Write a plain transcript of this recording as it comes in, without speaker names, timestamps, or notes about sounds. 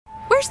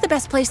the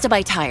best place to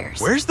buy tires?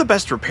 Where's the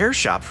best repair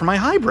shop for my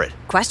hybrid?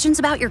 Questions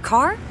about your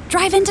car?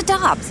 Drive into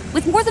Dobbs.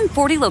 With more than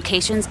 40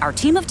 locations, our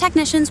team of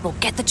technicians will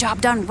get the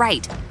job done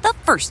right the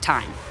first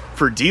time.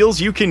 For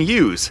deals you can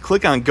use,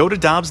 click on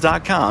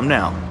GoToDobbs.com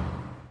now.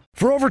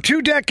 For over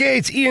 2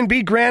 decades,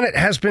 E&B Granite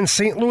has been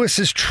St.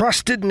 Louis's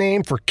trusted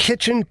name for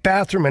kitchen,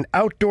 bathroom, and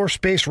outdoor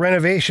space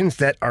renovations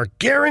that are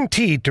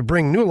guaranteed to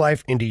bring new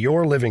life into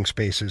your living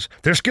spaces.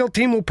 Their skilled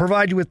team will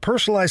provide you with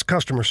personalized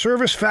customer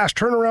service, fast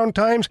turnaround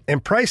times,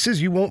 and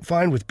prices you won't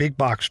find with big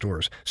box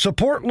stores.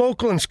 Support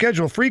local and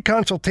schedule a free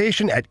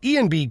consultation at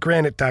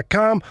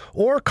enbgranite.com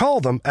or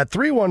call them at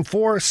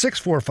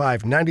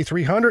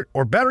 314-645-9300,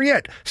 or better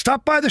yet,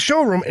 stop by the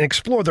showroom and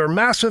explore their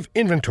massive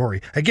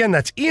inventory. Again,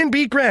 that's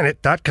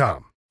enbgranite.com.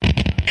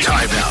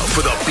 Time now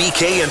for the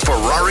BK and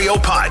Ferrario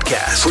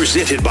podcast,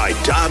 presented by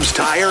Dobbs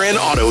Tire and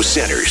Auto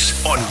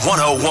Centers on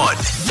 101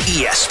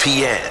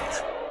 ESPN.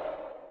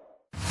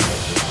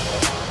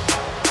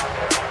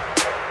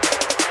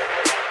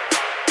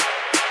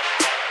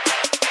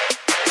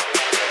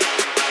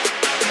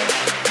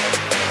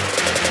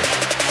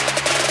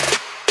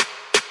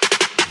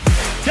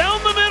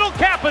 Down the middle,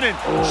 Kapanen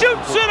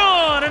shoots it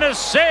on, and a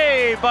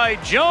save by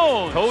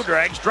Jones.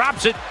 Kodrags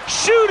drops it,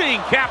 shooting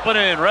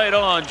Kapanen right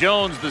on.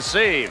 Jones the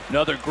save.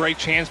 Another great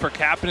chance for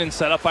Kapanen,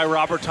 set up by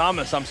Robert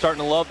Thomas. I'm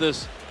starting to love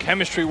this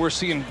chemistry we're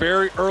seeing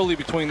very early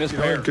between this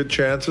pair. Good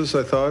chances,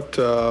 I thought.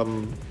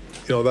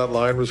 That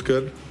line was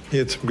good. He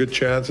had some good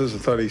chances. I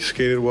thought he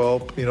skated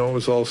well. It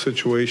was all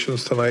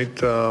situations tonight.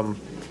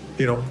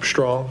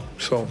 Strong.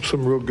 So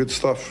some real good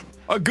stuff.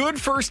 A good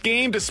first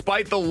game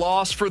despite the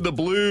loss for the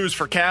Blues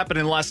for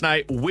Kapanen last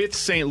night with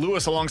St.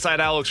 Louis, alongside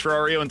Alex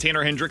Ferrario and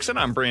Tanner Hendrickson.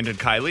 I'm Brandon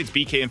Kiley. It's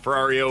BK and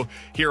Ferrario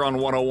here on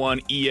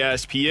 101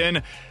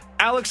 ESPN.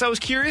 Alex, I was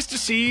curious to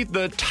see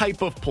the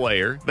type of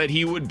player that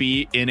he would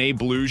be in a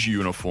Blues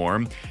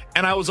uniform,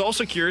 and I was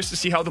also curious to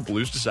see how the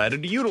Blues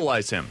decided to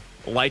utilize him.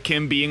 Like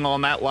him being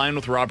on that line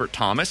with Robert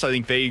Thomas, I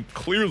think they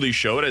clearly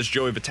showed, as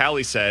Joey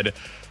Vitale said,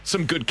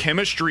 some good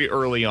chemistry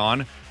early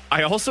on.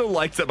 I also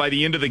liked that by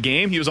the end of the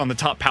game, he was on the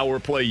top power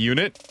play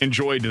unit.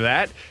 Enjoyed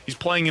that. He's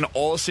playing in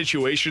all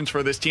situations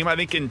for this team. I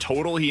think in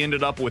total, he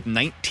ended up with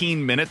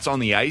 19 minutes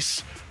on the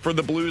ice for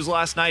the Blues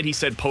last night. He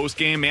said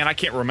post-game, man, I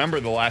can't remember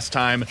the last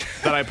time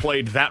that I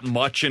played that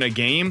much in a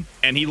game,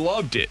 and he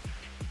loved it.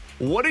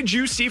 What did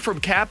you see from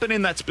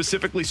Kapanen that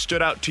specifically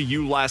stood out to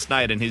you last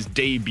night in his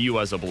debut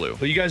as a Blue?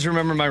 Well, you guys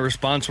remember my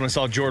response when I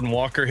saw Jordan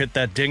Walker hit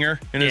that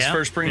dinger in his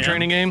first spring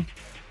training game?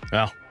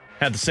 Well,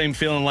 had the same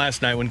feeling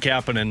last night when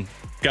Kapanen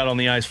got on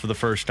the ice for the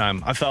first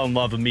time. I fell in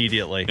love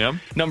immediately. Yep.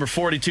 Number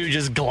 42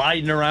 just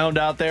gliding around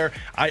out there.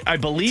 I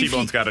believe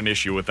T-Bone's got an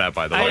issue with that,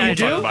 by the way. We'll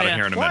talk about it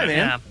here in a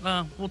minute.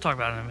 Yeah, we'll talk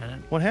about it in a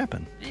minute. What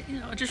happened?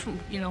 Just.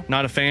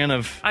 Not a fan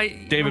of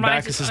David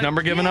Backes'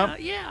 number giving up?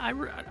 Yeah,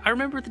 I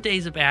remember the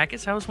days of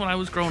Backes. That was when I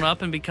was growing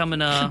up and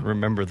becoming a...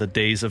 Remember the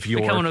days of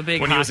yore. Becoming a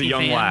big when he was a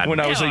young fan. lad. When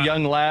I was a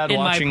young lad, in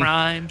watching, my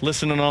prime,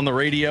 listening on the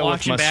radio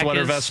with my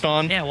sweater vest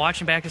on. Yeah,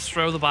 watching Backes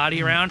throw the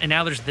body around, and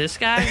now there's this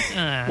guy.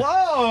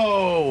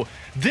 Whoa!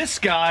 This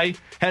guy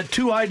had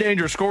 2 high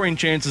danger scoring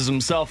chances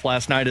himself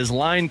last night. His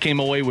line came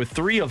away with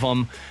 3 of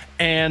them,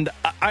 and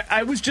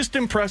I was just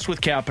impressed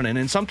with Kapanen.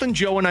 And something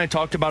Joe and I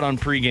talked about on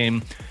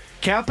pregame,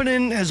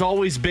 Kapanen has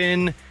always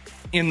been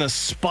in the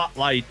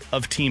spotlight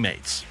of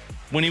teammates.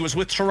 When he was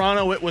with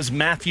Toronto, it was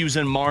Matthews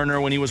and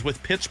Marner. When he was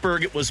with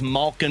Pittsburgh, it was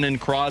Malkin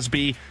and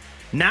Crosby.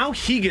 Now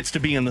he gets to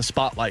be in the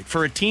spotlight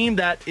for a team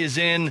that is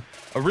in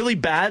a really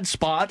bad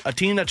spot, a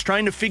team that's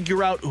trying to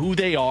figure out who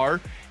they are,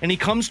 and he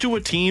comes to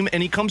a team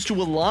and he comes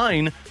to a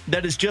line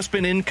that has just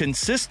been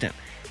inconsistent.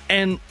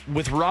 And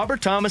with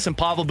Robert Thomas and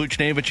Pavel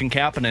Buchnevich and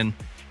Kapanen,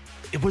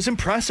 it was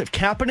impressive.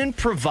 Kapanen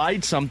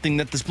provides something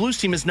that this Blues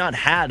team has not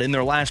had in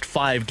their last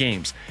 5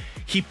 games.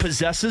 He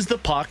possesses the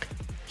puck.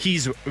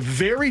 He's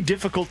very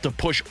difficult to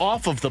push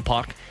off of the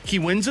puck. He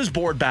wins his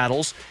board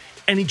battles,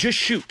 and he just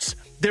shoots.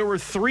 There were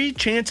 3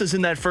 chances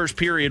in that first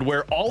period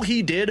where all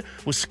he did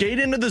was skate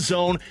into the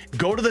zone,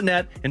 go to the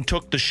net, and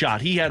took the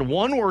shot. He had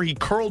one where he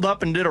curled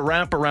up and did a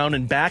wraparound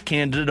and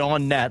backhanded it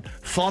on net,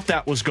 thought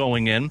that was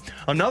going in.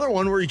 Another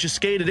one where he just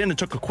skated in and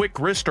took a quick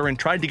wrister and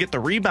tried to get the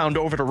rebound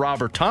over to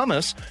Robert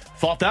Thomas,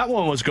 thought that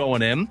one was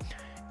going in.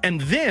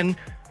 And then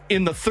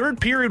in the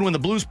third period when the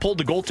Blues pulled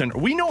the goaltender,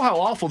 we know how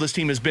awful this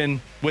team has been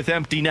with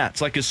empty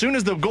nets. Like as soon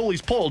as the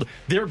goalie's pulled,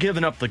 they're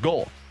giving up the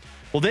goal.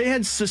 Well, they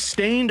had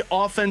sustained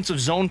offensive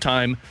zone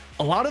time,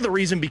 a lot of the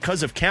reason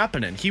because of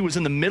Kapanen. He was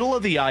in the middle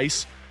of the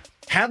ice,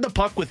 had the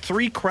puck with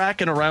 3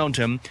 cracking around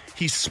him.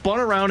 He spun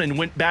around and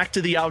went back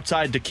to the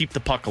outside to keep the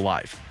puck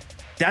alive.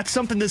 That's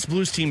something this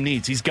Blues team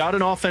needs. He's got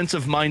an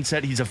offensive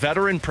mindset. He's a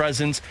veteran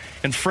presence.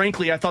 And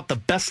frankly, I thought the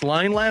best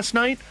line last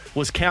night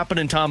was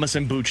Kapanen, Thomas,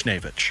 and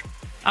Buchnevich.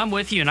 I'm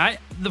with you, and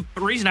the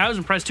reason I was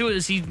impressed, too,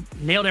 is he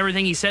nailed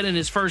everything he said in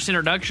his first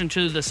introduction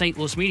to the St.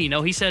 Louis media.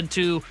 He said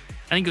to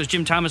I think it was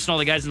Jim Thomas and all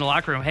the guys in the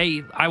locker room,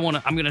 hey, I'm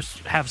going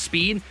to have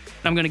speed, and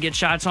I'm going to get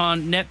shots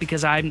on net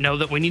because I know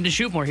that we need to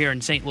shoot more here in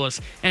St. Louis.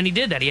 And he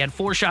did that. He had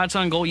 4 shots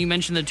on goal. You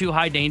mentioned the 2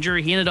 high danger.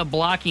 He ended up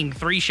blocking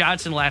 3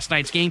 shots in last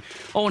night's game.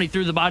 Oh, and he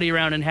threw the body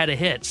around and had a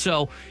hit.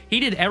 So he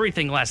did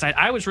everything last night.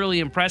 I was really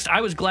impressed.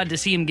 I was glad to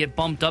see him get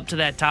bumped up to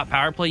that top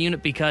power play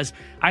unit because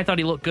I thought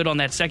he looked good on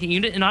that second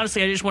unit. And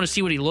honestly, I just want to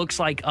see what he looks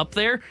like up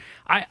there.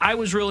 I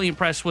was really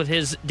impressed with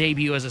his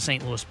debut as a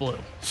St. Louis Blue.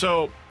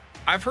 So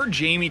I've heard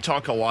Jamie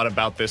talk a lot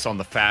about this on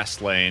the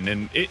fast lane,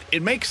 and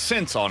it makes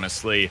sense,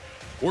 honestly,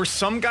 where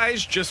some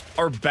guys just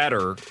are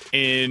better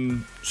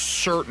in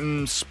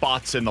certain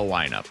spots in the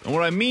lineup. And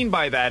what I mean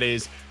by that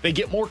is they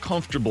get more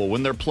comfortable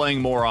when they're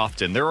playing more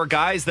often. There are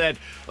guys that,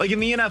 like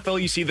in the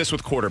NFL, you see this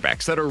with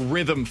quarterbacks that are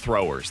rhythm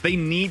throwers. They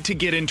need to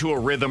get into a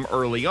rhythm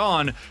early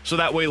on so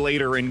that way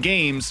later in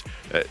games,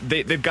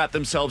 they've got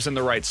themselves in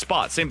the right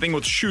spot. Same thing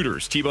with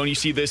shooters. T-Bone, you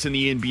see this in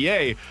the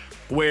NBA,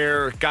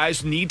 where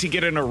guys need to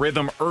get in a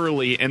rhythm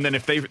early, and then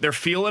if they're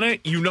feeling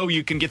it,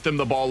 you can get them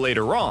the ball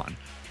later on.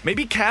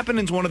 Maybe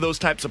Kapanen's one of those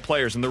types of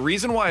players, and the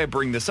reason why I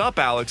bring this up,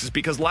 Alex, is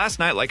because last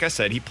night, like I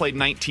said, he played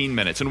 19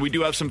 minutes, and we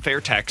do have some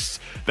fair texts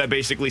that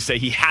basically say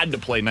he had to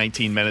play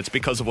 19 minutes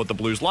because of what the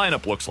Blues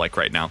lineup looks like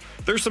right now.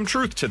 There's some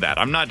truth to that.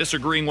 I'm not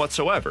disagreeing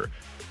whatsoever.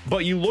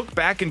 But you look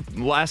back in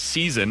last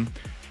season,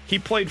 he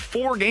played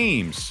 4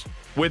 games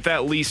with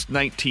at least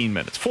 19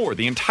 minutes. 4,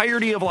 the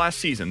entirety of last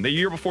season. The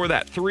year before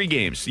that, 3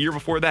 games. The year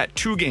before that,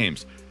 2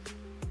 games.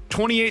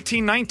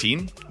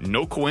 2018-19,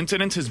 no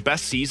coincidence, his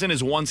best season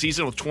is one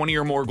season with 20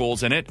 or more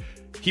goals in it.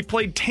 He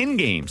played 10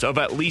 games of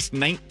at least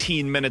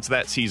 19 minutes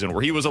that season,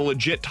 where he was a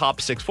legit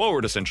top 6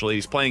 forward, essentially.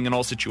 He's playing in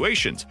all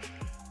situations.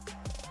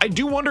 I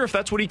do wonder if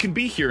that's what he can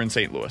be here in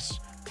St. Louis.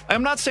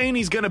 I'm not saying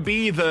he's going to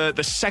be the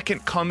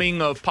second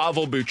coming of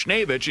Pavel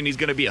Buchnevich, and he's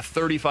going to be a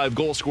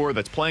 35-goal scorer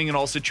that's playing in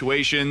all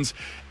situations,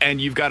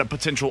 and you've got a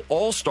potential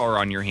all-star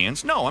on your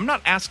hands. No, I'm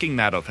not asking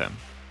that of him.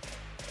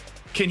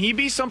 Can he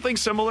be something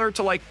similar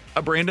to like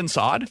a Brandon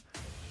Saad?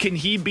 Can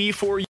he be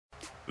for you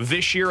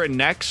this year and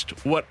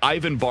next what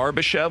Ivan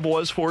Barbashev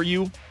was for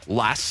you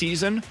last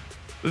season?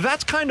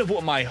 That's kind of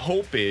what my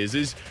hope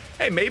is,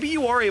 hey, maybe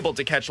you are able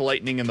to catch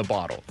lightning in the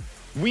bottle.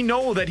 We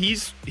know that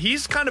he's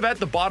kind of at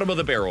the bottom of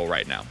the barrel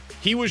right now.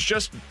 He was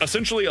just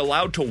essentially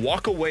allowed to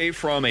walk away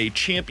from a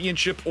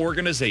championship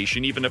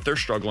organization, even if they're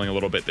struggling a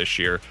little bit this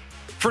year,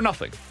 for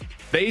nothing.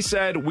 They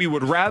said, we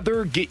would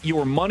rather get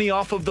your money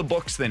off of the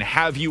books than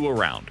have you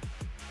around.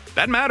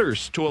 That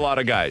matters to a lot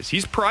of guys.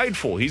 He's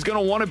prideful. He's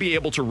going to want to be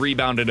able to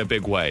rebound in a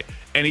big way.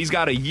 And he's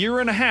got a year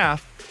and a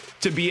half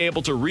to be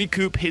able to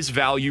recoup his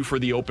value for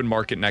the open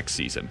market next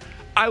season.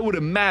 I would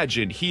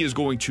imagine he is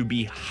going to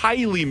be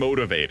highly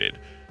motivated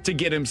to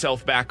get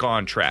himself back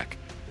on track.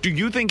 Do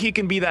you think he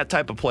can be that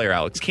type of player,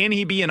 Alex? Can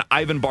he be an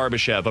Ivan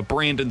Barbashev, a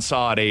Brandon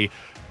Saad, a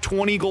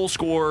 20-goal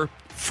scorer,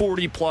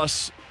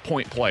 40-plus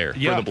point player for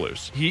the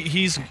Blues?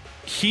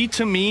 He,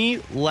 to me,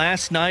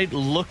 last night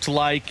looked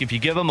like, if you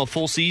give him a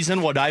full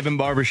season, what Ivan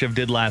Barbashev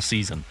did last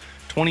season.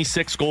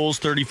 26 goals,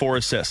 34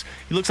 assists.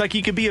 He looks like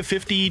he could be a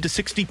 50 to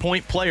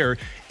 60-point player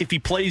if he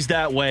plays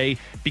that way,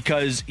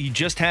 because he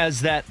just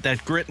has that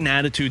grit and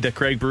attitude that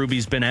Craig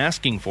Berube's been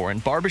asking for.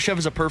 And Barbashev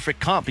is a perfect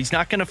comp. He's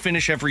not going to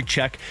finish every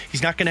check.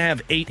 He's not going to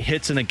have 8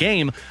 hits in a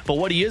game. But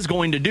what he is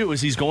going to do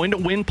is he's going to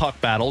win puck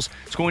battles.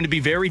 It's going to be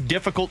very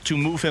difficult to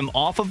move him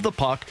off of the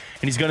puck,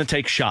 and he's going to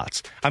take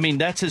shots. I mean,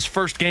 that's his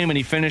first game, and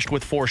he finished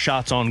with 4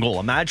 shots on goal.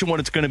 Imagine what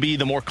it's going to be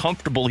the more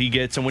comfortable he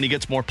gets and when he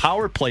gets more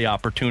power play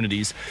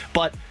opportunities.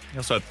 But he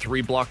also had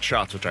 3 blocked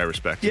shots, which I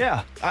respect.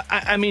 Yeah.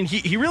 I mean,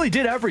 he really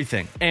did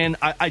everything. And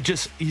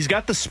he's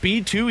got the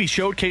speed, too. He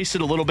showcased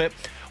it a little bit.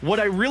 What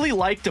I really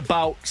liked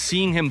about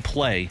seeing him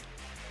play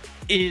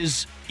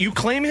is you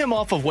claim him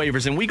off of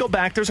waivers, and we go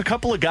back. There's a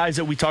couple of guys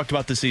that we talked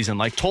about this season,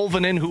 like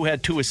Tolvanen, who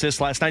had 2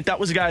 assists last night. That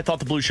was a guy I thought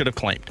the Blues should have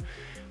claimed.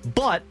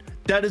 But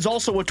that is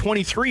also a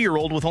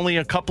 23-year-old with only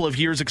a couple of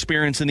years'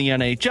 experience in the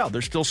NHL.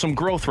 There's still some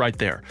growth right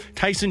there.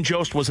 Tyson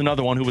Jost was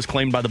another one who was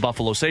claimed by the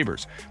Buffalo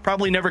Sabres.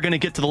 Probably never going to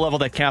get to the level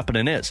that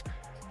Kapanen is.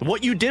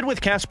 What you did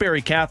with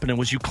Kasperi Kapanen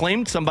was you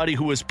claimed somebody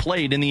who has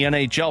played in the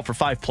NHL for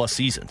 5+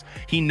 seasons.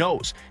 He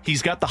knows.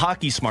 He's got the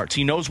hockey smarts.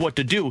 He knows what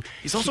to do.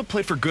 He's also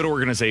played for good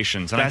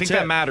organizations, and I think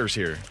that matters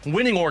here.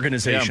 Winning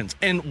organizations.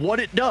 Yeah. And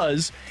what it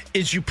does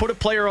is you put a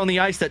player on the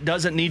ice that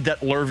doesn't need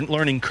that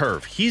learning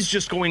curve. He's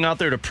just going out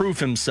there to prove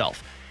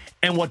himself.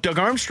 And what Doug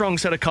Armstrong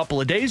said a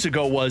couple of days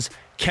ago was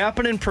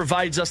Kapanen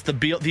provides us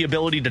the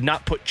ability to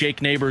not put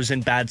Jake Neighbors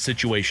in bad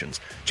situations.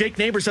 Jake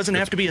Neighbors doesn't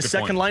have to be a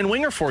second-line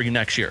winger for you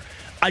next year.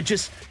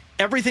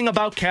 Everything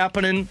about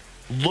Kapanen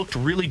looked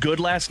really good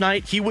last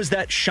night. He was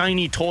that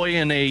shiny toy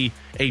in a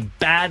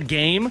bad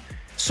game.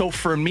 So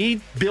for me,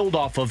 build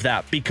off of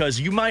that, because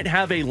you might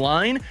have a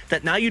line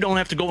that now you don't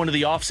have to go into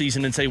the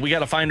offseason and say, we got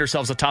to find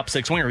ourselves a top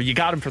 6 winger. You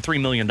got him for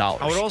 $3 million.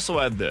 I would also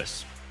add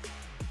this.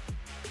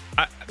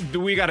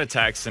 We got a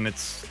text, and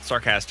it's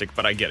sarcastic,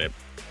 but I get it.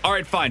 All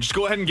right, fine. Just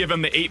go ahead and give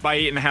him the $8 by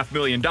 $8.5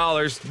 million.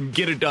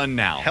 Get it done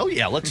now. Hell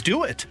yeah, let's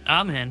do it.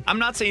 I'm in. I'm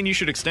not saying you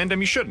should extend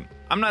him. You shouldn't.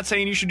 I'm not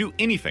saying you should do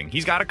anything.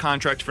 He's got a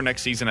contract for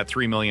next season at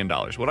 $3 million.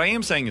 What I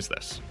am saying is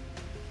this.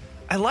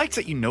 I liked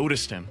that you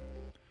noticed him.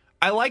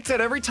 I liked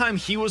that every time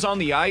he was on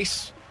the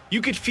ice,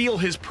 you could feel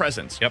his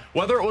presence. Yep.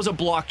 Whether it was a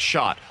blocked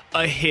shot,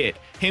 a hit,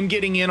 him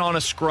getting in on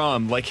a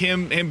scrum, like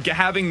him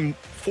having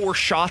 4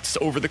 shots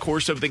over the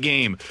course of the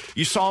game.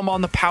 You saw him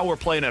on the power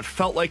play, and it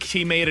felt like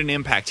he made an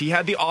impact. He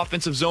had the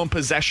offensive zone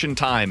possession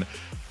time.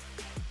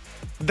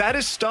 That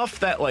is stuff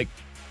that, like,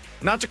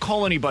 not to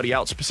call anybody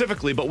out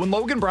specifically, but when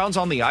Logan Brown's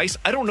on the ice,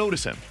 I don't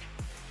notice him.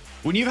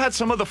 When you've had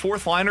some of the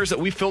fourth liners that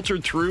we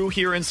filtered through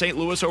here in St.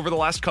 Louis over the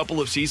last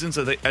couple of seasons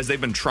as they've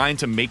been trying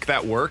to make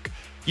that work,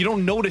 you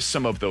don't notice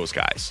some of those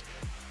guys.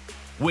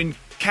 When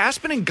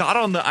Kapanen got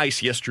on the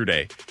ice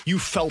yesterday, you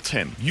felt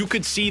him. You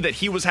could see that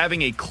he was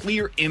having a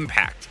clear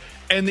impact.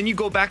 And then you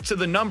go back to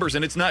the numbers,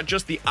 and it's not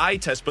just the eye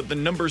test, but the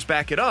numbers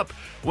back it up.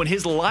 When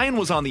his line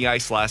was on the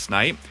ice last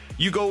night,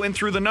 you go in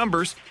through the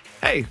numbers.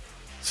 Hey,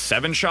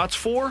 7 shots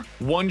for,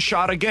 1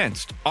 shot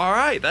against. All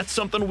right, that's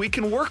something we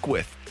can work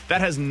with.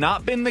 That has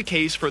not been the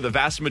case for the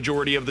vast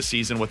majority of the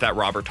season with that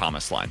Robert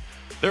Thomas line.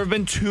 There have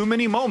been too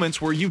many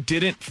moments where you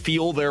didn't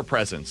feel their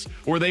presence,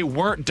 or they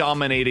weren't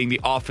dominating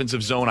the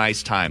offensive zone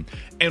ice time.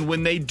 And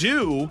when they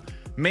do,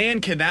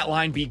 man, can that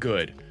line be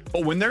good.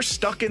 But when they're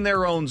stuck in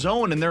their own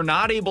zone and they're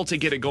not able to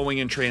get it going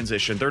in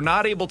transition, they're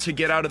not able to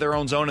get out of their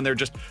own zone and they're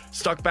just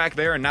stuck back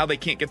there, and now they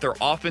can't get their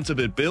offensive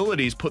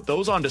abilities, put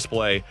those on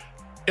display,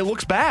 it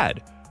looks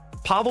bad.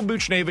 Pavel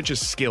Buchnevich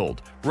is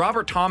skilled.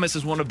 Robert Thomas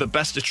is one of the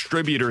best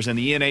distributors in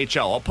the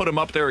NHL. I'll put him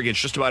up there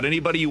against just about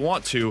anybody you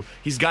want to.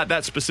 He's got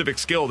that specific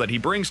skill that he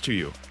brings to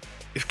you.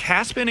 If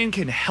Kapanen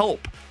can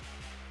help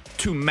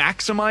to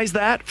maximize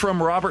that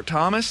from Robert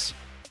Thomas,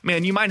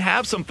 man, you might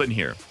have something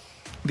here.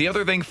 The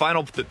other thing,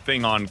 final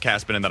thing on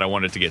Kapanen that I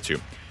wanted to get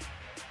to.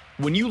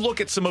 When you look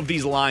at some of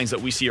these lines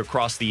that we see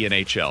across the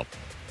NHL,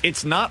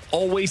 it's not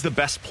always the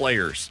best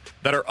players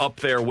that are up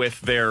there with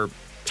their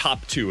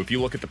top 2 if you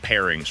look at the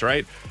pairings,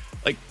 right?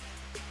 Like,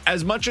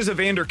 as much as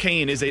Evander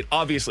Kane is a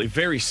obviously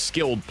very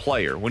skilled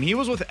player, when he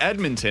was with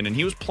Edmonton and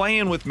he was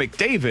playing with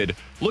McDavid,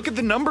 look at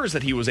the numbers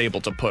that he was able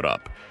to put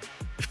up.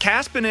 If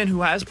Kapanen,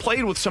 who has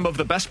played with some of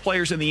the best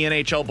players in the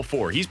NHL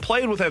before, he's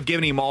played with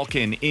Evgeny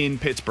Malkin in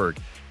Pittsburgh.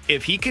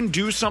 If he can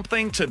do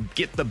something to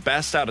get the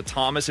best out of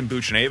Thomas and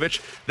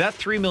Buchnevich, that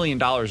 $3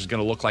 million is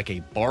going to look like a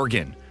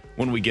bargain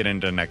when we get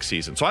into next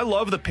season. So I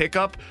love the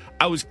pickup.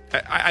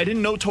 I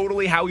didn't know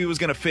totally how he was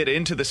going to fit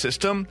into the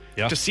system.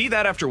 Yeah. To see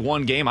that after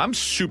 1 game, I'm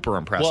super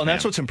impressed. Well, and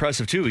that's what's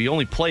impressive, too. He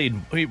only played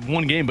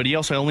 1 game, but he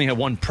also only had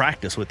 1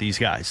 practice with these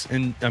guys.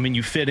 And, I mean,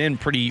 you fit in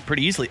pretty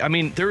easily. I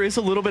mean, there is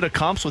a little bit of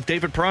comps with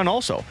David Perron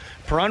also.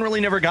 Perron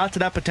really never got to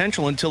that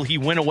potential until he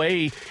went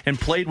away and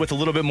played with a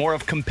little bit more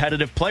of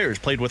competitive players.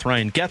 Played with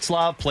Ryan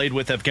Getzlaf, played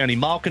with Evgeny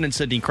Malkin and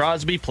Sidney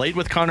Crosby, played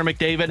with Connor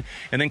McDavid,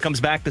 and then comes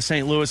back to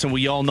St. Louis, and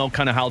we all know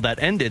kind of how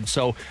that ended.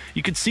 So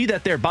you could see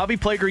that there. Bobby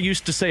Plager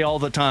used to say all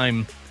the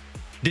time,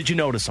 did you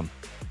notice him?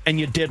 And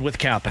you did with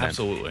Kapanen.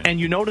 Absolutely. And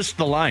you noticed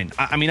the line.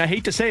 I mean, I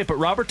hate to say it, but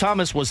Robert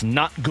Thomas was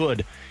not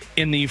good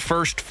in the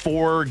first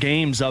 4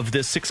 games of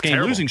this 6-game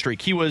losing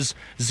streak. He was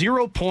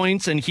 0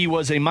 points, and he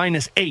was a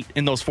 -8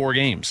 in those 4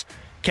 games.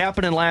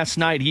 Kapanen last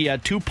night, he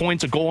had 2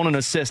 points, a goal, and an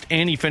assist,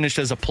 and he finished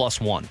as a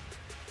 +1.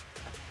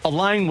 A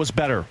line was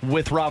better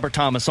with Robert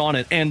Thomas on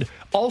it. And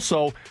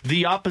also,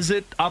 the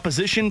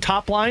opposition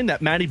top line,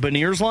 that Matty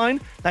Beniers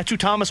line, that's who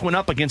Thomas went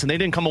up against, and they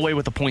didn't come away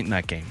with a point in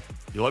that game.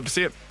 You'll have to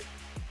see it.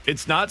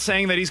 It's not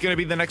saying that he's going to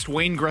be the next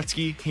Wayne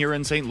Gretzky here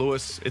in St.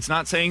 Louis. It's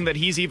not saying that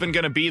he's even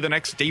going to be the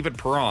next David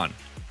Perron.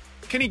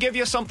 Can he give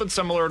you something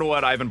similar to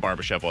what Ivan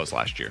Barbashev was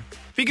last year?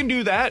 If he can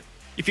do that,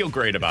 you feel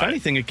great about it. If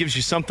anything, it gives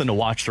you something to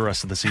watch the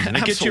rest of the season.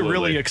 It gets you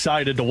really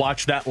excited to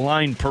watch that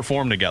line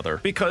perform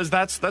together. Because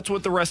that's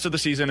what the rest of the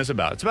season is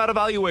about. It's about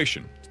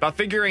evaluation. It's about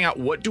figuring out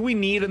what do we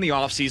need in the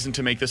offseason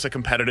to make this a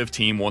competitive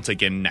team once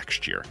again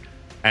next year.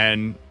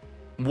 And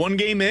 1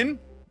 game in,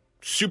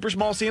 super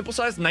small sample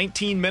size,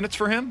 19 minutes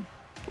for him,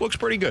 looks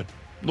pretty good.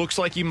 Looks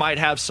like you might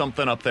have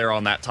something up there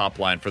on that top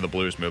line for the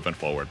Blues moving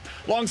forward.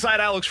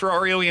 Alongside Alex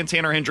Ferrario and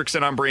Tanner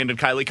Hendrickson, I'm Brandon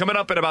Kiley. Coming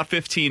up in about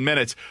 15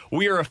 minutes,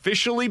 we are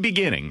officially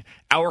beginning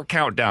our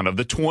countdown of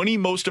the 20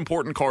 most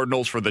important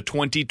Cardinals for the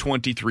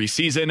 2023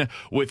 season,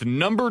 with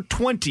number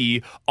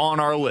 20 on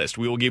our list.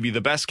 We will give you the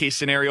best case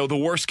scenario, the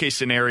worst case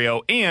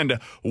scenario,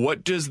 and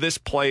what does this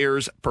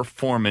player's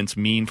performance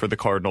mean for the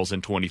Cardinals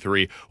in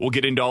 23. We'll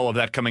get into all of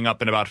that coming up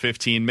in about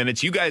 15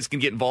 minutes. You guys can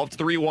get involved.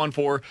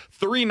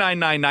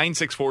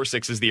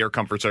 314-399-9646 is the Air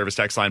Comfort Service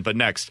text line. But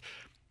next,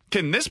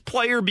 can this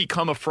player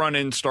become a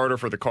front-end starter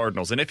for the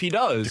Cardinals? And if he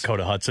does,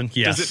 Dakota Hudson,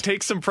 yes. Does it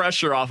take some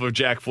pressure off of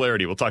Jack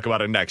Flaherty? We'll talk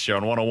about it next here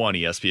on 101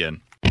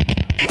 ESPN.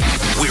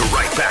 We're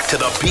right back to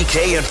the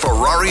BK and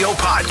Ferrario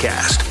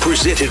podcast,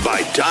 presented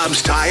by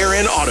Dobbs Tire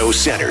and Auto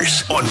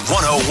Centers on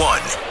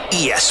 101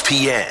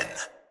 ESPN.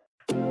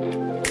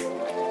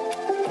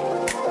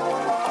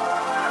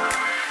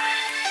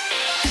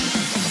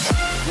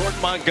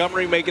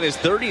 Montgomery making his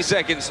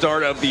 32nd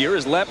start of the year,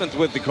 his 11th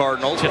with the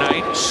Cardinals.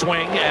 Tonight,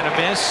 swing and a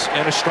miss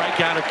and a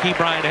strikeout of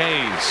Ke'Bryan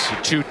Hayes.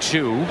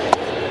 2-2.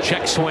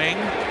 Check swing.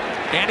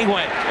 And he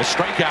went. A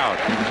strikeout.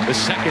 The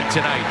second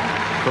tonight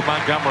for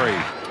Montgomery.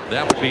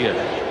 That would be it.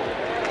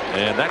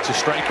 And that's a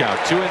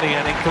strikeout. 2 in the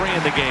inning, 3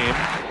 in the game.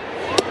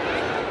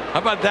 How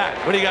about that?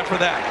 What do you got for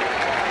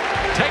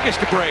that? Take us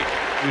to break.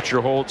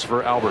 Future holds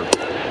for Albert.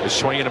 A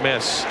swing and a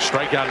miss.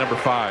 Strikeout number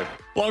 5.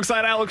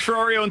 Alongside Alex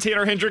Ferrario and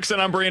Tanner Hendrickson,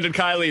 I'm Brandon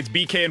Kiley. It's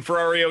BK and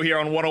Ferrario here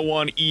on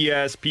 101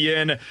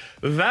 ESPN.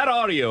 That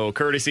audio,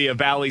 courtesy of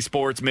Bally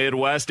Sports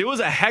Midwest. It was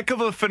a heck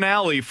of a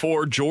finale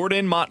for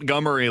Jordan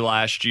Montgomery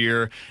last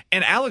year.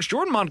 And Alex,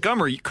 Jordan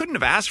Montgomery, you couldn't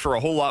have asked for a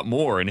whole lot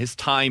more in his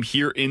time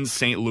here in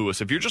St. Louis.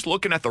 If you're just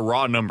looking at the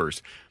raw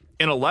numbers,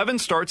 in 11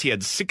 starts, he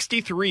had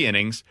 63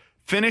 innings,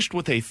 finished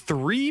with a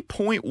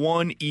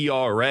 3.1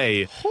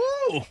 ERA.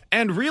 Ooh.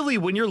 And really,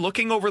 when you're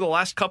looking over the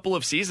last couple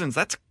of seasons,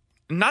 that's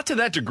not to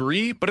that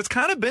degree, but it's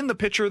kind of been the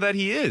pitcher that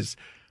he is.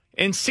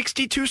 In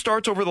 62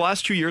 starts over the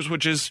last 2 years,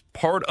 which is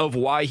part of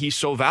why he's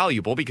so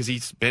valuable, because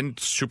he's been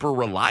super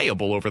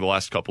reliable over the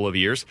last couple of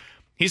years.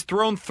 He's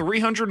thrown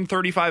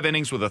 335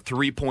 innings with a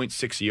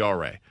 3.6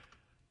 ERA.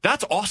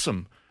 That's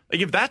awesome.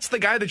 Like, if that's the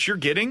guy that you're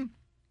getting,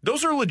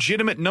 those are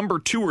legitimate number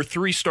 2 or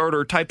 3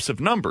 starter types of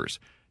numbers.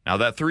 Now,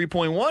 that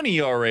 3.1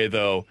 ERA,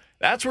 though,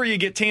 that's where you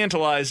get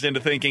tantalized into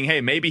thinking,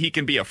 hey, maybe he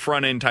can be a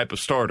front-end type of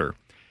starter.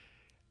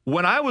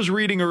 When I was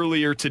reading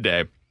earlier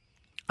today,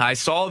 I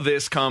saw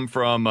this come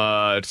from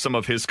some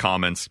of his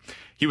comments.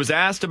 He was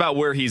asked about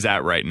where he's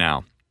at right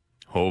now.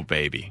 Oh,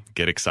 baby.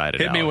 Get excited,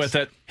 Hit me with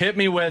it. Hit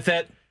me with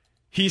it.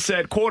 He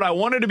said, quote, "I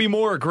wanted to be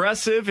more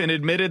aggressive," and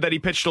admitted that he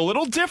pitched a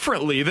little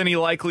differently than he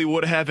likely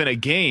would have in a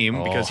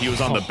game because he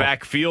was on the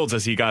back fields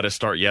as he got his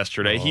start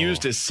yesterday. He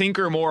used his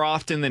sinker more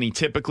often than he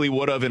typically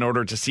would have in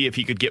order to see if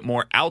he could get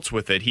more outs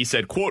with it. He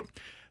said, quote,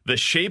 "The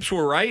shapes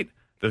were right,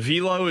 the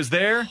velo is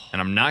there,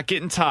 and I'm not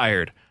getting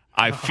tired.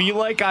 I feel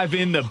like I'm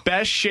in the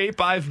best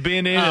shape I've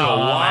been in a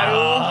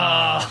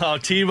while." Oh,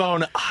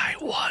 T-Bone, I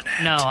want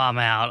it. No, I'm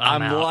out.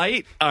 I'm out.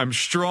 light. I'm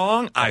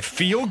strong. I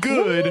feel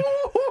good.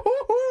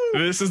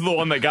 This is the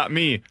one that got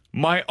me.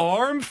 My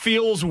arm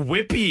feels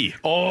whippy.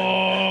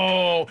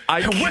 Oh,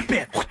 whip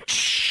it.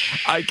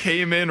 I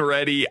came in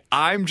ready.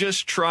 I'm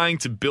just trying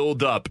to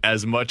build up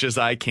as much as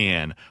I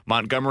can.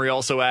 Montgomery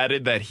also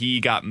added that he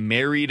got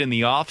married in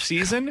the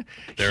offseason.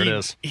 There it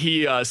is.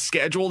 He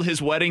scheduled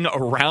his wedding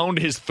around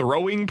his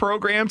throwing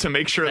program to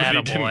make sure that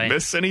he didn't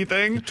miss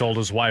anything. He told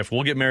his wife,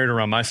 we'll get married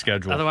around my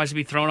schedule. Otherwise, he'd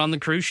be thrown on the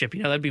cruise ship.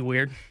 You know, that'd be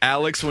weird.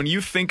 Alex, when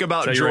you think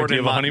about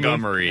Jordan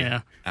Montgomery,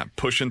 I'm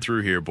pushing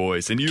through here,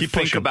 boys, and you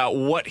think about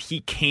what he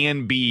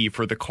can be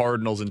for the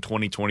Cardinals in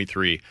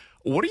 2023,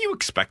 what are you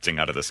expecting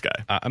out of this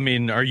guy? I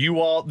mean, are you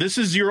all... This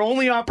is your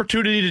only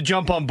opportunity to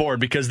jump on board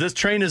because this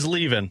train is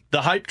leaving.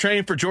 The hype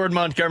train for Jordan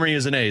Montgomery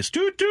is an ace.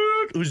 Toot,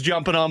 toot. Who's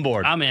jumping on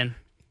board? I'm in.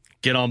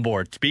 Get on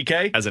board. It's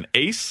BK? As an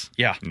ace?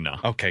 Yeah. No.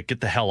 Okay,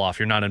 get the hell off.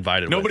 You're not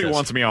invited. Nobody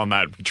wants me on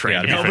that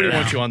train. Yeah, nobody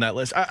wants you on that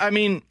list. I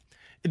mean...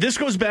 This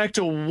goes back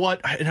to what,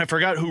 and I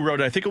forgot who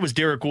wrote it. I think it was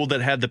Derek Gould that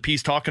had the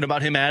piece talking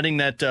about him adding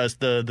that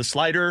the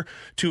slider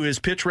to his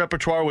pitch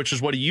repertoire, which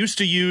is what he used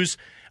to use.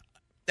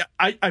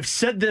 I've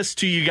said this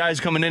to you guys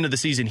coming into the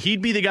season.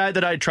 He'd be the guy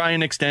that I'd try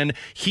and extend.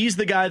 He's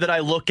the guy that I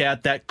look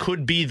at that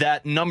could be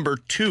that number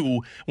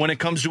 2 when it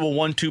comes to a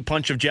 1-2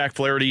 punch of Jack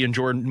Flaherty and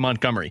Jordan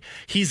Montgomery.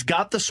 He's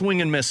got the swing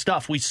and miss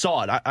stuff. We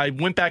saw it. I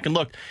went back and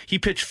looked. He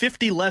pitched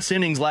 50 less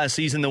innings last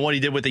season than what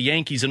he did with the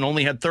Yankees and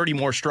only had 30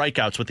 more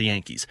strikeouts with the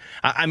Yankees.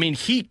 I mean,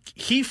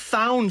 he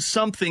found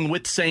something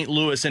with St.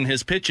 Louis in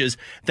his pitches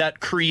that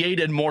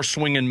created more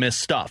swing and miss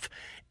stuff.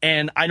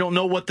 And I don't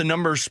know what the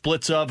number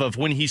splits of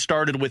when he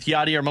started with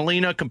Yadier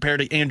Molina compared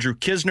to Andrew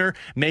Kisner.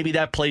 Maybe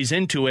that plays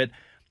into it.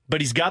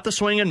 But he's got the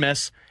swing and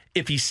miss.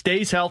 If he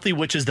stays healthy,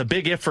 which is the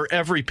big if for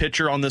every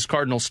pitcher on this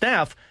Cardinal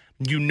staff,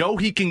 you know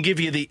he can give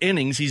you the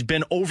innings. He's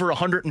been over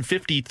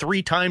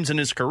 153 times in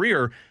his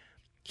career.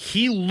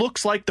 He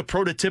looks like the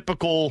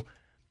prototypical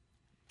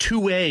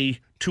 2A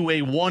to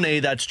a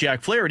 1A, that's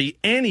Jack Flaherty,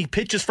 and he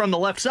pitches from the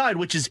left side,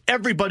 which is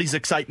everybody's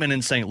excitement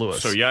in St.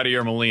 Louis. So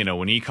Yadier Molina,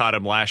 when he caught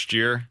him last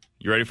year,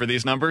 you ready for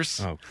these numbers?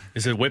 Oh,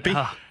 is it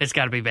whippy? It's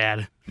got to be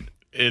bad.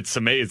 It's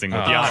amazing with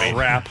Yachty.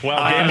 Crap. Well,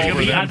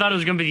 I thought it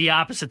was going to be the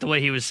opposite the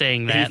way he was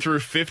saying that. He threw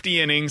 50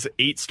 innings,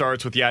 8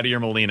 starts with Yadier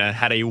Molina,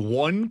 had a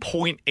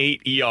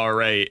 1.8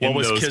 ERA in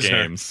those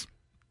games.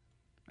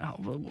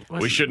 Oh,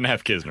 we shouldn't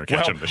have Kisner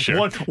catching the shirt.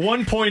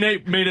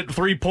 1.8 made it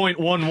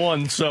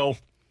 3.11, so...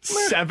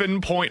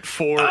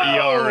 7.4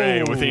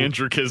 ERA with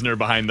Andrew Kisner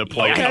behind the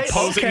plate.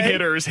 Opposing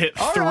hitters hit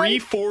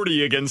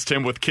 340 against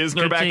him with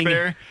Kisner back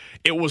there.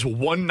 It was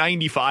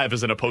 195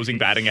 as an opposing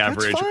batting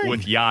average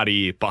with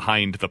Yachty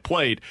behind the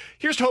plate.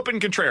 Here's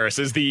Topin Contreras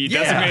as the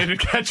designated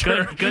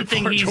catcher. Good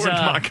thing he's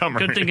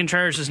Montgomery. Good thing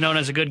Contreras is known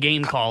as a good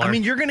game caller. I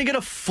mean, you're going to get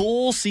a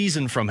full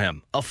season from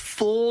him. A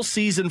full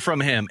season from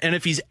him. And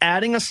if he's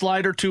adding a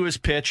slider to his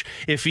pitch,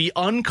 if he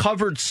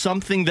uncovered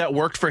something that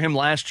worked for him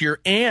last year,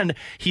 and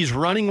he's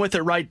running with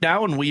it right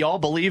now, and we all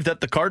believe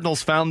that the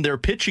Cardinals found their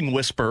pitching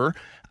whisperer,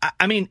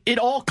 I mean, it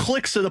all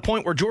clicks to the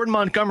point where Jordan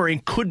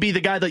Montgomery could be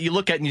the guy that you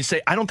look at and you say,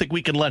 I don't think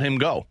we can let him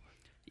go.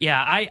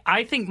 Yeah,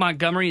 I think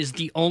Montgomery is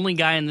the only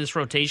guy in this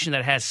rotation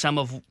that has some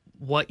of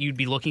what you'd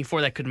be looking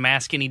for that could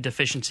mask any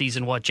deficiencies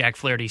in what Jack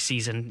Flaherty's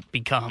season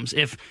becomes.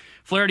 If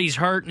Flaherty's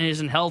hurt and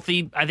isn't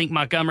healthy, I think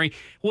Montgomery,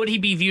 would he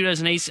be viewed as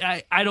an ace?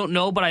 I don't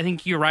know, but I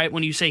think you're right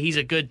when you say he's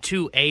a good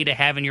 2A to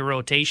have in your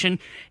rotation,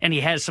 and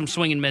he has some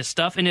swing and miss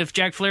stuff. And if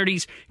Jack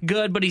Flaherty's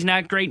good, but he's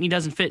not great and he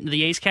doesn't fit into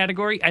the ace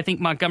category, I think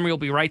Montgomery will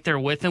be right there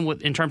with him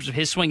in terms of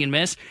his swing and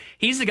miss.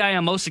 He's the guy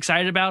I'm most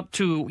excited about.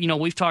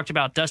 We've talked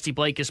about Dusty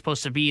Blake is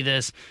supposed to be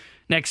this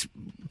next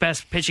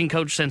best pitching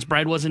coach since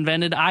bread was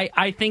invented.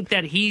 I think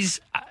that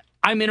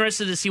I'm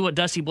interested to see what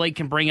Dusty Blake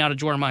can bring out of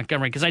Jordan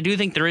Montgomery, because I do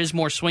think there is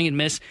more swing and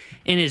miss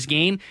in his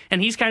game,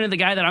 and he's kind of the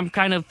guy that I'm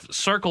kind of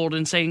circled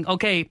and saying,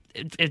 okay,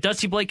 if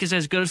Dusty Blake is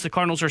as good as the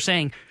Cardinals are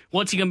saying,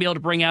 what's he going to be able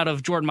to bring out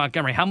of Jordan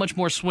Montgomery? How much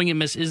more swing and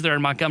miss is there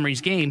in Montgomery's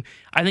game?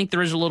 I think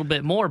there is a little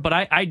bit more, but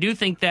I do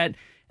think that,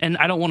 and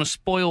I don't want to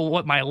spoil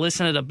what my list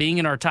ended up being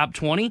in our top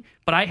 20,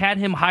 but I had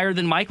him higher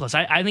than Michaelis.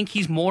 I think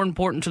he's more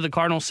important to the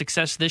Cardinals'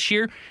 success this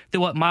year than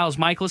what Miles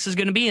Michaelis is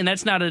going to be, and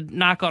that's not a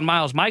knock on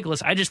Miles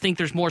Michaelis. I just think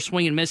there's more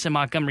swing and miss in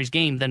Montgomery's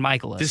game than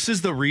Michaelis. This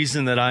is the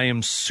reason that I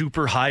am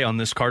super high on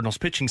this Cardinals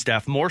pitching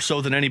staff, more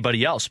so than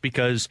anybody else,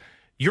 because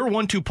your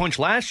 1-2 punch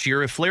last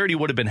year, if Flaherty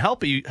would have been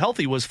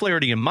healthy was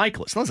Flaherty and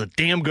Michaelis. That was a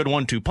damn good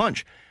 1-2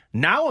 punch.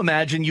 Now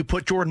imagine you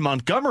put Jordan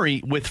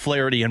Montgomery with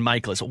Flaherty and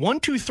Michaelis.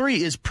 1-2-3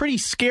 is pretty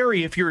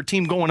scary if you're a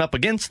team going up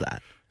against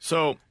that.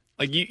 So,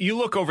 you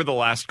look over the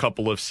last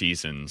couple of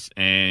seasons,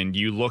 and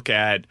you look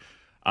at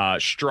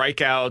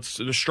strikeouts,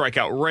 the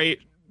strikeout rate,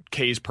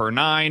 Ks per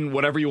 9,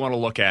 whatever you want to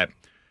look at.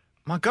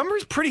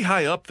 Montgomery's pretty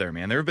high up there,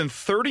 man. There have been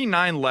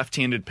 39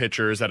 left-handed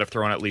pitchers that have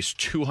thrown at least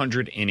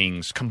 200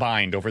 innings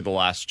combined over the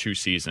last 2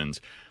 seasons.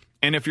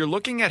 And if you're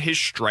looking at his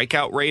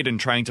strikeout rate and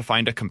trying to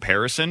find a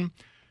comparison,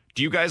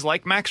 do you guys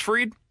like Max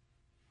Fried?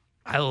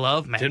 I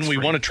love Max Fried. Didn't we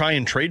want to try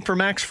and trade for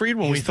Max Fried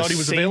when we thought he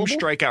was available? Same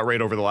strikeout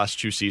rate over the last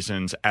 2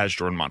 seasons as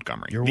Jordan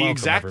Montgomery. You're the welcome,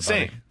 exact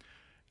everybody. same.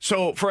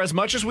 So for as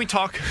much as we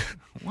talk,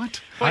 what?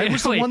 I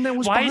was the one that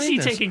was why behind is he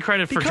this. taking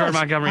credit for Jordan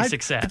Montgomery's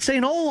success? I've been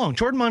saying all along,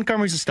 Jordan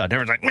Montgomery's a stud.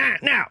 Everyone's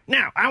like,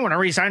 now, I want to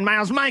re-sign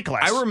Miles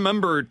Michaelis. I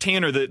remember,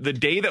 Tanner, the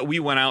day that we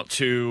went out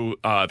to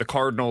the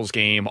Cardinals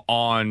game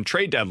on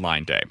trade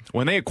deadline day,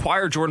 when they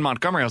acquired Jordan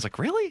Montgomery, I was like,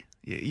 really?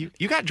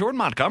 You got Jordan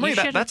Montgomery?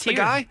 That's the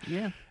guy?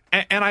 Yeah.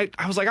 And I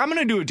was like, I'm going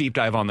to do a deep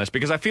dive on this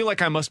because I feel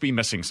like I must be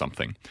missing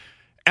something.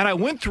 And I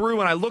went through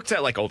and I looked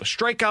at the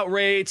strikeout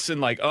rates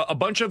and a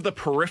bunch of the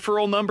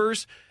peripheral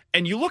numbers.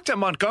 And you looked at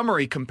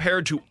Montgomery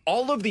compared to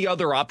all of the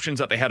other options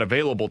that they had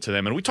available to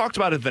them. And we talked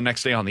about it the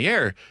next day on the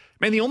air.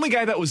 Man, the only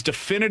guy that was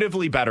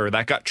definitively better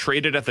that got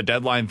traded at the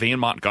deadline than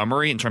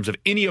Montgomery in terms of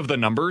any of the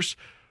numbers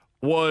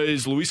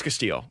was Luis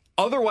Castillo.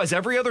 Otherwise,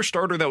 every other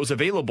starter that was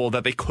available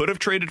that they could have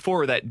traded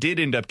for or that did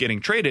end up getting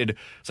traded,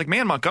 it's like,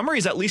 man,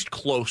 Montgomery's at least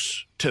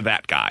close to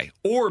that guy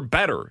or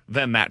better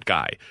than that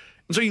guy.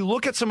 And so you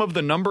look at some of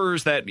the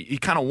numbers that you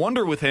kind of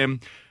wonder with him,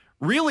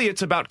 really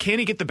it's about, can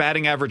he get the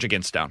batting average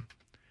against down?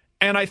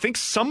 And I think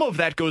some of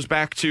that goes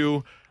back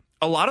to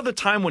a lot of the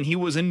time when he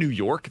was in New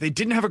York, they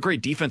didn't have a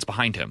great defense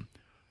behind him.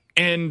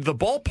 And the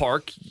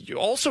ballpark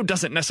also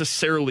doesn't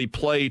necessarily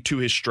play to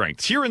his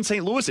strengths. Here in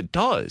St. Louis, it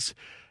does.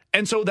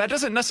 And so that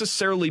doesn't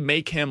necessarily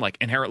make him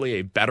inherently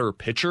a better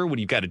pitcher when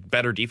you've got a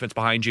better defense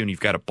behind you and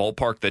you've got a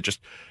ballpark that just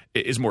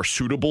is more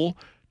suitable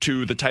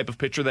to the type of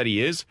pitcher that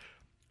he is.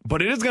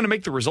 But it is going to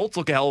make the results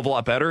look a hell of a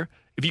lot better.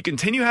 If you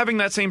continue having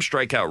that same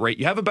strikeout rate,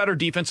 you have a better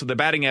defense, so the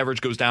batting average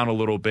goes down a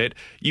little bit.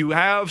 You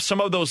have some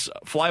of those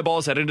fly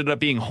balls that ended up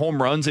being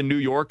home runs in New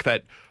York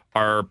that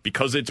are,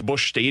 because it's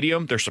Busch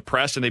Stadium, they're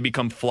suppressed and they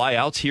become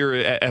flyouts here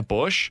at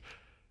Busch.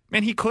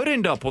 Man, he could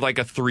end up with a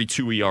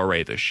 3.2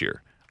 ERA this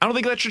year. I don't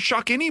think that should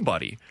shock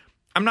anybody.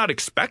 I'm not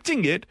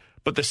expecting it,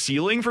 but the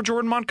ceiling for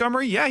Jordan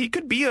Montgomery, yeah, he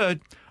could be a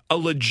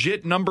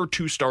legit number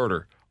 2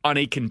 starter on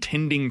a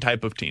contending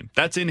type of team.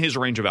 That's in his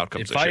range of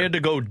outcomes. If I had to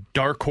go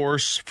dark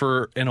horse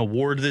for an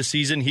award this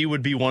season, he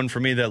would be one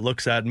for me that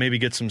looks at maybe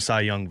get some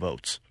Cy Young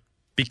votes.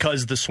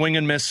 Because the swing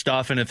and miss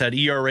stuff, and if that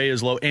ERA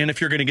is low, and if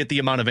you're going to get the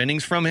amount of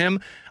innings from him,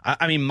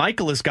 I mean,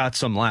 Michaelis got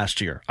some last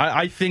year.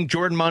 I think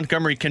Jordan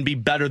Montgomery can be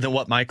better than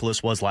what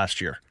Michaelis was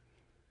last year.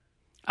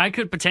 I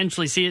could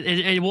potentially see it.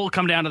 It will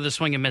come down to the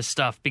swing and miss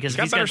stuff because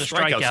if he's got the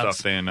strikeout stuff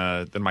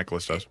than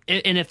Michaelis does.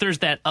 And if there's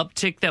that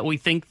uptick that we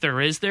think there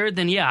is there,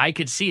 then yeah, I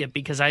could see it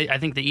because I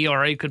think the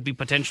ERA could be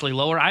potentially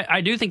lower.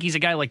 I do think he's a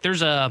guy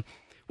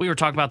we were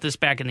talking about this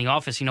back in the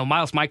office.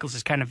 Miles Michaelis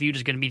is kind of viewed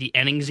as going to be the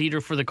innings eater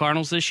for the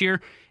Cardinals this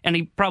year, and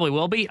he probably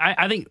will be.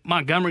 I think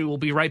Montgomery will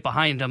be right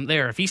behind him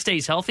there. If he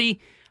stays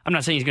healthy, I'm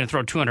not saying he's going to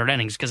throw 200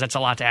 innings because that's a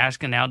lot to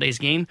ask in nowadays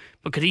game,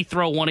 but could he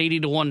throw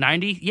 180 to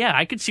 190? Yeah,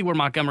 I could see where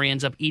Montgomery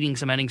ends up eating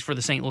some innings for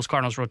the St. Louis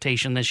Cardinals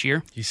rotation this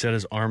year. He said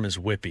his arm is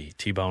whippy,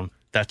 T-Bone.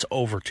 That's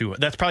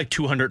that's probably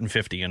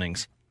 250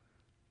 innings.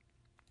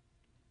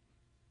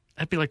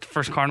 That'd be like the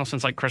first Cardinal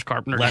since Chris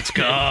Carpenter. Let's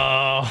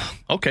go.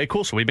 Okay,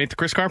 cool. So we made the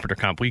Chris Carpenter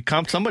comp. We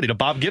comped somebody to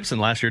Bob Gibson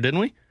last year, didn't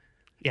we?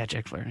 Yeah,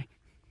 Jack Flaherty.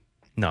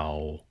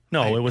 No.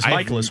 No, it was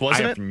Michaelis,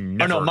 wasn't it?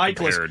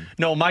 Compared.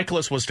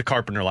 Michaelis was to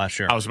Carpenter last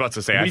year. I was about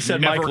to say, I've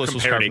never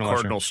compared a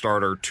Cardinal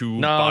starter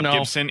to Bob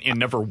Gibson, and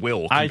never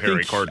will compare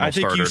a Cardinal starter to Bob Gibson. I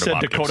think you said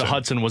Dakota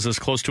Hudson was as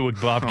close to a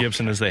Bob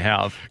Gibson as they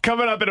have.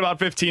 Coming up in about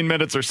 15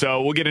 minutes or so,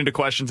 we'll get into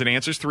questions and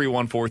answers.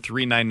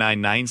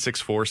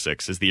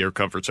 314-399-9646 is the Air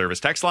Comfort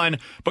Service text line.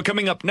 But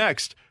coming up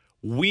next,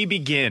 we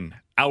begin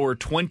our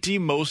 20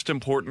 most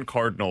important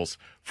Cardinals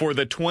for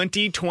the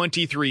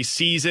 2023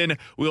 season.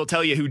 We'll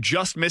tell you who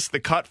just missed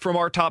the cut from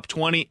our top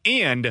 20,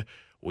 and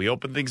we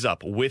open things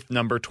up with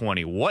number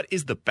 20. What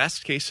is the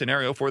best case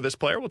scenario for this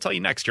player? We'll tell you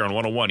next here on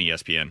 101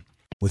 ESPN.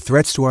 With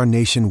threats to our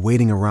nation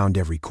waiting around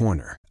every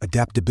corner,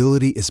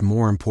 adaptability is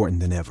more important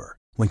than ever.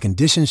 When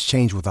conditions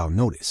change without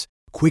notice,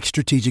 quick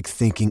strategic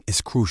thinking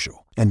is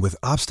crucial. And with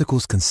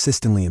obstacles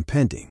consistently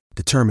impending,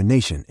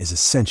 determination is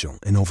essential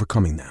in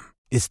overcoming them.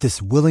 It's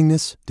this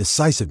willingness,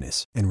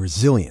 decisiveness, and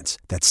resilience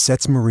that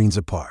sets Marines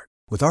apart.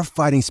 With our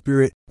fighting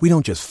spirit, we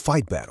don't just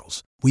fight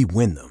battles, we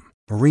win them.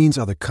 Marines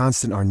are the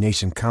constant our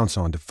nation counts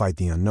on to fight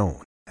the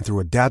unknown. And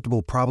through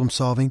adaptable problem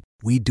solving,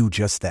 we do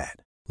just that.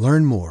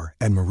 Learn more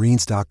at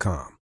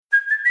Marines.com.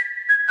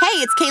 Hey,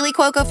 it's Kaylee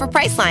Cuoco for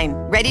Priceline.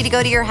 Ready to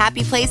go to your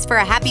happy place for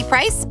a happy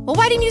price? Well,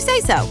 why didn't you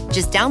say so?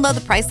 Just download the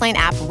Priceline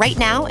app right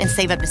now and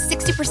save up to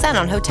 60%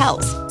 on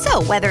hotels.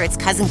 So whether it's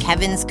Cousin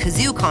Kevin's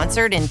Kazoo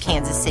Concert in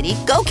Kansas City,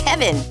 go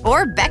Kevin,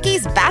 or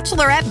Becky's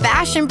Bachelorette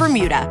Bash in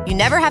Bermuda, you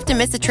never have to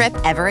miss a trip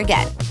ever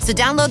again. So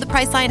download the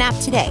Priceline app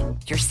today.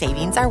 Your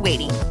savings are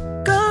waiting.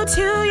 Go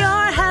to your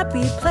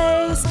happy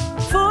place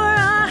for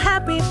a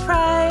happy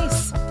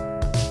price.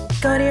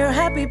 Go to your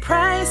happy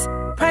price,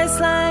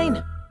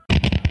 Priceline.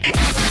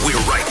 We're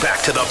right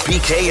back to the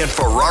BK and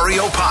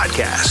Ferrario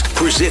podcast,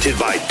 presented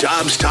by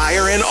Dobbs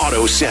Tire and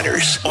Auto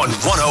Centers on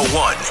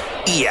 101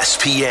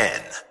 ESPN.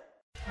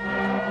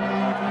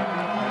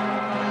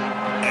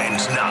 And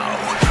now,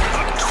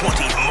 the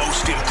 20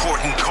 most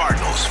important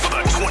Cardinals for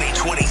the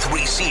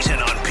 2023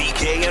 season on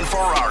BK and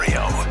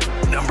Ferrario.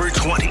 Number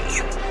 20,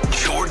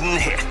 Jordan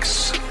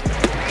Hicks.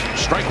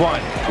 Strike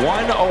one.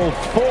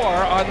 104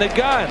 on the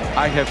gun.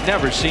 I have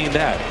never seen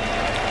that.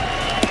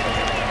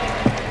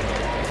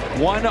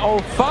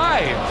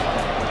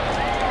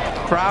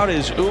 105. Crowd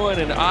is oohing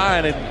and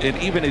ahhing, and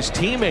even his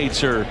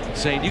teammates are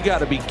saying, you got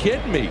to be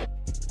kidding me.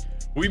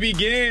 We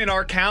begin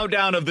our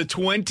countdown of the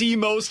 20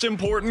 most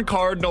important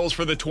Cardinals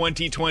for the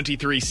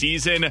 2023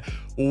 season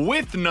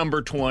with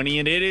number 20,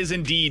 and it is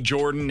indeed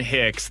Jordan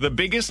Hicks. The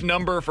biggest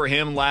number for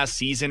him last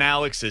season,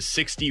 Alex, is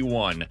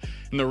 61.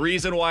 And the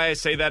reason why I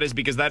say that is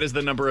because that is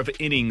the number of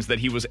innings that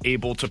he was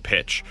able to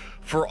pitch.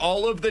 For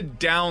all of the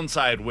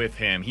downside with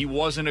him, he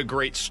wasn't a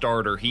great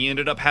starter. He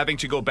ended up having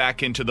to go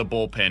back into the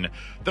bullpen.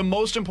 The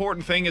most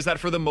important thing is that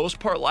for the most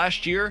part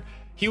last year,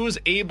 he was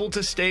able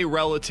to stay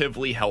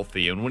relatively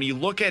healthy. And when you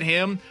look at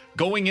him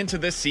going into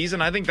this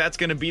season, I think that's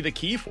going to be the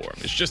key for him.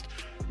 It's just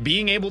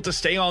being able to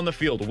stay on the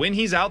field. When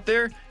he's out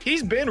there,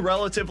 he's been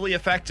relatively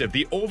effective.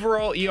 The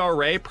overall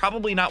ERA,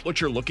 probably not what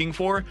you're looking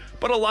for,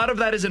 but a lot of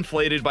that is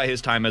inflated by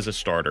his time as a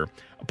starter.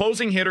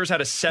 Opposing hitters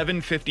had a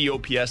 750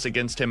 OPS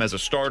against him as a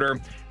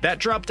starter. That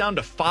dropped down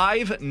to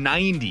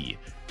 590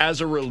 as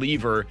a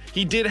reliever.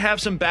 He did have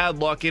some bad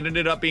luck. It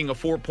ended up being a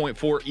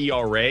 4.4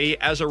 ERA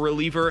as a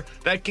reliever.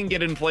 That can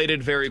get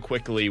inflated very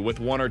quickly with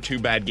one or two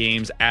bad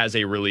games as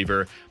a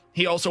reliever.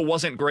 He also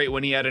wasn't great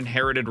when he had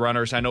inherited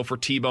runners. I know for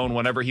T-Bone,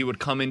 whenever he would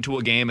come into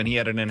a game and he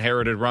had an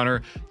inherited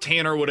runner,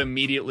 Tanner would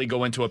immediately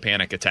go into a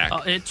panic attack.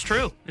 It's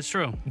true. It's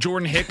true.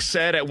 Jordan Hicks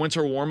said at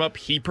winter warmup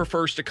he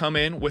prefers to come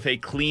in with a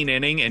clean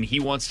inning and he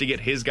wants to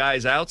get his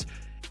guys out.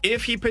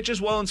 If he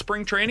pitches well in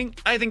spring training,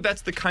 I think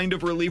that's the kind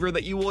of reliever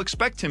that you will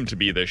expect him to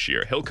be this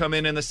year. He'll come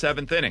in the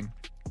 7th inning.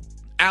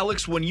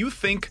 Alex, when you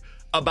think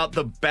about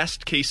the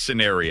best case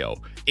scenario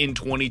in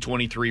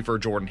 2023 for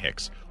Jordan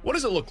Hicks, what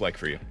does it look like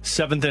for you?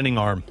 7th inning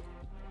arm.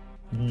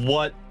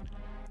 What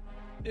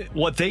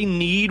they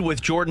need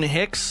with Jordan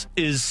Hicks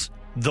is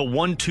the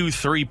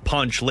 1-2-3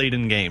 punch late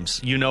in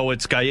games. You know,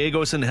 it's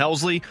Gallegos and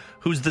Helsley,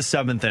 who's the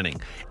 7th inning.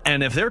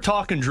 And if they're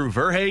talking Drew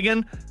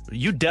Verhagen,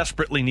 you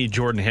desperately need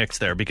Jordan Hicks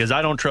there, because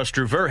I don't trust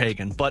Drew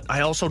Verhagen, but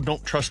I also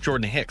don't trust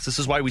Jordan Hicks. This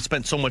is why we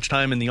spent so much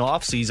time in the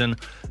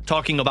offseason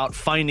talking about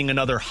finding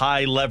another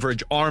high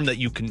leverage arm that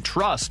you can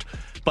trust.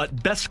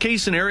 But best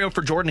case scenario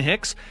for Jordan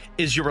Hicks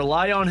is you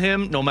rely on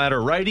him no matter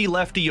righty,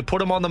 lefty. You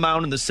put him on the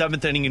mound in the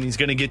 7th inning and he's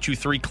going to get you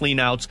 3 clean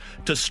outs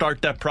to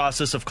start that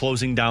process of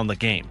closing down the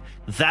game.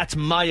 That's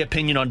my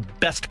opinion on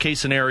best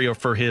case scenario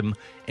for him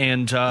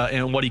and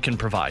what he can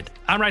provide.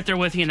 I'm right there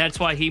with you, and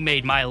that's why he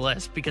made my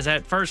list. Because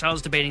at first I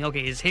was debating,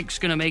 okay, is Hicks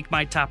going to make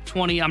my top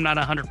 20? I'm not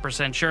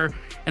 100% sure.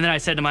 And then I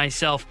said to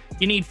myself,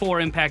 you need 4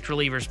 impact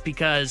relievers,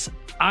 because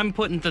I'm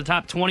putting the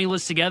top 20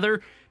 list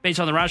together based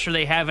on the roster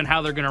they have and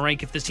how they're going to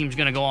rank if this team's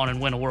going to go on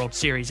and win a World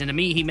Series. And to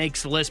me, he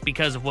makes the list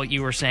because of what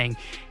you were saying.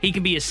 He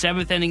can be a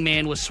 7th inning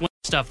man with swing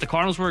stuff. The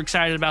Cardinals were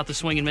excited about the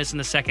swing and miss in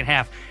the second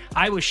half.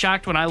 I was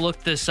shocked when I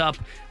looked this up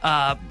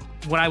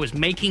when I was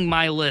making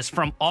my list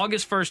from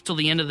August 1st till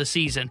the end of the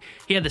season,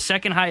 he had the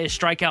second highest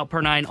strikeout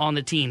per nine on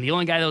the team. The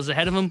only guy that was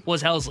ahead of him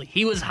was Helsley.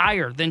 He was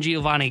higher than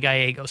Giovanni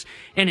Gallegos.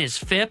 And his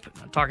FIP,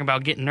 I'm talking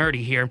about getting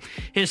nerdy here,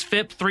 his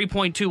FIP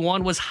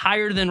 3.21 was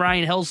higher than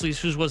Ryan Helsley's,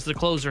 who was the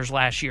closers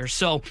last year.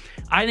 So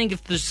I think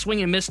if the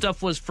swing and miss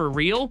stuff was for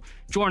real,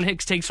 Jordan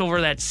Hicks takes over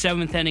that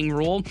seventh inning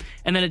role,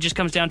 and then it just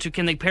comes down to,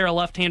 can they pair a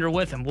left-hander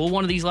with him? Will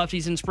one of these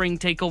lefties in spring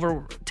take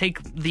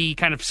the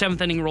kind of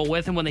seventh inning role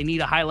with him when they need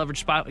a high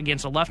leverage spot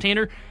against a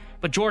left-hander?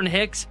 But Jordan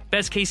Hicks,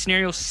 best case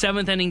scenario,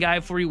 seventh inning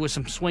guy for you with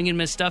some swing and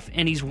miss stuff,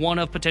 and he's one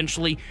of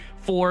potentially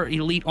 4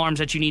 elite arms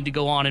that you need to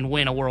go on and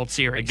win a World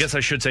Series. I guess I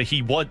should say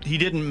he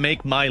didn't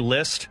make my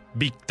list.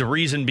 The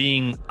reason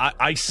being,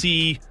 I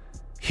see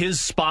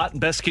his spot,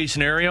 best case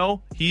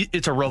scenario,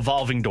 it's a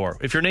revolving door.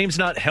 If your name's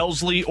not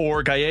Helsley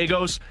or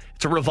Gallegos,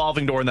 it's a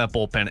revolving door in that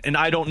bullpen. And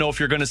I don't know if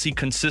you're going to see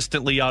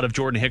consistently out of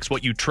Jordan Hicks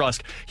what you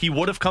trust. He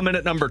would have come in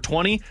at number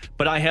 20,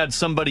 but I had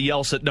somebody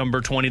else at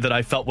number 20 that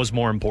I felt was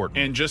more important.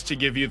 And just to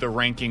give you the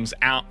rankings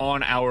out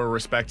on our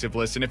respective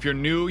lists, and if you're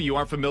new, you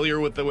aren't familiar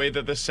with the way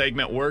that this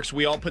segment works,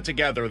 we all put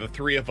together, the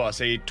three of us,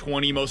 a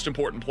 20 most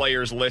important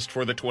players list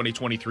for the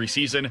 2023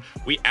 season.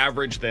 We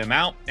average them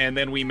out, and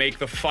then we make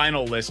the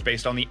final list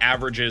based on the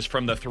averages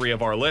from the three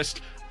of our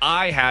list.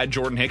 I had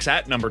Jordan Hicks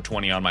at number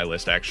 20 on my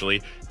list,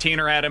 actually.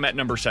 Tanner had him at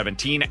number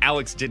 17.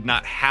 Alex did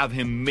not have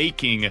him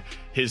making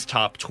his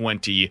top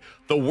 20.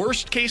 The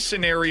worst case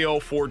scenario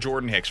for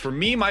Jordan Hicks, for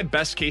me, my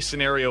best case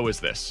scenario is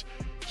this.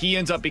 He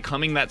ends up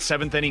becoming that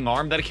seventh inning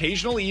arm that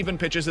occasionally even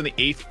pitches in the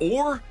eighth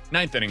or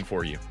ninth inning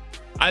for you.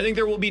 I think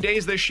there will be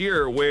days this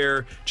year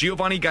where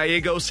Giovanni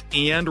Gallegos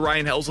and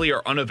Ryan Helsley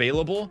are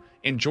unavailable,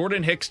 and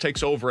Jordan Hicks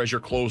takes over as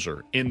your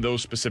closer in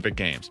those specific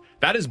games.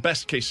 That is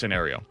best case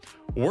scenario.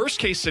 Worst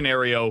case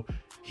scenario,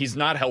 he's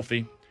not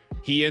healthy.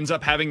 He ends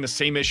up having the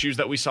same issues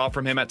that we saw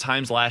from him at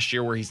times last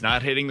year where he's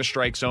not hitting the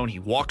strike zone. He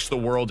walks the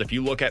world. If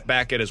you look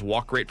back at his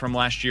walk rate from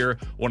last year,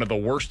 one of the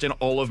worst in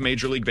all of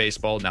Major League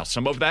Baseball. Now,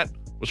 some of that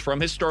was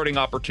from his starting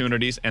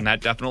opportunities, and that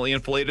definitely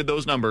inflated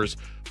those numbers,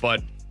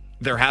 but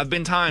there have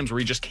been times where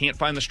he just can't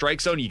find the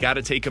strike zone. You got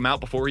to take him out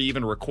before he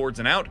even records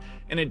an out,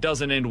 and it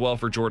doesn't end well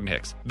for Jordan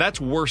Hicks. That's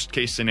worst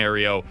case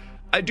scenario.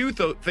 I do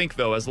think,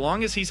 though, as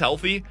long as he's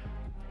healthy,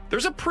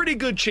 there's a pretty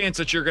good chance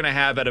that you're going to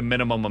have, at a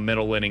minimum, a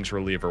middle innings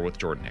reliever with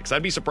Jordan Hicks.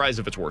 I'd be surprised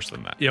if it's worse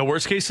than that. Yeah,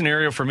 worst case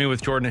scenario for me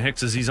with Jordan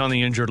Hicks is he's on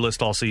the injured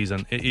list all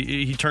season.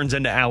 He turns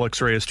into Alex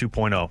Reyes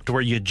 2.0, to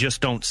where you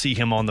just don't see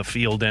him on the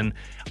field, and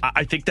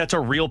I think that's a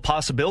real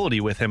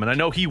possibility with him. And I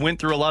know he went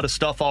through a lot of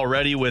stuff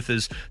already with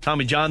his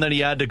Tommy John that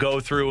he had to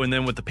go through, and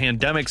then with the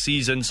pandemic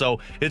season,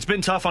 so it's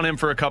been tough on him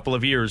for a couple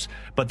of years.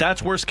 But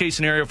that's worst case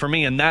scenario for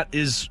me, and that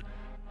is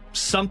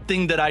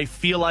something that I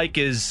feel like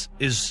is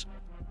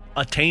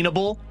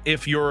attainable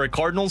if you're a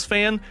Cardinals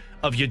fan,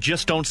 of you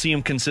just don't see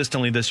him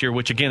consistently this year,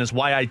 which again is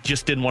why I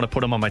just didn't want to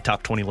put him on my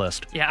top 20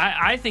 list. Yeah,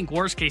 I think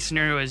worst case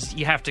scenario is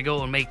you have to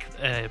go and make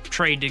a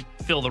trade to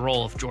fill the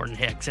role of Jordan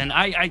Hicks. And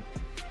I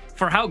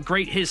for how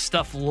great his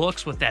stuff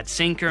looks with that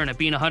sinker and it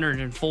being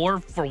 104,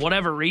 for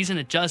whatever reason,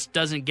 it just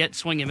doesn't get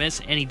swing and miss,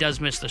 and he does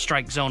miss the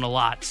strike zone a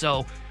lot.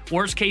 So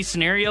worst case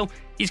scenario,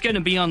 he's going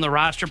to be on the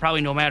roster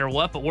probably no matter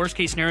what, but worst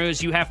case scenario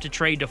is you have to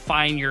trade to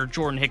find your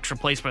Jordan Hicks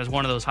replacement as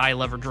one of those high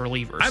leverage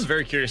relievers. I'm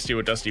very curious to see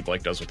what Dusty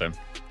Blake does with him.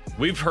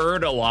 We've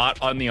heard a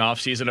lot on the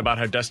offseason about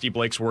how Dusty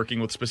Blake's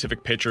working with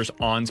specific pitchers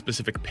on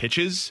specific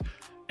pitches,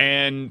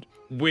 and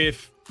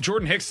with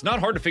Jordan Hicks, it's not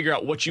hard to figure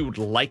out what you would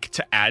like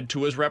to add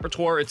to his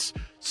repertoire. It's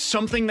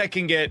something that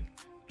can get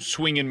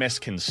swing and miss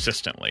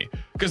consistently,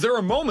 because there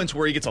are moments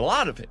where he gets a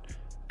lot of it,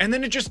 and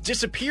then it just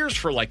disappears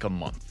for like a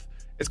month.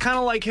 It's kind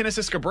of like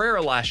Genesis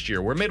Cabrera last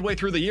year, where midway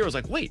through the year, it was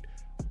like, wait,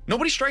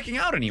 nobody's striking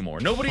out anymore.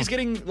 Nobody's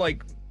getting,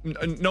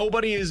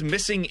 nobody is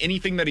missing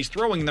anything that he's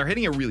throwing, and they're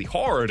hitting it really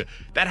hard.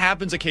 That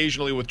happens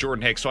occasionally with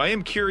Jordan Hicks. So I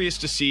am curious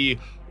to see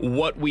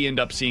what we end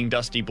up seeing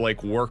Dusty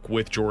Blake work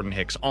with Jordan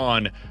Hicks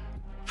on.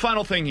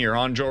 Final thing here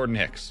on Jordan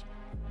Hicks.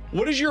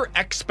 What is your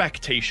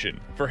expectation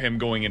for him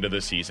going into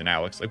this season,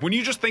 Alex? Like, when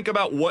you just think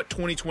about what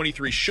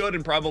 2023 should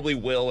and probably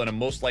will in a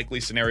most likely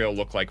scenario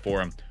look like for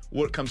him,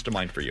 what comes to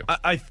mind for you?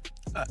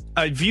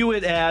 I view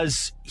it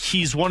as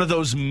he's one of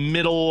those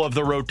middle of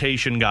the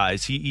rotation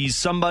guys. He's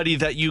somebody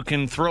that you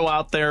can throw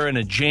out there in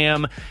a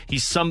jam.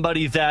 He's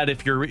somebody that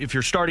if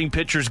your starting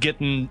pitcher's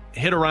getting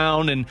hit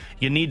around and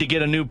you need to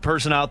get a new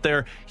person out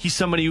there, he's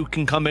somebody who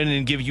can come in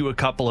and give you a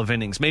couple of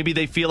innings. Maybe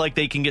they feel like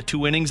they can get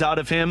 2 innings out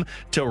of him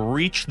to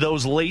reach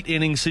those late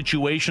inning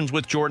situations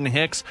with Jordan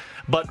Hicks.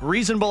 But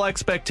reasonable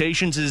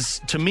expectations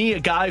is, to me, a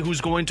guy who's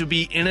going to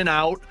be in and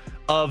out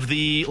of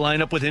the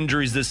lineup with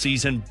injuries this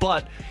season,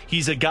 but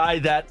he's a guy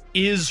that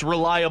is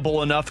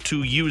reliable enough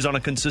to use on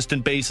a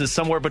consistent basis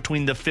somewhere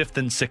between the 5th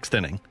and 6th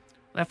inning.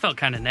 That felt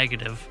kind of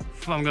negative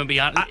if I'm going to be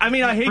honest. I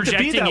mean, I hate to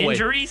be that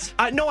injuries?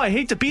 way. No, I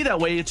hate to be that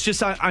way. It's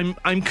just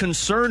I'm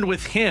concerned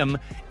with him,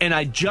 and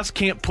I just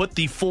can't put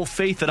the full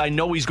faith that I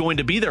know he's going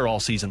to be there all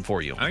season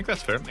for you. I think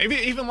that's fair. Maybe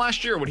even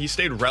last year when he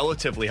stayed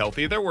relatively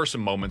healthy, there were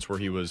some moments where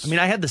he was. I mean,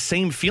 I had the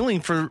same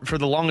feeling for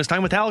the longest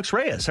time with Alex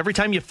Reyes. Every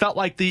time you felt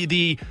like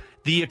the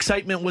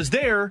excitement was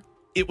there,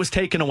 it was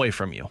taken away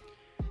from you.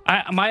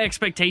 My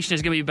expectation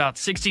is going to be about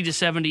 60 to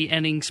 70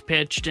 innings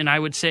pitched, and I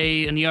would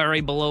say an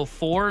ERA below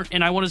 4.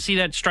 And I want to see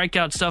that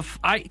strikeout stuff.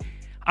 I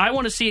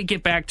want to see it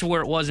get back to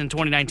where it was in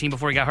 2019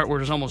 before he got hurt, where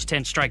it was almost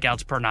 10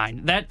 strikeouts per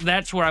 9.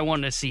 That's where I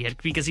wanted to see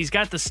it, because he's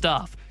got the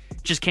stuff.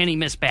 Just can he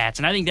miss bats?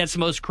 And I think that's the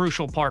most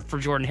crucial part for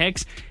Jordan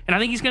Hicks. And I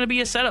think he's going to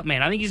be a setup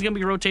man. I think he's going to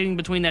be rotating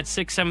between that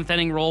 6th, 7th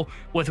inning role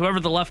with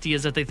whoever the lefty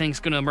is that they think is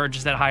going to emerge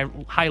as that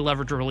high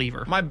leverage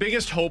reliever. My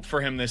biggest hope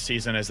for him this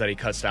season is that he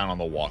cuts down on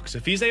the walks.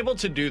 If he's able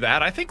to do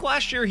that, I think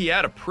last year he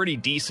had a pretty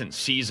decent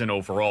season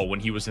overall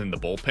when he was in the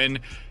bullpen.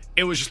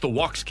 It was just the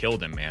walks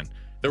killed him, man.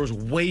 There was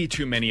way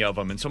too many of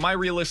them. And so my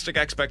realistic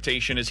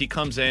expectation is he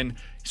comes in,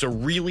 he's a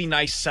really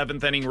nice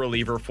 7th inning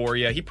reliever for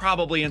you. He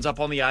probably ends up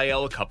on the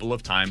IL a couple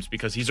of times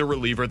because he's a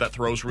reliever that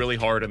throws really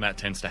hard, and that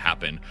tends to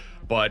happen.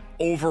 But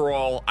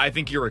overall, I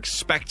think you're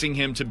expecting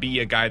him to be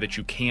a guy that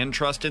you can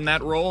trust in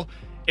that role.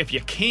 If you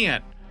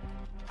can't,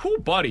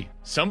 buddy,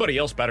 somebody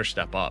else better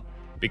step up,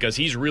 because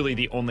he's really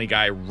the only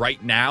guy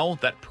right now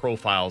that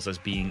profiles as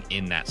being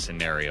in that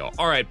scenario.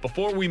 All right,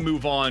 before we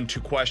move on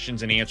to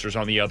questions and answers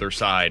on the other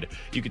side,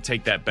 you could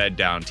take that bed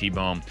down,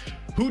 T-Bone.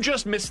 Who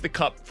just missed the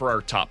cut for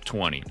our top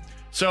 20?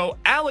 So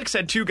Alex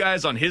had 2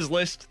 guys on his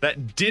list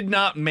that did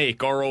not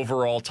make our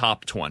overall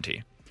top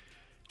 20.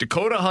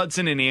 Dakota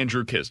Hudson and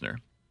Andrew Knizner.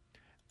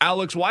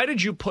 Alex, why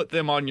did you put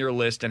them on your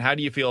list, and how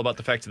do you feel about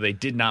the fact that they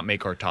did not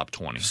make our top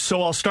 20?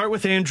 So I'll start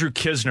with Andrew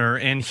Knizner,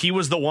 and he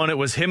was the one. It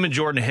was him and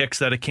Jordan Hicks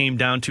that it came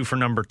down to for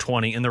number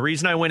 20. And the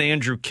reason I went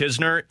Andrew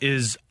Knizner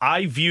is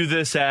I view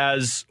this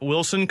as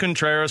Wilson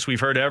Contreras.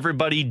 We've heard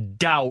everybody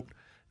doubt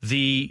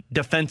the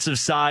defensive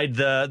side,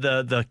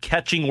 the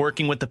catching,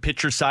 working with the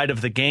pitcher side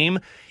of the game.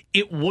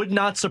 It would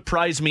not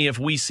surprise me if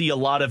we see a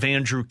lot of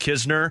Andrew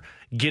Knizner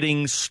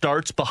getting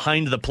starts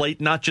behind the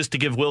plate, not just to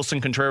give Wilson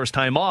Contreras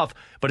time off,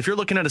 but if you're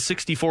looking at a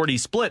 60-40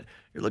 split,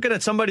 you're looking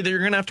at somebody that you're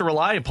going to have to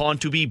rely upon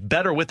to be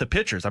better with the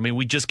pitchers. I mean,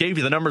 we just gave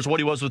you the numbers, what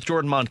he was with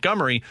Jordan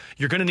Montgomery.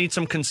 You're going to need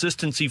some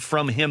consistency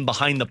from him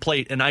behind the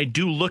plate, and I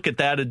do look at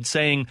that and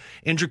saying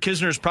Andrew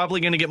Knizner is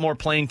probably going to get more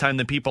playing time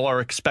than people are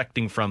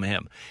expecting from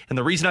him. And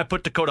the reason I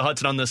put Dakota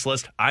Hudson on this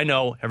list, I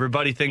know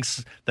everybody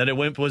thinks that it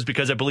was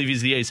because I believe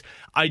he's the ace.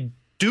 I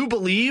do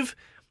believe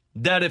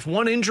that if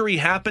one injury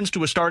happens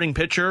to a starting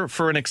pitcher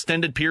for an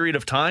extended period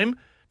of time,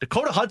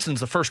 Dakota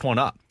Hudson's the first one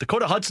up.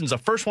 Dakota Hudson's the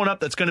first one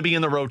up that's going to be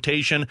in the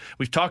rotation.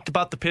 We've talked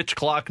about the pitch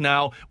clock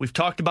now. We've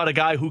talked about a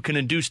guy who can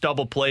induce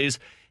double plays.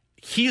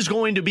 He's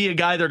going to be a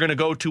guy they're going to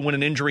go to when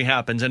an injury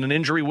happens, and an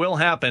injury will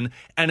happen.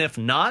 And if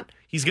not,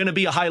 he's going to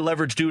be a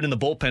high-leverage dude in the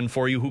bullpen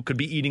for you who could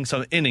be eating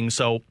some innings.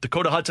 So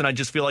Dakota Hudson, I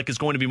just feel like, is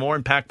going to be more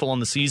impactful on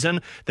the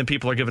season than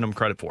people are giving him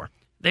credit for.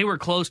 They were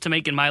close to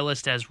making my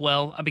list as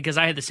well, because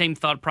I had the same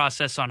thought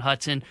process on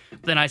Hudson.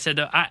 Then I said,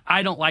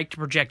 I don't like to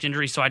project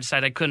injuries, so I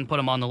decided I couldn't put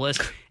him on the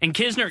list. And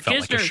Knizner... Felt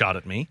like a shot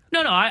at me.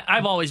 No,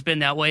 I've always been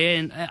that way,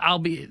 and I'll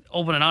be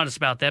open and honest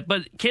about that.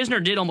 But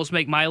Knizner did almost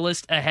make my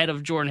list ahead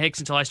of Jordan Hicks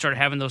until I started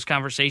having those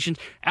conversations.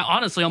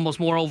 Honestly, almost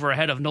more over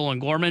ahead of Nolan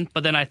Gorman,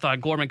 but then I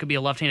thought Gorman could be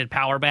a left-handed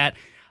power bat.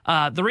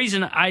 The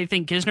reason I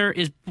think Knizner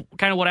is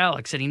kind of what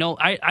Alex said.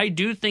 I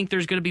do think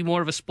there's going to be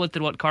more of a split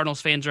than what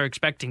Cardinals fans are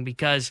expecting,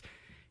 because...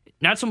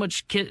 not so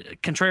much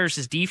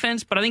Contreras'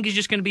 defense, but I think it's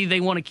just going to be they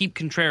want to keep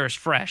Contreras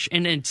fresh.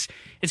 And it's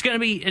going to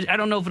be, I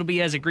don't know if it'll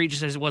be as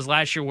egregious as it was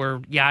last year where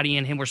Yachty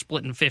and him were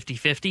splitting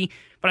 50-50,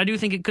 but I do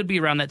think it could be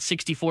around that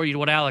 60-40 to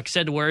what Alex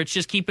said, to where it's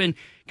just keeping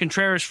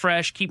Contreras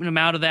fresh, keeping him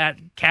out of that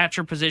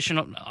catcher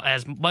position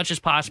as much as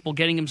possible,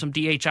 getting him some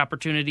DH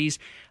opportunities.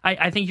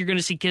 I think you're going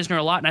to see Knizner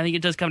a lot, and I think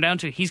it does come down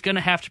to he's going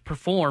to have to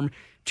perform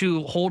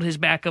to hold his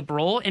backup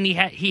role, and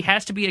he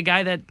has to be a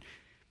guy that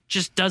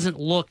just doesn't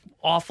look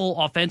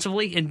awful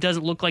offensively and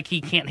doesn't look like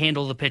he can't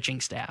handle the pitching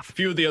staff. A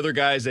few of the other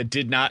guys that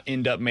did not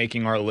end up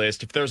making our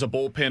list, if there's a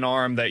bullpen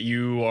arm that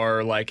you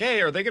are like,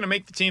 hey, are they going to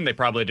make the team? They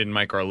probably didn't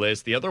make our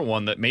list. The other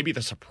one that maybe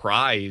the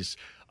surprise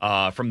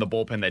from the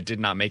bullpen that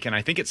did not make it, and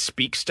I think it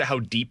speaks to how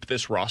deep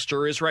this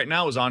roster is right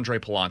now, is Andre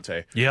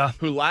Pallante. Yeah.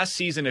 Who last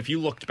season, if you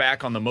looked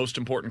back on the most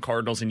important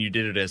Cardinals and you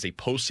did it as a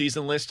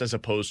postseason list as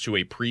opposed to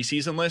a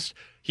preseason list,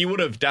 he would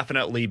have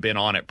definitely been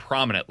on it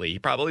prominently. He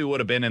probably would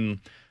have been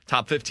in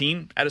top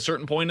 15 at a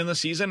certain point in the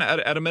season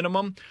at a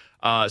minimum.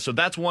 So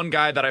that's one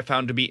guy that I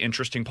found to be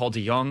interesting. Paul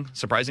DeJong,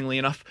 surprisingly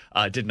enough,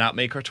 did not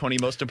make our 20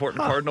 most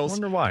important Cardinals.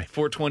 Wonder why.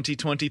 For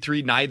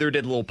 2023. Neither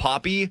did Lil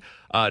Poppy.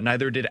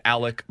 Neither did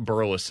Alec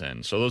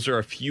Burleson. So those are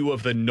a few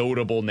of the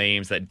notable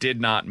names that did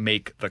not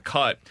make the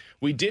cut.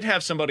 We did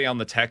have somebody on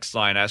the text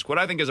line ask what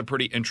I think is a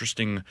pretty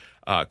interesting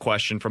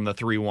question from the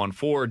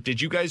 314.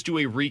 Did you guys do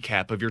a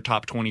recap of your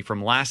top 20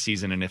 from last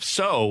season? And if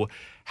so,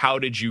 how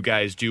did you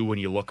guys do when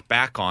you look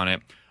back on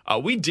it?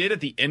 We did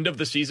at the end of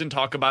the season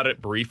talk about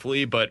it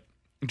briefly, but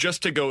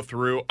just to go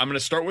through, I'm going to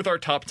start with our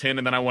top 10,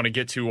 and then I want to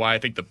get to why I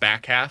think the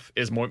back half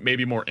is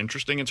maybe more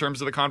interesting in terms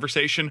of the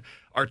conversation.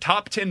 Our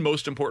top 10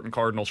 most important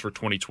Cardinals for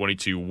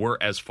 2022 were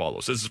as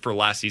follows. This is for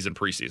last season,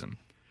 preseason.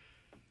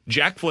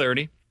 Jack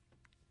Flaherty,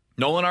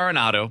 Nolan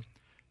Arenado,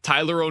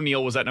 Tyler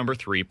O'Neill was at number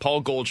 3, Paul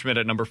Goldschmidt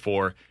at number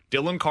 4,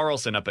 Dylan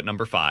Carlson up at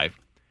number 5,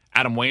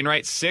 Adam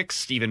Wainwright 6,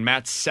 Steven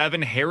Matz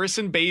 7,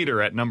 Harrison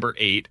Bader at number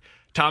 8,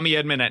 Tommy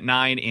Edman at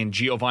 9, and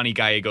Giovanni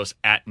Gallegos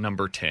at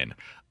number 10.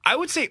 I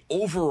would say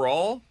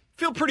overall,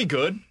 feel pretty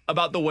good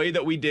about the way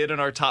that we did in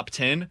our top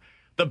 10.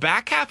 The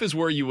back half is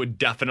where you would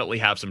definitely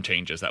have some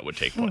changes that would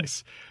take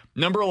place.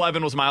 Number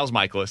 11 was Miles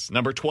Mikolas.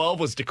 Number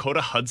 12 was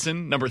Dakota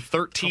Hudson. Number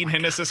 13,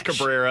 Genesis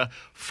Cabrera.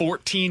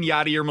 14,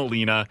 Yadier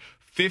Molina.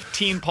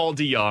 15, Paul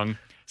DeJong.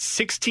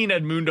 16,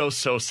 Edmundo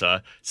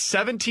Sosa.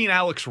 17,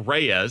 Alex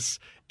Reyes.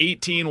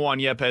 18, Juan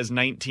Yepes,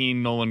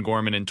 19, Nolan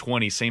Gorman, and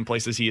 20, same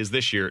place as he is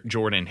this year,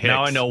 Jordan Hicks.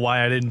 Now I know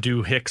why I didn't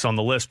do Hicks on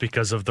the list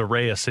because of the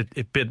Reyes.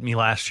 It bit me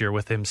last year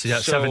with him,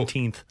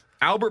 17th.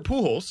 Albert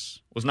Pujols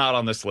was not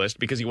on this list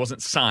because he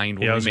wasn't signed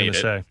when we made it.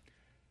 Say.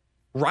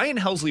 Ryan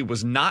Helsley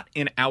was not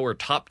in our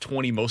top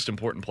 20 most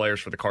important players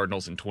for the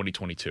Cardinals in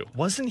 2022.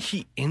 Wasn't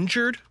he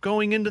injured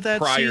going into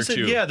that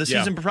season? Yeah, the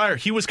season prior.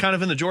 He was kind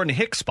of in the Jordan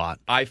Hicks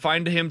spot. I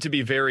find him to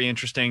be very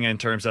interesting in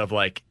terms of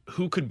like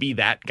who could be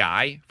that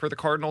guy for the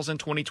Cardinals in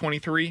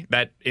 2023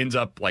 that ends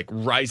up like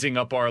rising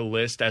up our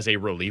list as a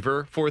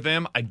reliever for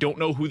them. I don't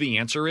know who the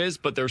answer is,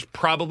 but there's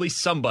probably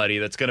somebody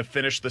that's going to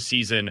finish the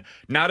season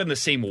not in the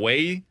same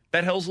way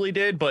that Helsley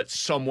did, but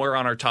somewhere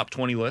on our top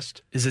 20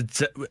 list. Is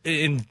it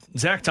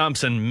Zach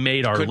Thompson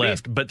made our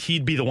list, but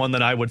he'd be the one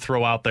that I would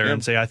throw out there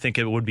and say I think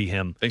it would be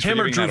him.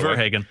 Him or Drew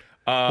Verhagen.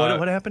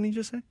 What happened, you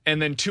just say?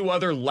 And then 2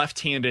 other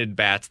left-handed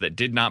bats that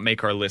did not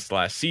make our list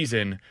last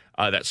season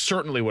that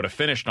certainly would have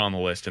finished on the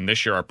list, and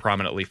this year are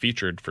prominently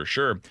featured for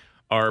sure,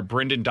 are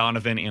Brendan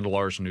Donovan and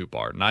Lars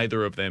Nootbaar.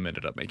 Neither of them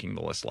ended up making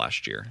the list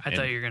last year. I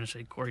thought you were going to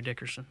say Corey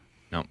Dickerson.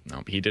 No,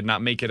 he did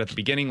not make it at the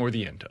beginning or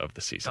the end of the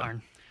season.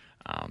 Darn.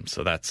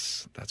 So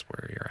that's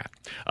where you're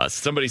at.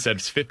 Somebody said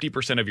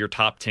 50% of your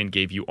top 10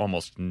 gave you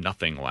almost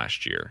nothing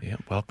last year. Yeah,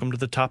 welcome to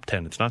the top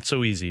 10. It's not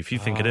so easy. If you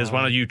think it is,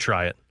 why don't you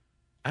try it?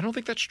 I don't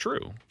think that's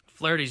true.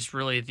 Flaherty's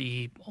really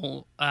the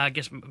whole, I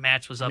guess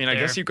Matz was up there. I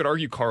guess you could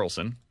argue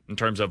Carlson in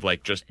terms of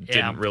like just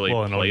didn't really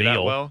play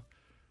that well.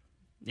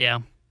 Yeah.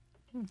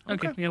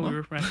 Okay. Yeah, we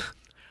were right.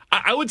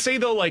 I would say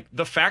though, like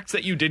the fact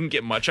that you didn't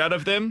get much out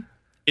of them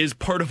is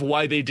part of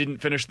why they didn't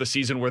finish the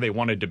season where they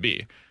wanted to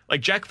be.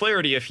 Like Jack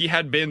Flaherty, if he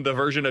had been the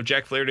version of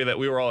Jack Flaherty that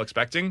we were all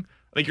expecting,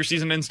 I think your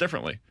season ends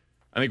differently.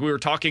 I think we were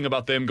talking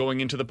about them going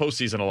into the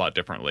postseason a lot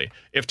differently.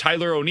 If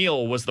Tyler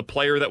O'Neill was the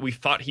player that we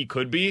thought he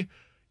could be,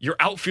 your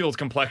outfield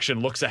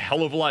complexion looks a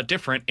hell of a lot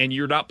different, and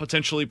you're not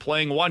potentially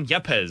playing Juan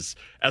Yepes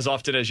as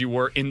often as you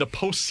were in the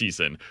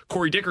postseason.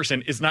 Corey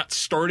Dickerson is not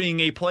starting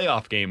a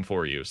playoff game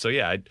for you. So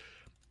yeah,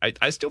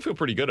 I still feel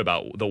pretty good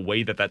about the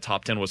way that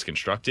top 10 was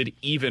constructed,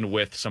 even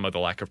with some of the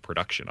lack of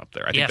production up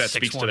there. I think that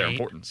speaks to their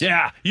importance.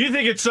 Yeah, you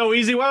think it's so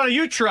easy? Why don't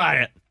you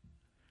try it?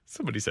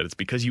 Somebody said it's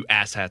because you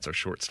asshats are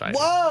short-sighted.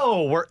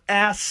 Whoa, we're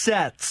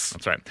assets.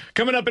 That's right.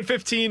 Coming up in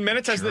 15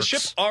 minutes, has the ship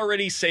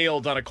already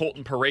sailed on a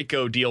Colton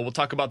Parayko deal? We'll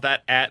talk about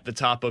that at the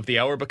top of the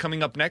hour. But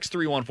coming up next,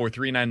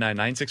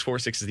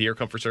 314-399-9646 is the Air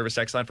Comfort Service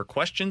text line for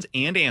questions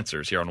and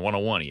answers here on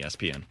 101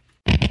 ESPN.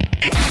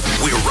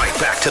 We're right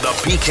back to the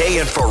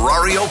BK and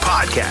Ferrario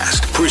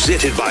podcast,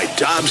 presented by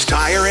Dobbs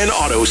Tire and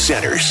Auto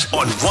Centers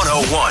on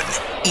 101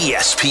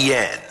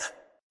 ESPN.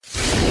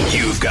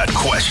 You've got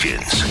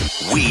questions.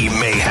 We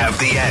may have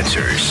the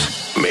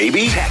answers.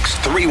 Maybe? Text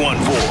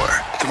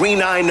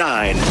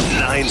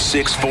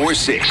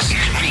 314-399-9646.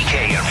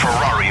 BK and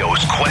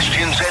Ferrario's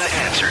questions and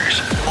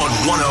answers on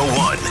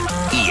 101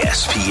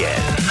 ESPN.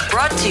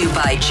 Brought to you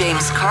by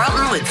James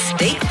Carlton with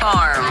State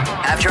Farm.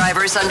 Have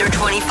drivers under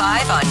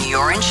 25 on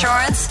your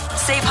insurance?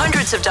 Save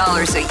hundreds of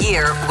dollars a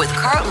year with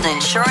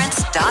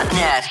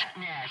CarltonInsurance.net.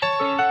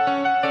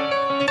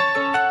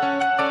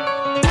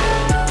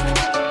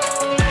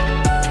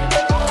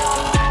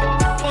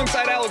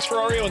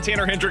 Ferrario and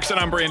Tanner Hendrickson.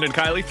 I'm Brandon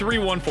Kiley.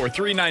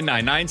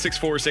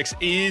 314-399-9646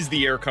 is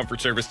the Air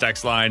Comfort Service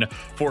text line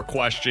for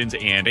questions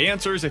and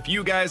answers. If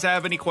you guys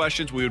have any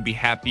questions, we would be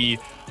happy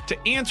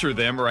to answer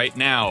them right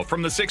now.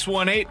 From the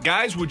 618,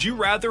 guys, would you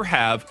rather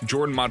have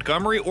Jordan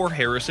Montgomery or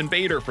Harrison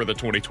Bader for the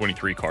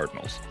 2023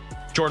 Cardinals?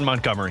 Jordan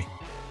Montgomery.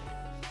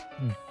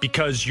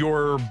 Because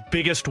your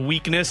biggest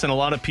weakness in a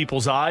lot of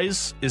people's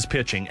eyes is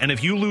pitching. And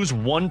if you lose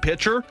one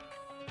pitcher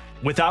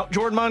without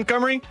Jordan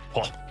Montgomery,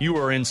 you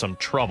are in some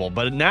trouble.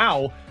 But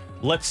now,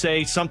 let's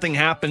say something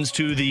happens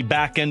to the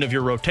back end of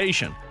your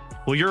rotation.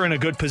 Well, you're in a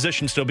good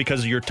position still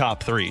because of your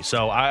top 3.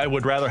 So I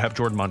would rather have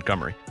Jordan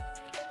Montgomery.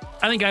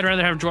 I think I'd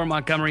rather have Jordan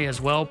Montgomery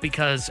as well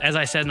because, as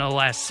I said in the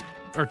last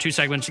 2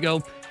 segments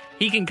ago,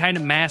 he can kind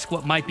of mask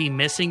what might be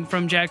missing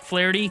from Jack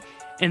Flaherty.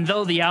 And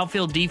though the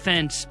outfield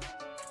defense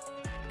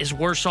is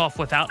worse off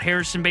without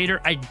Harrison Bader,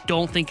 I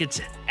don't think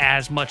it's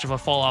as much of a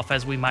fall off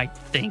as we might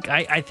think.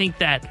 I think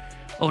that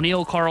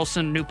O'Neill,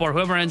 Carlson, Nootbaar,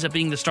 whoever ends up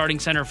being the starting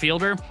center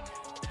fielder,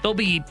 they'll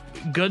be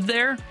good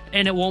there,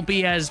 and it won't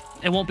be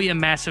a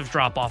massive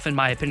drop off, in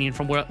my opinion,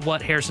 from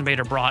what Harrison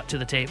Bader brought to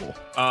the table.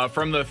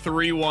 From the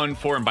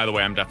 3-1-4, and by the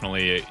way, I'm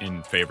definitely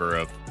in favor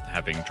of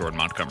having Jordan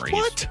Montgomery.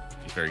 What?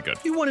 He's very good.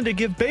 You wanted to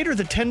give Bader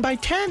the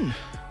 10x10.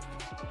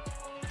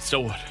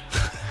 So what?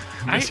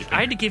 I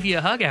had to give you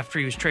a hug after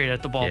he was traded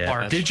at the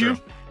ballpark. Yeah, did you?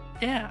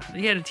 Yeah,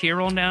 he had a tear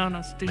rolling down. I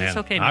was, dude, it's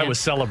okay, man. I was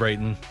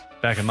celebrating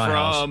back in my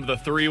house. From the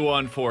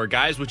 3-1-4,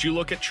 guys, would you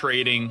look at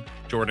trading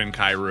Jordan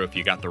Kyrou if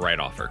you got the right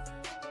offer?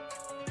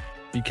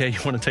 BK, you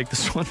want to take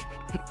this one?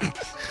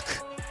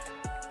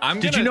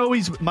 Did you know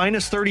he's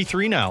minus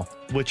 33 now,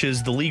 which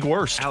is the league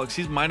worst? Alex,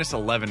 he's minus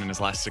 11 in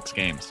his last 6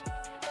 games.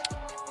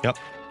 Yep.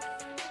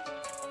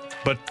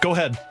 But go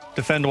ahead.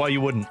 Defend why you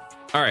wouldn't.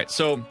 All right,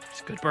 so...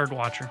 He's a good bird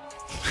watcher.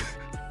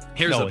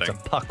 Here's the it's thing.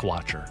 a puck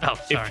watcher. Oh,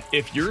 sorry.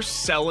 If you're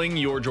selling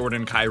your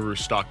Jordan Kyrou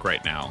stock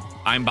right now,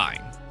 I'm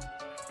buying.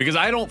 Because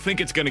I don't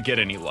think it's going to get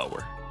any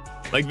lower.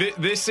 Like,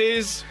 this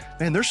is...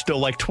 Man, there's still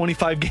like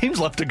 25 games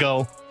left to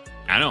go.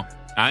 I know.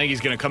 I think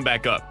he's going to come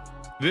back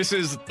up. This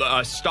is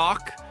a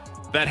stock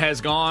that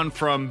has gone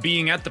from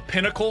being at the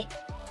pinnacle,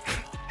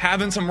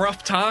 having some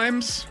rough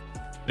times.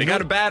 They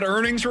got a bad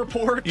earnings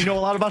report. You know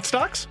a lot about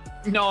stocks?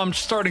 No, I'm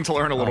starting to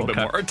learn a little bit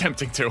more, or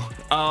attempting to.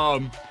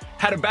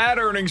 Had a bad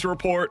earnings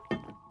report.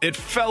 It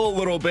fell a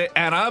little bit,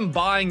 and I'm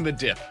buying the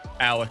dip,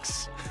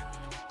 Alex.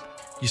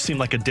 You seem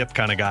like a dip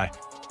kind of guy.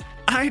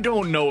 I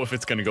don't know if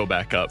it's going to go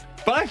back up,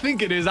 but I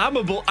think it is. I'm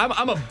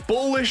a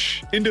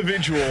bullish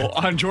individual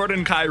on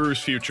Jordan Kyrou's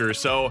future,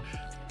 so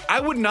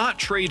I would not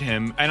trade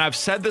him, and I've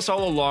said this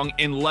all along,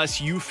 unless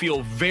you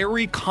feel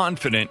very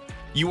confident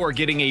you are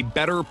getting a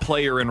better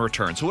player in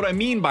return. So what I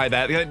mean by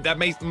that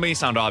may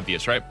sound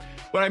obvious, right?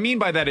 What I mean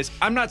by that is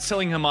I'm not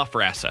selling him off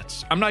for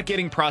assets. I'm not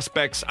getting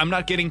prospects. I'm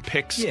not getting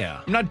picks. Yeah.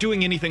 I'm not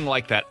doing anything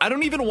like that. I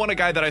don't even want a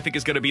guy that I think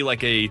is going to be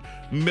like a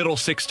middle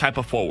six type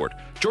of forward.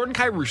 Jordan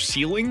Kyrou's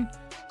ceiling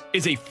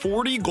is a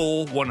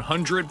 40-goal,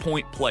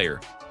 100-point player.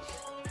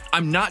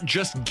 I'm not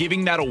just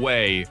giving that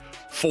away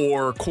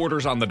for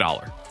quarters on the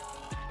dollar.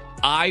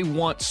 I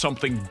want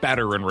something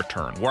better in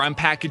return, where I'm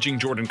packaging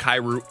Jordan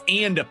Kyrou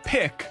and a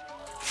pick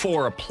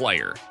for a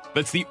player.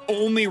 That's the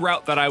only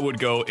route that I would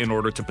go in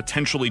order to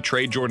potentially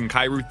trade Jordan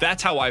Kyrou.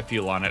 That's how I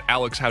feel on it.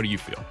 Alex, how do you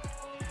feel?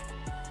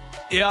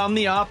 Yeah, I'm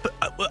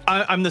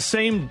the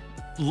same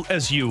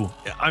as you.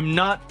 I'm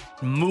not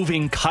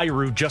moving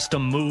Kyrou just to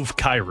move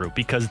Kyrou,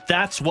 because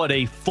that's what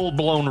a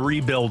full-blown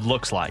rebuild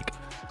looks like.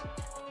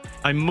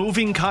 I'm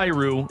moving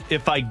Kyrou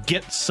if I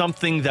get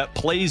something that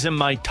plays in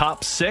my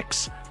top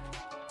 6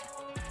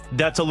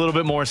 that's a little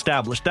bit more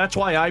established. That's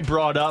why I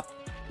brought up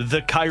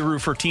the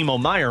Kyrou for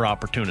Timo Meier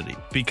opportunity,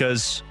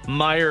 because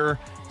Meier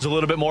is a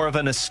little bit more of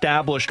an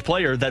established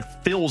player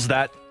that fills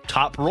that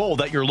top role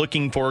that you're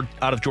looking for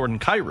out of Jordan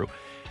Kyrou.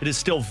 It is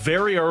still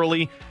very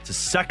early. It's a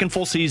second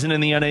full season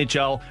in the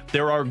NHL.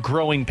 There are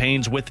growing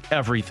pains with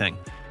everything,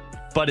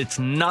 but it's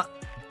not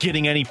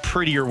getting any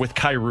prettier with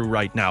Kyrou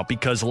right now,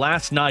 because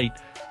last night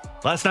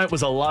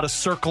was a lot of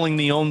circling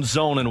the own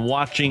zone and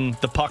watching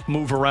the puck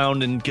move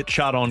around and get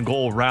shot on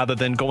goal rather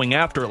than going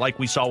after it like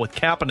we saw with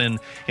Kapanen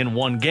in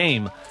one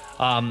game.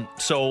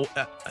 So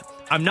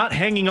I'm not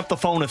hanging up the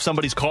phone if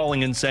somebody's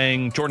calling and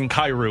saying Jordan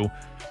Kyrou,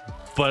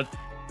 but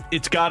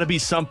it's got to be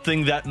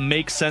something that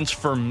makes sense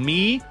for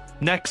me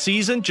next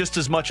season just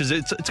as much as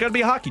it's got to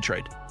be a hockey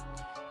trade.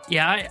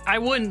 Yeah, I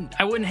wouldn't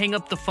hang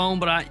up the phone,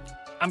 but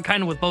I'm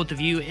kind of with both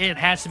of you. It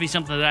has to be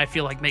something that I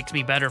feel like makes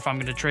me better if I'm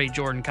going to trade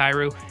Jordan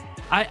Kyrou.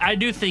 I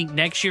do think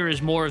next year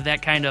is more of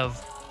that kind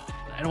of,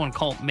 I don't want to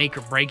call it make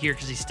or break year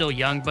because he's still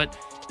young, but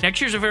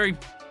next year's a very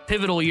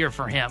pivotal year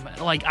for him.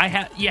 Like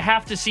you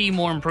have to see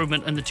more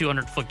improvement in the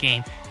 200-foot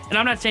game. And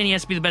I'm not saying he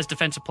has to be the best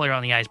defensive player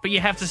on the ice, but you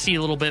have to see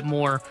a little bit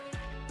more,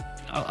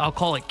 I'll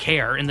call it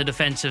care in the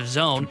defensive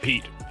zone.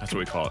 Compete. That's what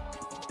we call it.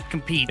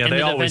 Compete in the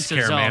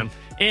defensive zone.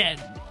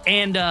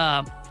 And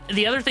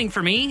the other thing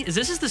for me is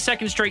this is the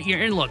second straight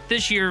year. And look,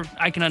 this year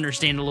I can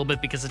understand a little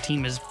bit because the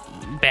team is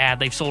bad.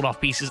 They've sold off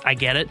pieces. I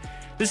get it.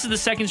 This is the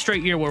second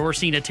straight year where we're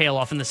seeing a tail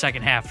off in the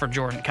second half for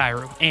Jordan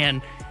Kyrou.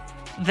 And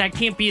that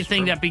can't be a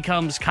thing that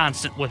becomes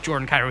constant with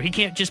Jordan Kyrou. He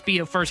can't just be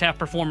a first half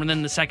performer and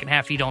then the second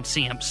half you don't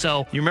see him.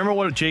 So you remember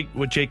what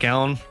Jake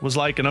Allen was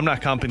like? And I'm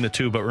not comping the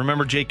two, but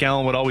remember Jake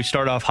Allen would always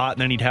start off hot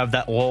and then he'd have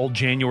that lull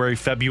January,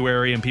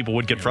 February, and people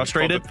would get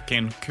frustrated.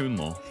 Cancun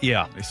lull.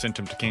 Yeah. They sent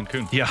him to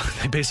Cancun. Yeah.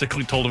 They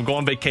basically told him, go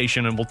on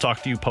vacation and we'll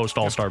talk to you post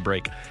All-Star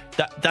break.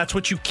 That's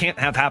what you can't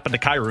have happen to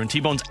Kyrou. And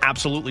T-Bone's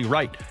absolutely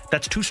right.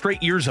 That's 2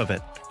 straight years of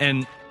it.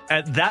 And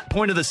at that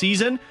point of the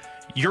season,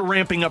 you're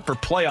ramping up for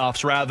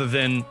playoffs rather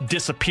than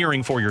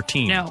disappearing for your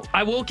team. Now,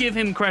 I will give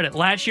him credit.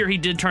 Last year, he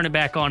did turn it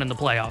back on in the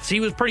playoffs. He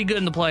was pretty good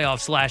in the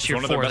playoffs last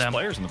year for them. One of their best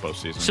players in the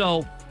postseason.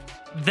 So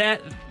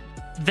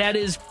that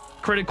is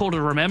critical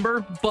to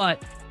remember,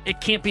 but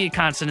it can't be a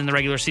constant in the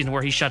regular season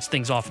where he shuts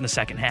things off in the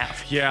second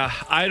half. Yeah,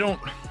 I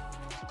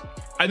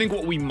think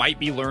what we might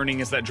be learning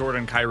is that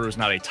Jordan Kyrou is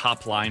not a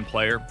top-line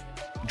player.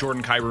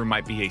 Jordan Kyrou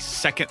might be a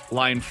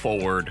second-line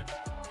forward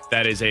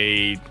that is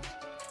a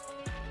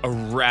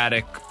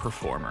erratic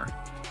performer.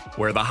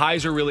 where the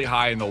highs are really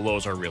high and the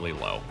lows are really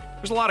low.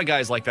 There's a lot of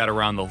guys like that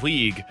around the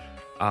league.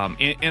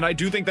 And I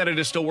do think that it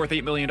is still worth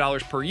 $8 million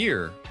per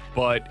year,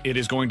 but it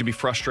is going to be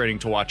frustrating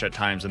to watch at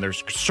times, and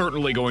there's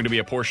certainly going to be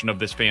a portion of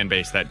this fan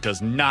base that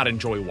does not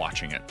enjoy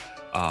watching it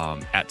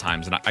at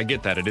times, and I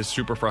get that. It is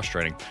super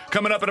frustrating.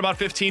 Coming up in about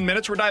 15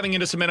 minutes, we're diving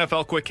into some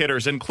NFL quick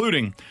hitters,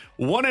 including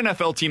one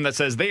NFL team that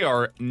says they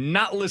are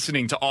not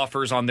listening to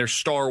offers on their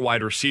star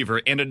wide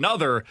receiver, and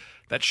another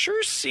that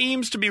sure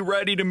seems to be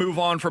ready to move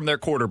on from their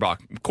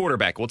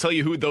quarterback. We'll tell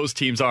you who those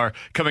teams are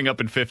coming up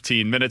in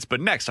 15 minutes.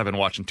 But next, I've been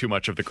watching too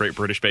much of the Great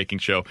British Baking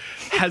Show.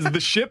 Has the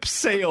ship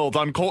sailed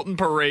on Colton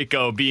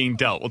Parayko being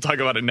dealt? We'll talk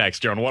about it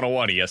next here on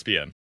 101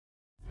 ESPN.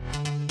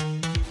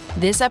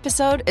 This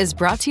episode is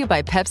brought to you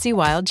by Pepsi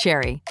Wild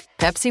Cherry.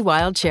 Pepsi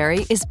Wild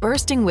Cherry is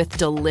bursting with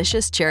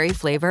delicious cherry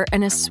flavor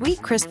and a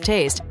sweet, crisp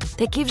taste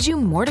that gives you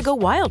more to go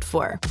wild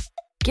for.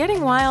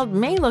 Getting wild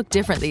may look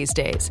different these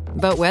days,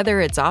 but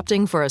whether it's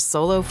opting for a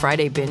solo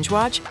Friday binge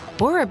watch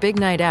or a big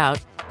night out,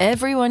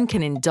 everyone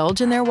can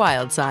indulge in their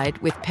wild side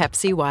with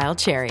Pepsi Wild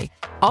Cherry.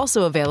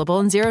 Also available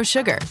in Zero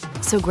Sugar.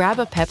 So grab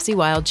a Pepsi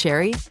Wild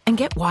Cherry and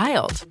get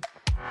wild.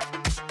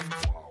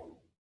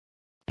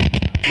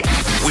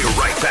 We're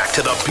right back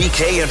to the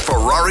BK and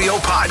Ferrario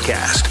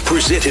podcast,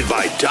 presented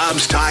by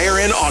Dobbs Tire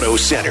and Auto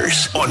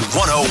Centers on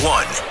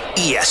 101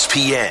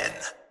 ESPN.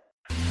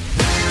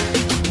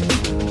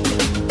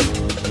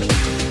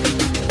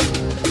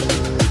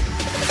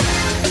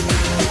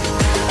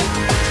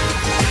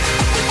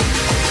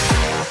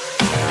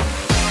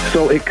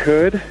 So it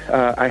could.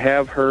 I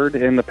have heard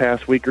in the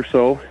past week or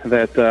so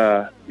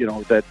that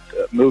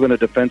moving a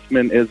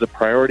defenseman is a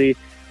priority.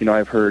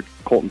 I've heard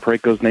Colton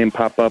Parayko's name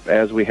pop up,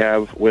 as we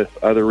have with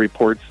other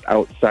reports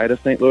outside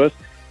of St. Louis.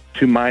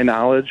 To my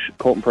knowledge,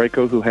 Colton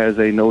Parayko, who has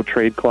a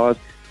no-trade clause,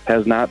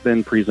 has not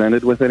been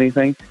presented with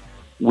anything.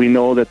 We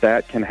know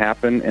that can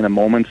happen in a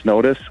moment's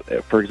notice.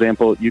 For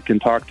example, you can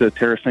talk to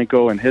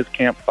Tarasenko and his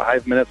camp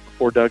 5 minutes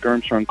before Doug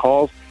Armstrong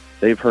calls.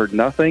 They've heard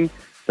nothing.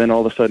 Then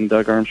all of a sudden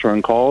Doug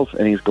Armstrong calls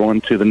and he's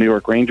going to the New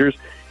York Rangers.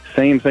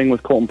 Same thing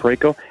with Colton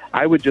Parayko.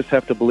 I would just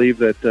have to believe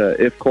that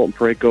if Colton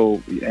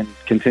Parayko, and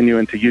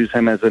continuing to use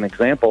him as an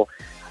example,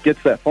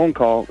 gets that phone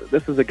call,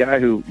 this is a guy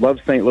who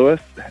loves St. Louis,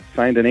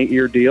 signed an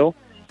 8-year deal,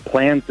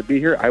 plans to be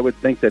here. I would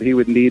think that he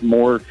would need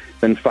more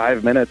than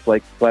 5 minutes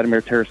like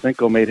Vladimir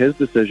Tarasenko made his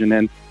decision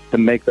in to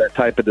make that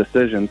type of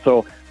decision.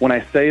 So when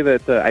I say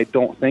that I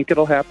don't think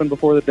it'll happen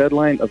before the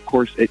deadline, of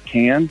course it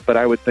can, but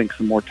I would think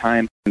some more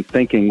time and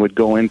thinking would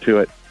go into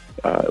it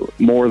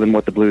more than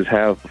what the Blues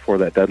have before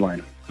that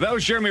deadline. That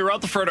was Jeremy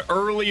Rutherford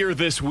earlier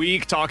this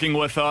week talking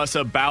with us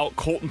about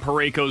Colton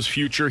Parayko's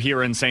future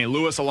here in St.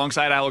 Louis.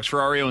 Alongside Alex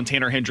Ferrario and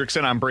Tanner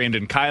Hendrickson, I'm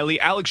Brandon Kiley.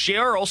 Alex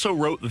JR also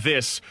wrote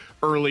this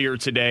earlier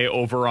today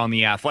over on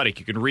The Athletic.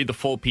 You can read the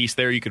full piece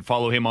there. You can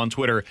follow him on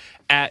Twitter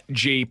at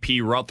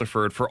JP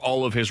Rutherford for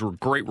all of his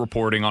great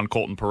reporting on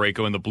Colton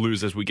Parayko and the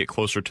Blues as we get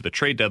closer to the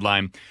trade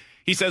deadline.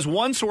 He says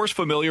one source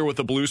familiar with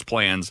the Blues'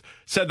 plans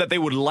said that they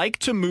would like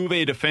to move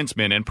a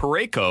defenseman, and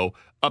Parayko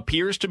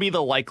appears to be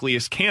the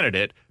likeliest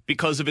candidate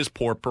because of his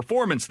poor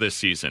performance this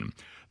season.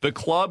 The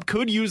club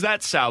could use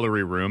that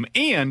salary room,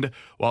 and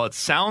while it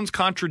sounds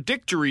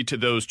contradictory to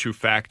those two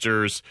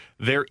factors,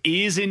 there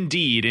is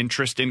indeed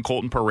interest in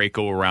Colton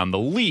Parayko around the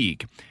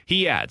league.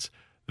 He adds,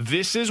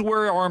 this is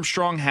where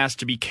Armstrong has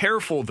to be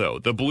careful, though.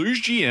 The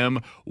Blues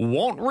GM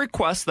won't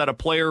request that a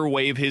player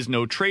waive his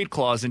no-trade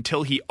clause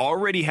until he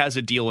already has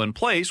a deal in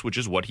place, which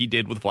is what he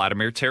did with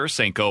Vladimir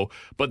Tarasenko,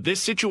 but this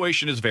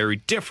situation is very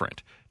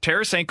different.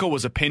 Tarasenko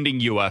was a pending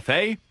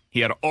UFA.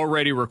 He had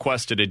already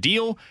requested a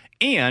deal,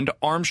 and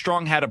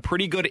Armstrong had a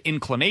pretty good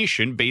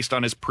inclination based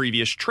on his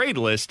previous trade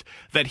list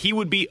that he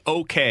would be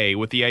okay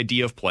with the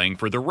idea of playing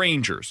for the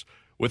Rangers.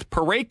 With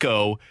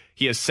Parayko,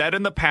 he has said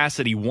in the past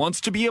that he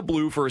wants to be a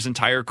Blue for his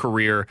entire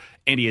career,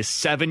 and he has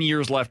 7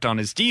 years left on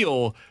his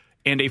deal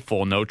and a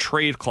full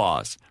no-trade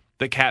clause.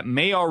 The Cat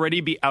may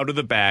already be out of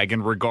the bag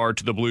in regard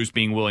to the Blues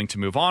being willing to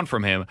move on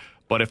from him,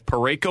 but if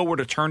Parayko were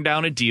to turn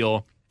down a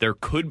deal, there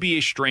could be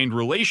a strained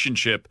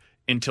relationship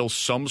until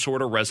some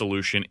sort of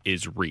resolution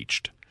is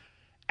reached.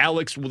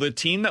 Alex, the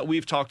team that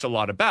we've talked a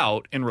lot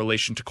about in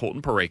relation to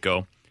Colton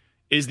Parayko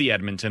is the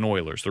Edmonton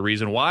Oilers. The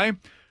reason why?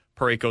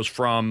 Parayko's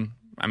from,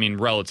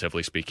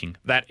 relatively speaking,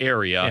 that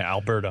area. Yeah,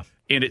 Alberta.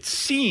 And it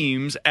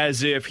seems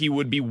as if he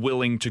would be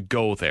willing to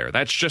go there.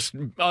 That's just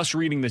us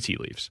reading the tea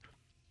leaves.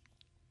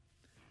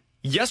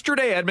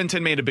 Yesterday,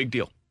 Edmonton made a big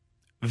deal.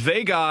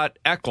 They got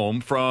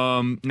Ekholm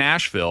from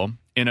Nashville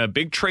in a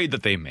big trade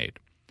that they made.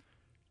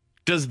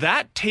 Does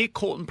that take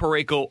Colton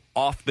Parayko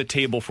off the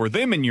table for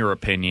them, in your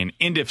opinion?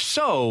 And if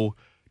so,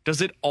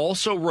 does it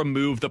also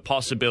remove the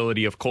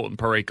possibility of Colton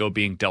Parayko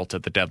being dealt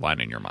at the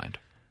deadline in your mind?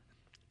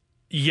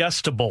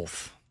 Yes to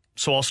both.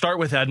 So I'll start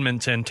with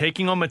Edmonton.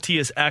 Taking on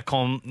Mattias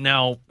Ekholm,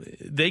 now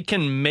they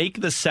can make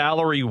the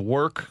salary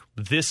work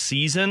this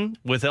season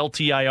with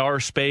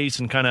LTIR space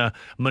and kind of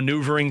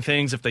maneuvering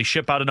things if they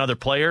ship out another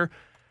player.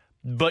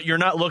 But you're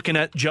not looking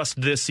at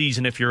just this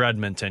season if you're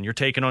Edmonton. You're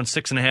taking on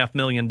 $6.5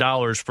 million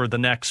for the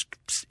next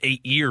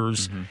 8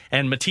 years,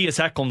 and Matthias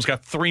Ekholm's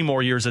got 3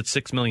 more years at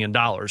 $6 million.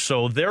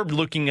 So they're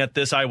looking at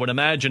this, I would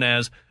imagine,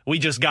 as we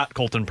just got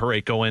Colton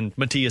Parayko and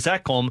Matthias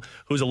Ekholm,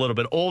 who's a little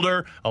bit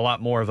older, a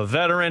lot more of a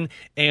veteran,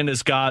 and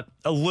has got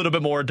a little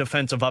bit more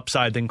defensive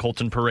upside than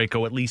Colton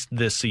Parayko, at least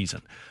this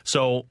season.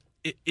 So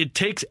it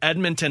takes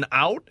Edmonton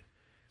out.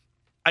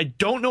 I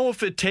don't know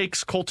if it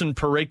takes Colton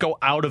Parayko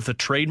out of the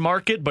trade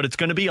market, but it's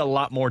going to be a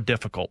lot more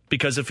difficult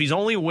because if he's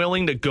only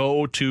willing to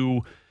go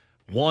to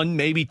 1,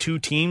 maybe 2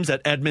 teams at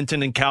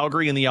Edmonton and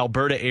Calgary in the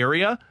Alberta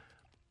area,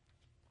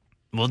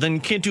 well, then you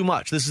can't do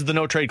much. This is the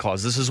no trade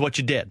clause. This is what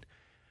you did.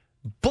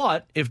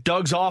 But if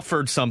Doug's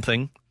offered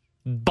something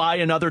by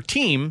another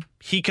team,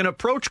 he can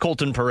approach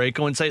Colton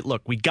Parayko and say,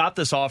 look, we got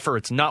this offer.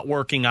 It's not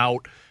working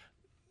out.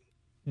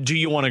 Do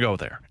you want to go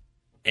there?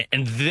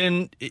 And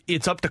then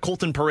it's up to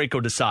Colton Parayko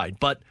to decide.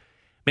 But,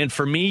 man,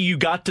 for me, you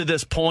got to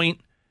this point,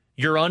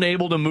 you're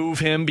unable to move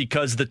him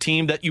because the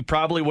team that you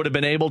probably would have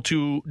been able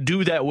to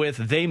do that with,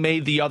 they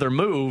made the other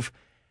move.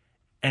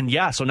 And,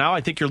 yeah, so now I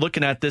think you're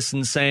looking at this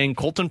and saying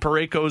Colton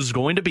Parayko is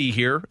going to be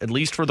here, at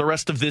least for the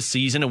rest of this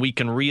season, and we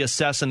can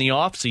reassess in the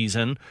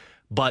offseason.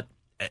 But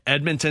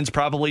Edmonton's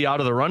probably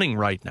out of the running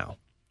right now.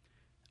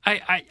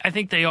 I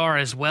think they are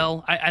as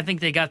well. I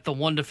think they got the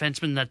one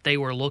defenseman that they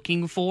were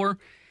looking for.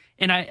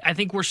 And I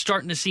think we're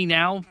starting to see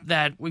now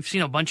that we've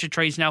seen a bunch of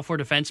trades now for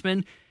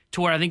defensemen to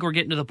where I think we're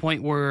getting to the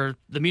point where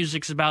the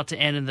music's about to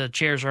end and the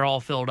chairs are all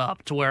filled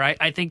up to where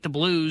I think the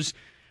Blues,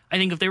 I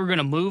think if they were going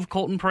to move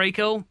Colton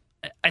Parayko,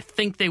 I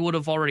think they would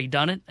have already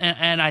done it.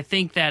 And I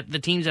think that the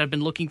teams that have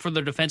been looking for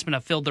their defensemen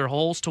have filled their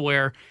holes to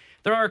where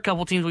there are a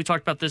couple teams, we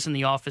talked about this in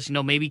the office,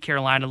 maybe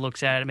Carolina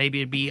looks at it, maybe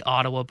it'd be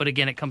Ottawa, but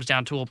again, it comes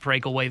down to a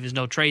Parayko waive is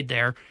no trade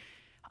there.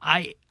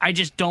 I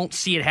just don't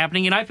see it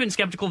happening, and I've been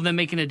skeptical of them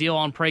making a deal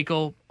on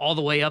Parayko all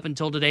the way up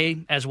until today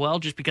as well,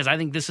 just because I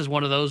think this is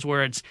one of those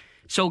where it's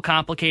so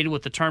complicated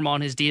with the term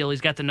on his deal. He's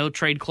got the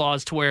no-trade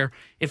clause to where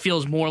it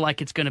feels more like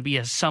it's going to be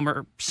a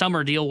summer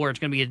deal where it's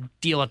going to be a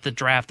deal at the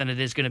draft than it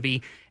is going to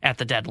be at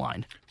the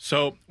deadline.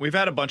 So we've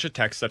had a bunch of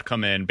texts that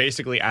come in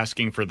basically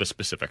asking for the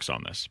specifics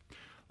on this.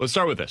 Let's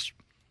start with this.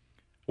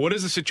 What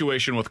is the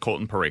situation with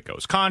Colton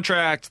Parayko's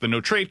contract, the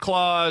no-trade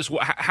clause?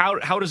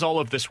 How does all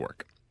of this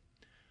work?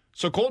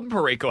 So Colton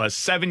Parayko has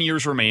 7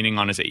 years remaining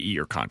on his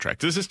 8-year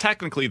contract. This is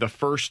technically the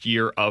first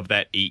year of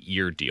that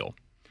 8-year deal.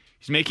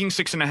 He's making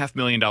 $6.5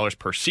 million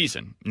per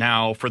season.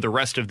 Now, for the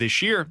rest of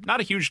this year, not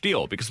a huge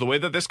deal because the way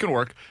that this can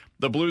work,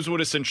 the Blues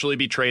would essentially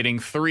be trading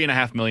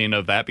 $3.5 million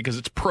of that because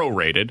it's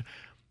prorated.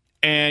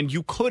 And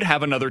you could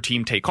have another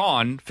team take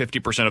on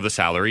 50% of the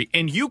salary,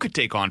 and you could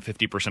take on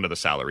 50% of the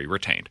salary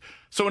retained.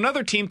 So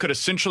another team could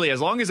essentially,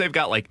 as long as they've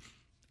got like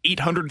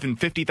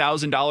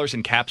 $850,000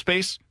 in cap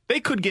space, they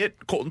could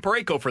get Colton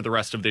Parayko for the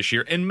rest of this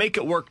year and make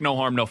it work, no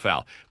harm, no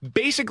foul.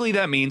 Basically,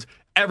 that means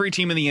every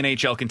team in the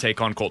NHL can take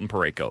on Colton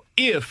Parayko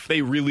if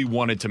they really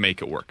wanted to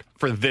make it work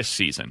for this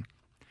season.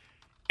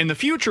 In the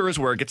future is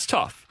where it gets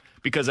tough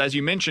because, as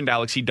you mentioned,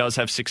 Alex, he does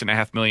have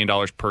 $6.5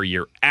 million per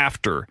year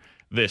after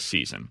this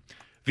season.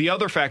 The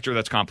other factor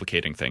that's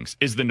complicating things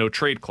is the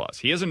no-trade clause.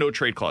 He has a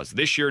no-trade clause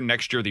this year,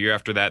 next year, the year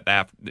after that,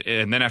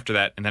 and then after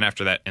that, and then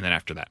after that, and then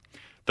after that.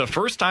 The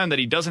first time that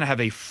he doesn't have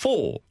a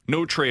full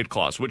no-trade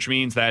clause, which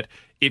means that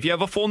if you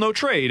have a full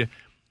no-trade,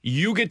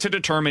 you get to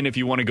determine if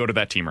you want to go to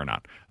that team or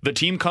not. The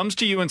team comes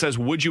to you and says,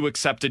 would you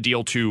accept a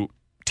deal to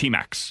Team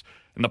X?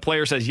 And the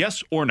player says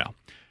yes or no.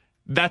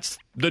 That's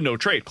the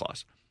no-trade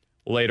clause.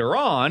 Later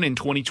on in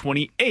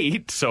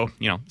 2028, so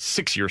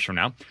 6 years from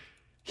now,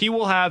 he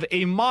will have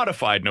a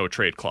modified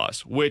no-trade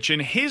clause, which in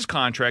his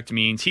contract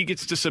means he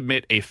gets to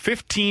submit a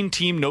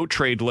 15-team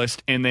no-trade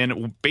list, and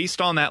then based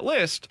on that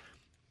list,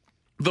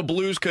 the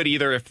Blues could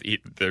either, if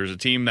there's a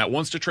team that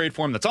wants to trade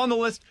for him that's on the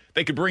list,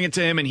 they could bring it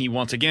to him and he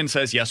once again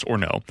says yes or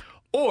no.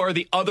 Or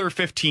the other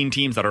 15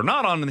 teams that are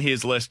not on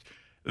his list,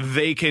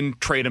 they can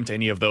trade him to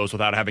any of those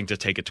without having to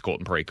take it to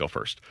Colton Parayko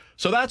first.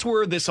 So that's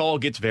where this all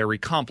gets very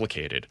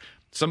complicated.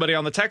 Somebody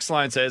on the text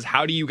line says,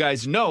 how do you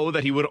guys know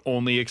that he would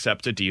only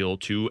accept a deal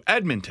to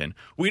Edmonton?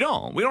 We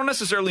don't. We don't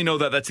necessarily know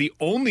that that's the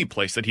only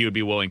place that he would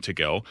be willing to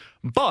go.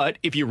 But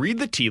if you read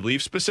the tea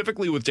leaves,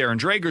 specifically with Darren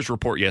Drager's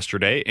report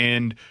yesterday,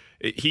 and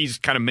he's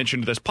kind of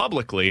mentioned this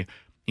publicly,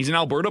 he's an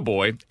Alberta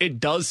boy, it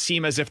does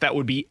seem as if that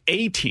would be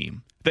a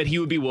team that he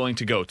would be willing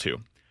to go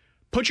to.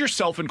 Put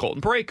yourself in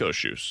Colton Parayko's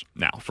shoes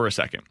now for a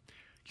second.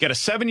 You got a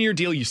 7-year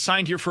deal. You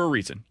signed here for a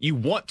reason. You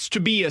want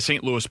to be a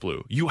St. Louis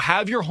Blue. You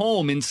have your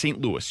home in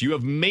St. Louis. You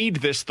have made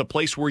this the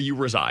place where you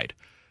reside.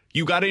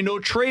 You got a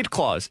no-trade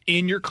clause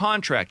in your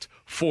contract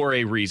for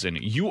a reason.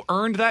 You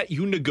earned that.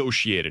 You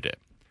negotiated it.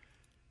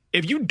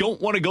 If you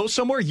don't want to go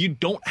somewhere, you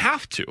don't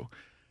have to.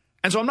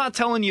 And so I'm not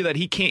telling you that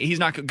he's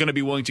not going to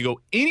be willing to go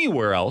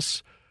anywhere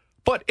else,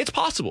 but it's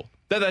possible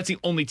that that's the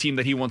only team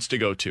that he wants to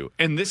go to.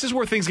 And this is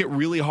where things get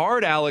really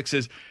hard, Alex,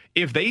 is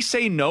if they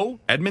say no,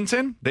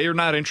 Edmonton, they are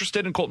not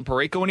interested in Colton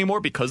Parayko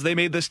anymore because they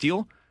made this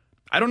deal,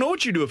 I don't know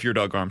what you do if you're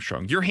Doug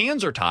Armstrong. Your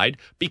hands are tied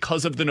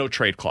because of the no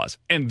trade clause.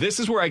 And this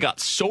is where I got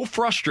so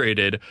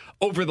frustrated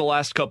over the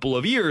last couple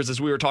of years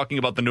as we were talking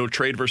about the no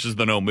trade versus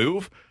the no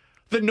move.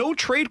 The no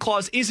trade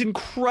clause is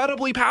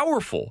incredibly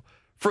powerful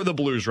for the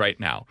Blues right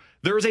now.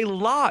 There is a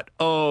lot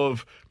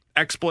of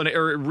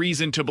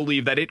reason to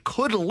believe that it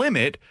could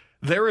limit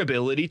their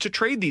ability to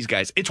trade these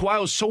guys. It's why I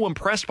was so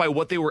impressed by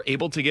what they were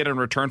able to get in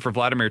return for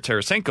Vladimir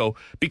Tarasenko,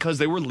 because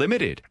they were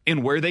limited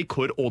in where they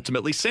could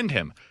ultimately send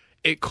him.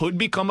 It could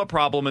become a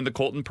problem in the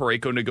Colton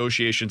Parayko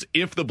negotiations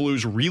if the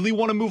Blues really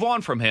want to move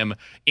on from him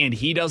and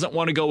he doesn't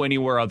want to go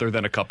anywhere other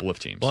than a couple of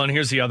teams. Well, and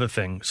here's the other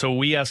thing. So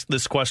we asked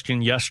this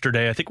question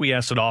yesterday. I think we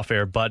asked it off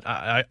air, but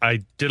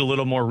I did a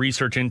little more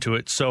research into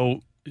it.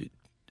 So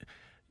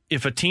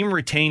if a team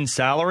retains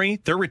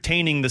salary, they're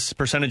retaining this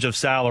percentage of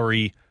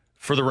salary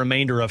for the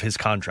remainder of his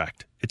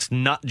contract. It's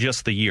not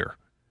just the year.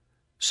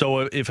 So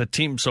if a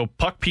team, so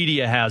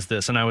Puckpedia has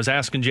this, and I was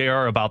asking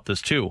JR about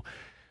this too.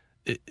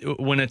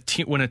 When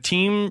a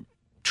team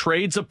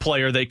trades a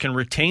player, they can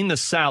retain the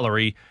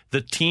salary.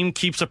 The team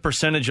keeps a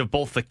percentage of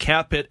both the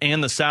cap hit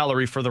and the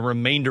salary for the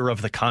remainder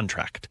of the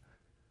contract.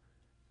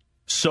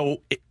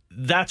 So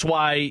that's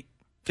why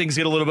things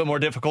get a little bit more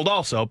difficult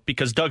also,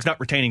 because Doug's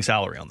not retaining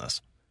salary on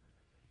this.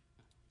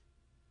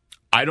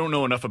 I don't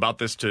know enough about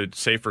this to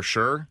say for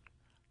sure.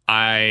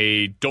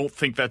 I don't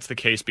think that's the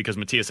case because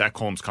Matthias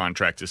Ekholm's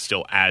contract is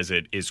still as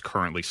it is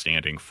currently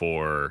standing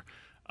for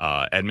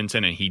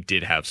Edmonton, and he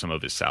did have some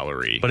of his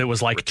salary. But it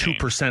was like retained.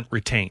 2%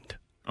 retained.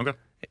 Okay.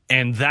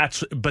 And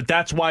that's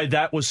why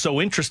that was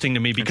so interesting to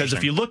me, because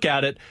if you look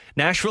at it,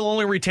 Nashville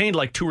only retained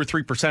like 2 or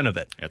 3% of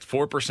it. Yeah, it's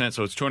 4%,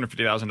 so it's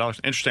 $250,000.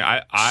 Interesting.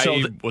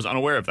 I was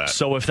unaware of that.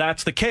 So if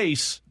that's the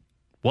case,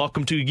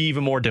 welcome to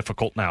even more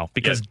difficult now,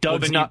 because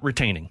Doug's not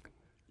retaining.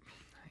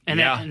 And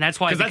that's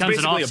why it becomes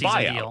an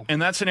off-season deal. In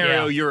that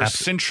scenario, you're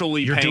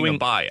essentially paying a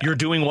buyout. You're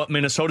doing what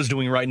Minnesota's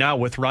doing right now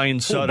with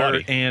Ryan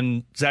Sutter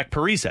and Zach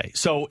Parise.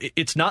 So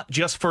it's not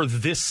just for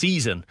this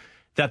season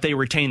that they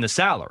retain the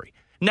salary.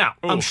 Now,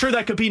 I'm sure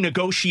that could be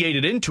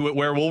negotiated into it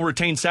where we'll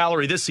retain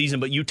salary this season,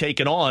 but you take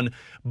it on.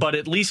 But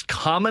at least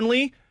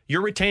commonly,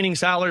 you're retaining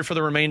salary for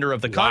the remainder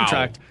of the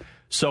contract.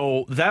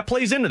 So that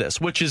plays into this,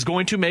 which is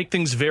going to make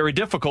things very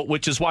difficult,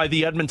 which is why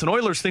the Edmonton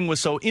Oilers thing was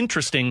so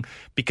interesting,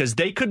 because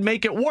they could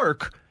make it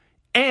work.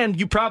 And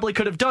you probably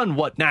could have done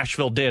what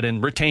Nashville did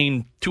and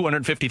retained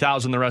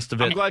 $250,000 the rest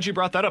of it. I'm glad you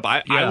brought that up.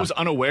 I was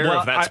unaware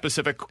of that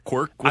specific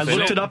quirk. I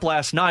looked it up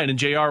last night, and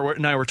JR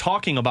and I were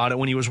talking about it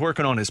when he was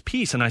working on his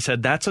piece, and I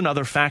said that's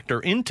another factor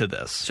into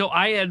this. So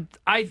I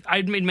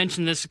made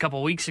mention this a couple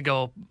of weeks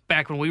ago,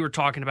 back when we were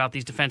talking about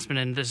these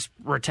defensemen and this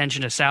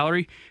retention of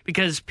salary,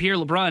 because Pierre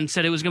LeBrun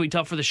said it was going to be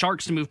tough for the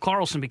Sharks to move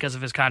Karlsson because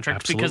of his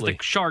contract, because the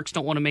Sharks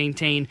don't want to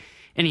maintain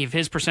any of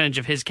his percentage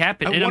of his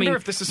cap. I wonder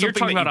if this is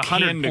something that you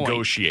can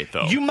negotiate,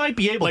 though. You might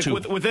be able to.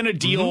 Within a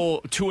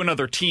deal to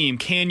another team,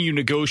 can you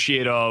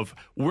negotiate of,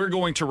 we're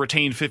going to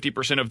retain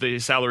 50% of the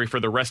salary for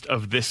the rest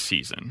of this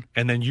season?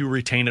 And then you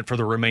retain it for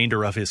the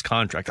remainder of his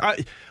contract.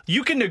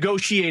 You can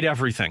negotiate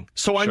everything.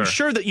 So I'm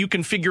sure that you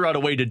can figure out a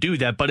way to do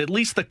that, but at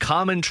least the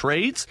common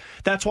trades,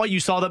 that's why you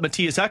saw that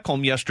Matthias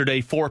Ekholm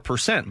yesterday,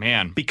 4%.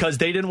 Man. Because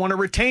they didn't want to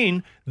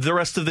retain the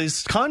rest of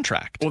this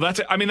contract. Well, that's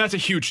a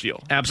huge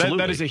deal. Absolutely.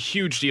 That is a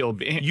huge deal.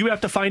 You have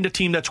to find a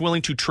team that's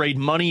willing to trade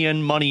money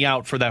in, money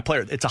out for that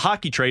player. It's a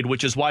hockey trade,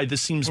 which is why this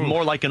seems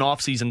more like an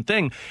off-season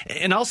thing.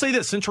 And I'll say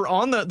this, since we're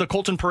on the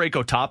Colton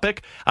Parayko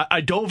topic,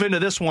 I dove into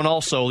this one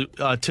also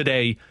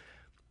today.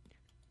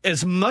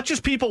 As much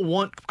as people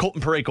want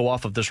Colton Parayko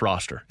off of this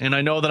roster, and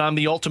I know that I'm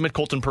the ultimate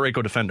Colton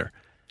Parayko defender.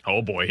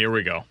 Oh boy, here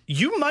we go.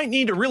 You might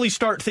need to really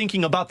start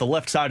thinking about the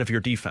left side of your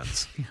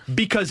defense,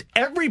 because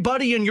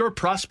everybody in your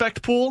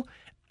prospect pool,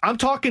 I'm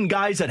talking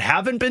guys that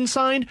haven't been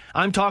signed,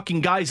 I'm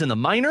talking guys in the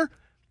minor,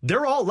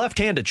 they're all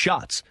left-handed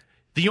shots.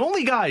 The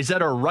only guys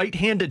that are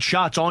right-handed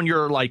shots on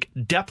your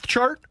depth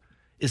chart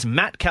is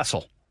Matt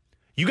Kessel.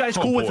 You guys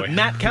cool with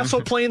Matt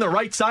Kessel playing the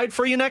right side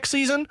for you next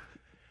season?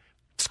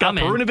 Scott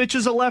Perunovich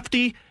is a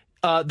lefty.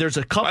 There's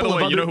a couple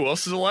of other... you know who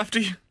else is a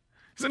lefty?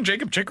 Isn't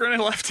Jacob Chikrin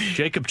a lefty?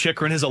 Jacob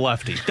Chikrin is a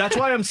lefty. That's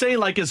why I'm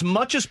saying, as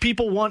much as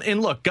people want...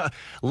 And look,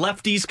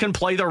 lefties can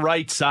play the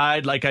right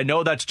side. I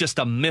know that's just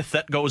a myth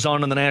that goes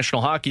on in the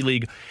National Hockey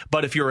League.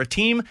 But if you're a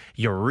team,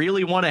 you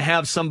really want to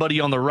have somebody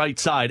on the right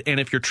side. And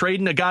if you're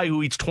trading a guy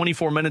who eats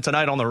 24 minutes a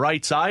night on the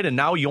right side, and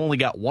now you only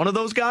got one of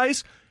those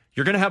guys,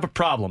 you're going to have a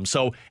problem.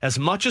 So as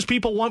much as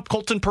people want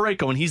Colton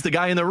Parayko, and he's the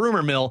guy in the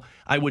rumor mill,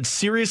 I would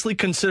seriously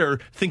consider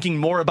thinking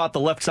more about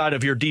the left side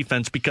of your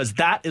defense, because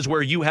that is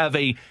where you have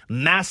a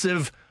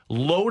massive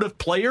load of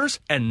players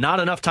and not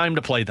enough time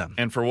to play them.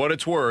 And for what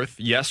it's worth,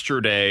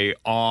 yesterday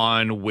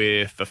on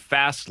with the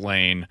Fast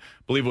Lane,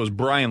 I believe it was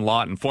Brian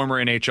Lawton,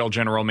 former NHL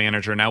general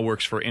manager, now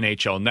works for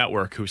NHL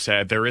Network, who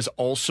said there is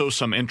also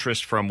some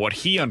interest from what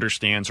he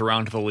understands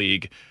around the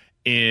league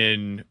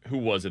in, who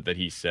was it that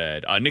he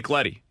said? Nick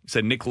Leddy. He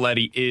said Nick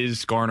Leddy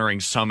is garnering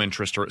some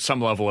interest or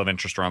some level of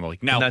interest around the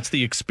league. Now, and that's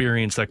the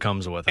experience that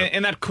comes with it.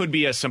 And that could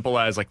be as simple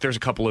as, like, there's a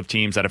couple of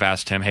teams that have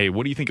asked him, hey,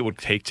 what do you think it would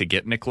take to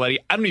get Nick Leddy?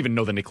 I don't even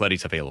know that Nick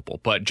Leddy's available,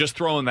 but just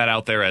throwing that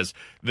out there as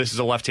this is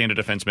a left-handed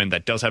defenseman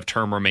that does have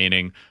term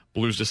remaining.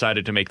 Blues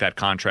decided to make that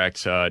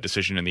contract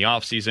decision in the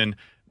offseason.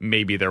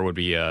 Maybe there would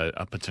be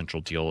a potential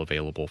deal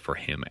available for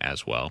him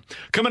as well.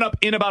 Coming up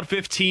in about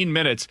 15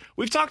 minutes,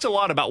 we've talked a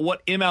lot about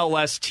what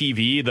MLS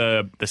TV,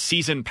 the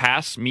season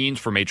pass, means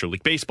for Major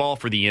League Baseball,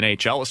 for the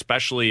NHL,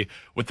 especially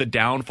with the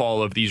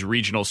downfall of these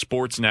regional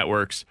sports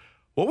networks.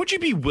 What would you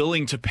be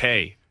willing to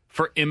pay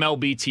for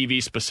MLB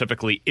TV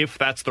specifically, if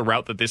that's the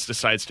route that this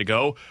decides to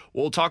go?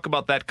 We'll talk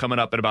about that coming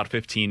up in about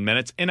 15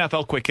 minutes.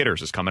 NFL Quick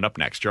Hitters is coming up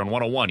next here on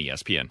 101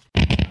 ESPN.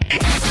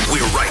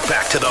 We're right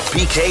back to the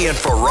BK and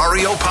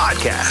Ferrario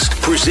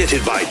podcast,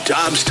 presented by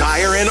Dobbs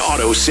Tire and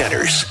Auto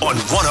Centers on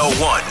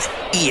 101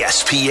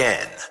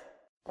 ESPN.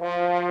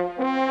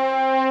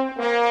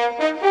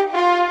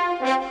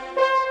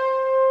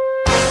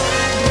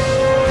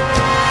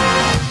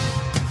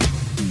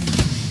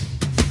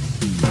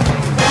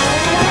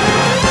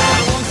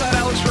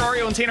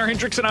 Tanner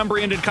Hendrickson, I'm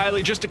Brandon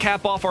Kiley. Just to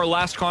cap off our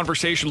last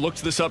conversation,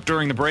 looked this up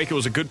during the break. It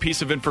was a good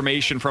piece of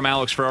information from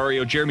Alex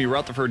Ferrario. Jeremy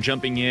Rutherford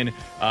jumping in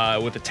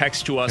with a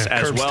text to us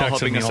as well,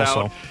 helping us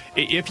out.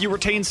 If you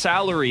retain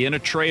salary in a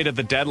trade at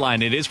the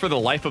deadline, it is for the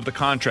life of the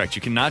contract.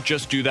 You cannot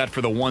just do that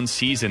for the one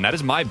season. That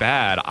is my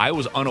bad. I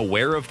was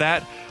unaware of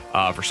that.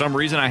 For some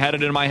reason, I had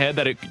it in my head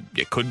that it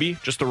could be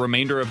just the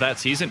remainder of that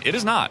season. It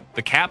is not.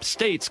 The cap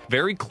states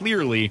very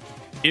clearly,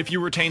 if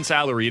you retain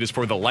salary, it is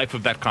for the life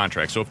of that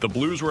contract. So if the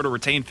Blues were to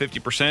retain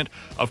 50%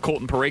 of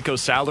Colton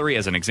Parayko's salary,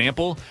 as an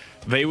example,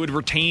 they would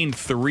retain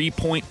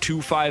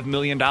 $3.25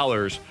 million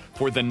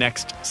for the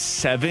next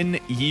 7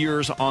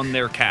 years on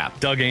their cap.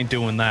 Doug ain't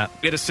doing that.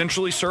 It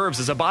essentially serves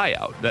as a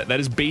buyout.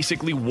 That is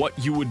basically what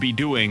you would be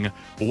doing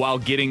while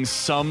getting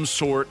some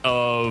sort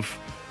of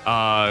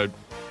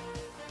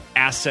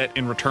asset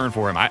in return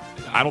for him. I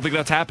don't think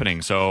that's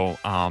happening. So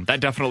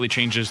that definitely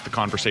changes the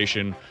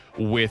conversation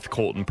with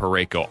Colton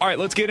Parayko. All right,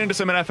 let's get into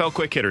some NFL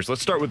quick hitters.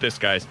 Let's start with this,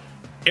 guys.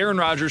 Aaron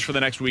Rodgers for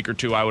the next week or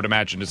two, I would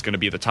imagine, is going to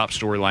be the top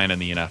storyline in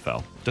the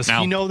NFL. Does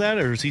he know that,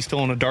 or is he still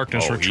in a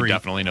darkness retreat? He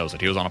definitely knows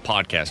it. He was on a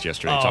podcast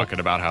yesterday talking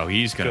about how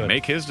he's going to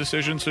make his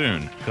decision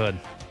soon. Good.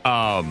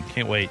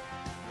 Can't wait.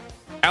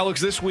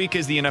 Alex, this week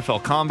is the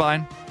NFL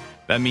Combine.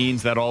 That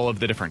means that all of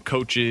the different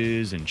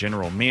coaches and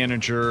general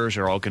managers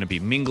are all going to be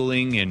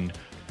mingling in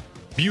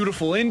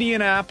beautiful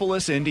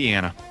Indianapolis,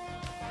 Indiana.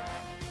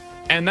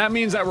 And that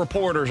means that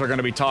reporters are going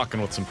to be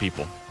talking with some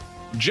people.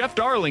 Jeff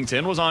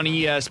Darlington was on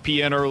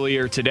ESPN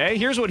earlier today.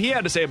 Here's what he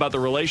had to say about the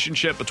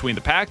relationship between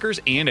the Packers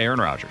and Aaron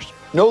Rodgers.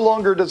 No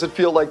longer does it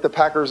feel like the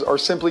Packers are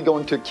simply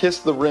going to kiss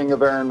the ring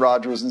of Aaron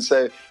Rodgers and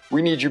say,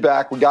 we need you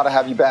back, we got to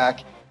have you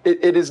back.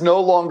 It is no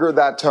longer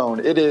that tone.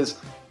 It is,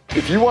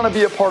 if you want to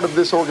be a part of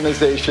this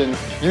organization,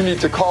 you need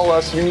to call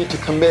us, you need to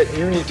commit,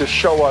 you need to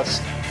show us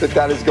that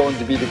that is going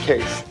to be the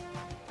case.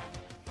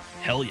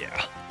 Hell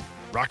yeah.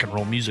 Rock and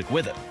roll music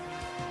with it.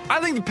 I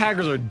think the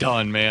Packers are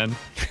done, man.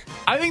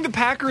 I think the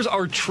Packers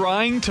are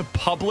trying to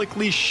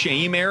publicly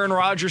shame Aaron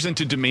Rodgers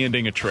into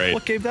demanding a trade.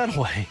 What gave that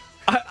away?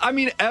 I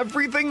mean,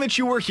 everything that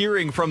you were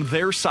hearing from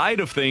their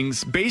side of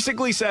things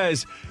basically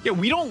says, yeah,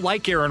 we don't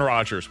like Aaron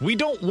Rodgers. We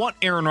don't want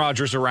Aaron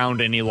Rodgers around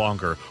any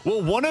longer.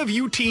 Will one of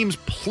you teams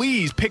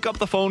please pick up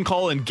the phone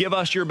call and give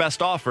us your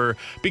best offer,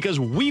 because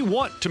we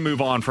want to move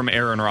on from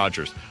Aaron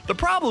Rodgers. The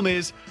problem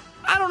is,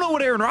 I don't know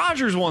what Aaron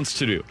Rodgers wants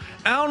to do.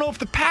 I don't know if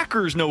the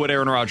Packers know what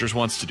Aaron Rodgers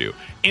wants to do.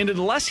 And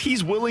unless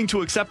he's willing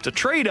to accept a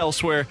trade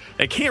elsewhere,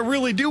 they can't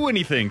really do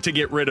anything to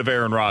get rid of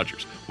Aaron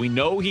Rodgers. We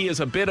know he is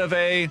a bit of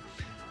a,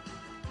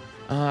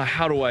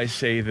 how do I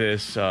say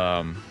this?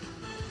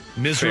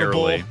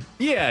 Miserable. Fairly.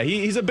 Yeah,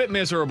 he's a bit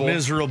miserable.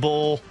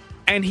 Miserable.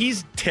 And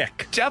he's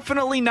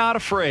definitely not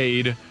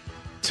afraid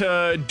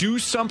to do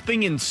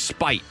something in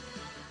spite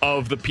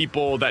of the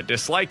people that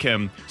dislike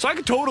him. So I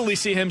could totally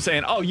see him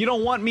saying, oh, you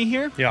don't want me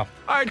here? Yeah.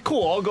 All right,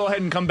 cool. I'll go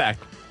ahead and come back.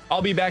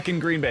 I'll be back in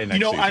Green Bay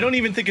next season. I don't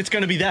even think it's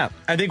going to be that.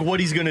 I think what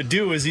he's going to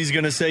do is he's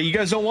going to say, you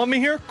guys don't want me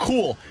here?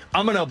 Cool.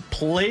 I'm going to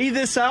play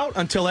this out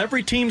until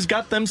every team's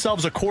got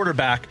themselves a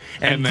quarterback,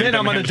 and then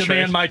I'm going to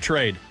demand my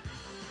trade.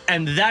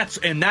 And that's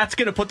going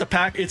to put the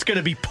Pack. It's going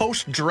to be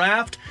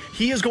post-draft.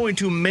 He is going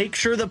to make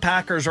sure the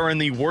Packers are in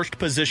the worst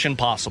position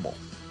possible.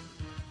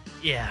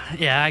 Yeah,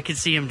 I could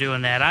see him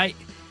doing that.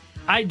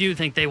 I do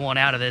think they want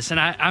out of this, and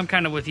I'm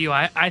kind of with you.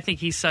 I think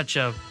he's such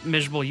a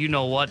miserable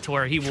you-know-what to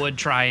where he would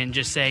try and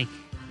just say,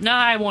 nah,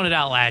 I wanted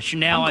out last year.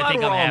 Now I think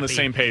I'm happy. We're all on the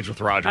same page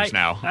with Rodgers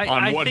now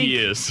on what he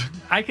is.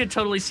 I could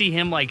totally see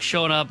him like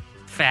showing up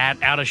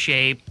fat, out of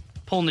shape,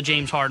 pulling the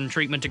James Harden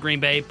treatment to Green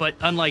Bay, but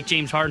unlike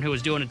James Harden, who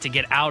was doing it to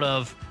get out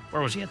of,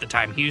 where was he at the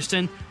time,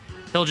 Houston,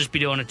 he'll just be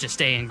doing it to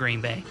stay in Green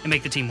Bay and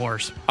make the team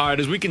worse. All right,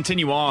 as we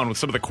continue on with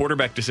some of the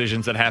quarterback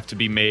decisions that have to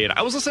be made,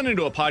 I was listening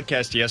to a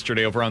podcast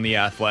yesterday over on The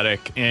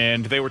Athletic,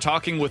 and they were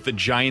talking with the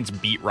Giants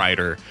beat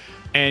writer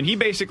And he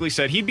basically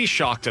said he'd be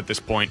shocked at this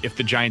point if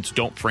the Giants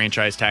don't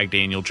franchise tag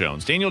Daniel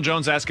Jones. Daniel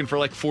Jones asking for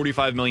like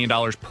 $45 million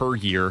per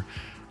year.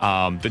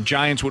 The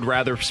Giants would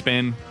rather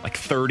spend like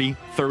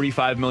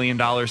 $35 million.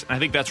 And I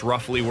think that's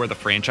roughly where the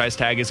franchise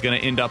tag is going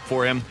to end up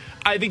for him.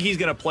 I think he's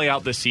going to play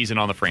out this season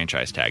on the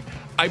franchise tag.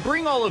 I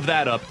bring all of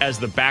that up as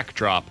the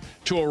backdrop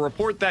to a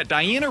report that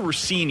Diana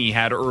Rossini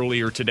had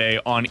earlier today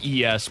on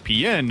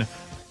ESPN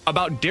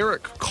about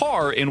Derek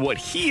Carr and what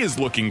he is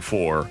looking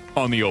for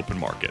on the open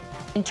market.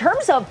 In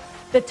terms of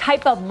the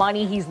type of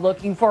money he's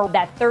looking for,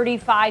 that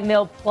 $35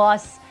 million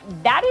plus,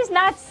 that is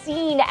not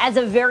seen as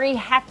a very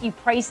hefty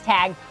price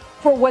tag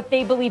for what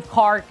they believe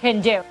Carr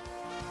can do.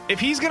 If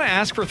he's going to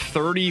ask for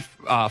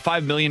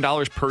 $35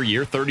 million per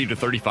year, 30 to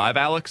 35,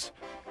 Alex,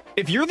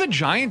 if you're the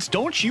Giants,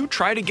 don't you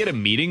try to get a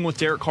meeting with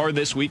Derek Carr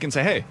this week and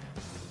say, hey,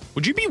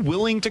 would you be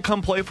willing to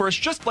come play for us?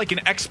 Just like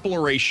an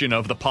exploration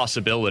of the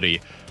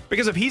possibility.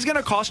 Because if he's going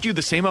to cost you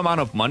the same amount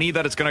of money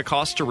that it's going to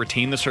cost to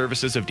retain the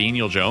services of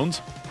Daniel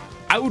Jones,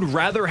 I would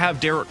rather have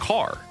Derek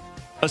Carr,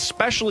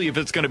 especially if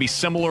it's going to be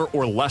similar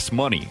or less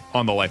money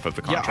on the life of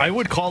the contract. Yeah, I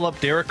would call up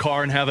Derek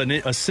Carr and have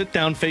a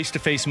sit-down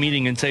face-to-face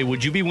meeting and say,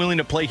 would you be willing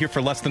to play here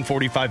for less than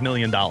 $45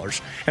 million?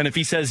 And if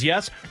he says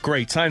yes,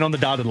 great, sign on the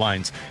dotted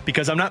lines.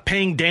 Because I'm not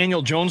paying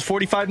Daniel Jones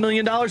 $45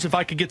 million if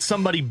I could get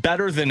somebody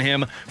better than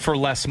him for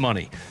less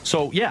money.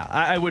 So, yeah,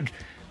 I would...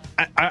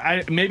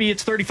 maybe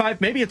it's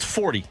 35, maybe it's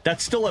 40.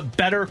 That's still a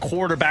better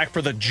quarterback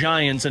for the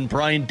Giants and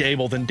Brian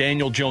Daboll than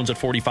Daniel Jones at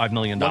 $45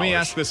 million. Let me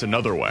ask this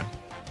another way.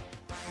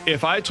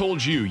 If I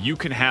told you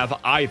can have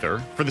either,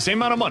 for the same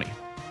amount of money,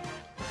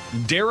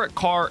 Derek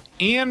Carr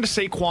and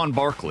Saquon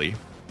Barkley,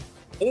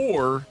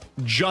 or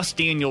just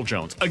Daniel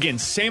Jones. Again,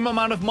 same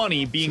amount of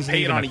money being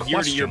paid on a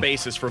year-to-year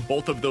basis for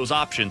both of those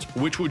options.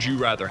 Which would you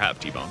rather have,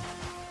 T-Bone?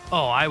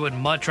 Oh, I would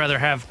much rather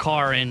have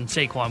Carr and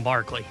Saquon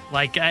Barkley.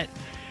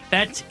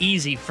 That's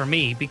easy for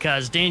me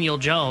because Daniel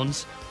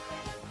Jones,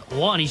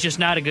 one, he's just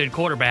not a good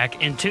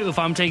quarterback. And two, if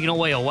I'm taking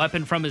away a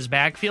weapon from his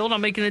backfield,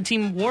 I'm making the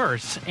team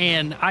worse.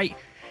 And I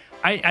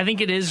think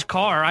it is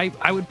Carr.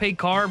 I would pay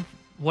Carr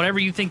whatever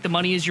you think the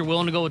money is you're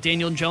willing to go with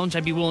Daniel Jones.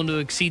 I'd be willing to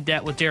exceed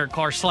that with Derek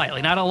Carr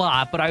slightly. Not a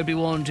lot, but I would be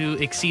willing to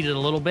exceed it a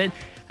little bit.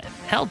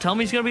 Hell, tell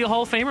me he's going to be a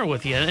Hall of Famer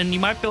with you, and you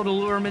might be able to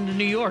lure him into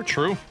New York.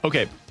 True.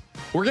 Okay,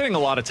 we're getting a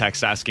lot of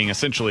texts asking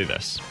essentially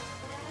this.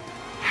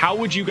 How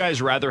would you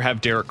guys rather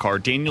have Derek Carr?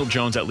 Daniel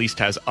Jones at least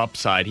has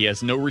upside. He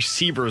has no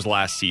receivers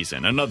last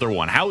season. Another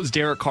one. How is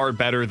Derek Carr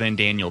better than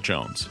Daniel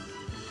Jones?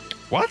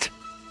 What?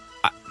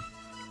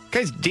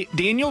 Guys,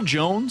 Daniel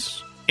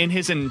Jones in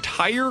his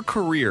entire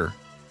career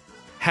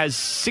has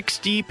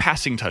 60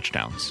 passing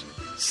touchdowns.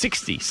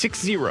 60.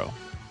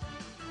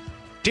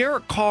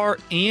 Derek Carr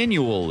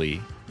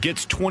annually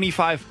gets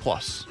 25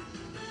 plus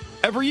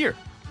every year.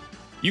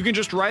 You can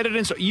just write it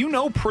in. So you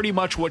know pretty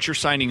much what you're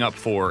signing up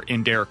for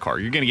in Derek Carr.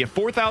 You're going to get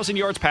 4,000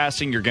 yards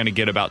passing. You're going to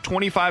get about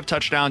 25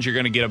 touchdowns. You're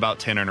going to get about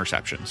 10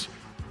 interceptions.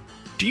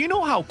 Do you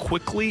know how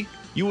quickly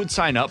you would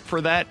sign up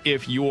for that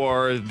if you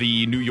are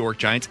the New York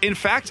Giants? In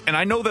fact, and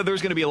I know that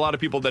there's going to be a lot of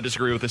people that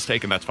disagree with this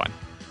take, and that's fine.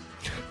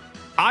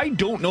 I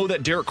don't know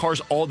that Derek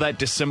Carr's all that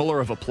dissimilar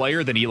of a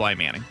player than Eli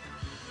Manning.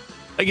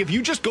 Like, if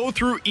you just go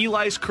through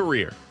Eli's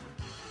career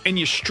and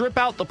you strip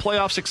out the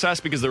playoff success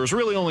because there was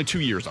really only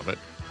 2 years of it,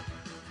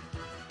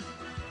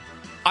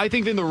 I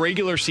think in the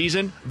regular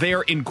season, they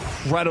are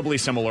incredibly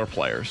similar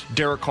players,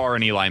 Derek Carr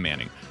and Eli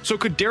Manning. So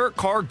could Derek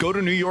Carr go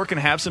to New York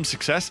and have some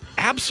success?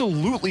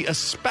 Absolutely,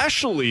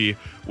 especially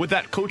with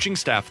that coaching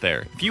staff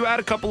there. If you add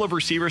a couple of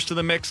receivers to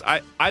the mix,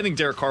 I think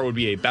Derek Carr would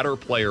be a better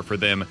player for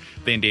them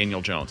than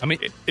Daniel Jones. I mean,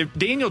 if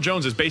Daniel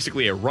Jones is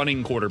basically a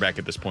running quarterback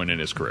at this point in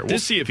his career. We'll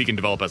see if he can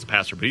develop as a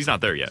passer, but he's not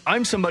there yet.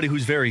 I'm somebody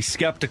who's very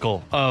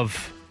skeptical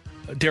of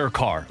Derek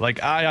Carr.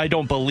 Like, I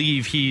don't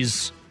believe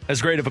he's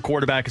as great of a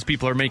quarterback as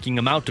people are making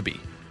him out to be.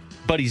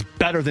 But he's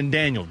better than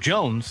Daniel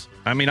Jones.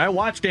 I mean, I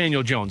watched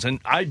Daniel Jones, and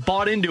I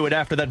bought into it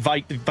after that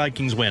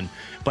Vikings win.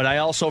 But I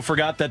also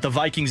forgot that the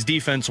Vikings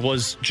defense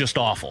was just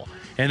awful.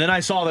 And then I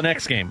saw the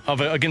next game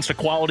against a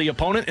quality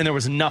opponent, and there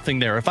was nothing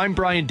there. If I'm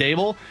Brian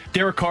Daboll,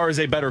 Derek Carr is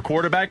a better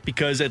quarterback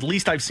because at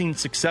least I've seen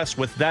success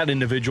with that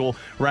individual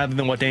rather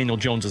than what Daniel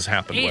Jones has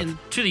happened with. And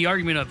to the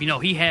argument of,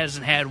 he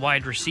hasn't had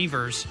wide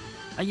receivers.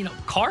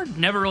 Carr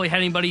never really had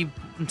anybody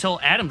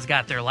until Adams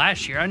got there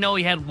last year. I know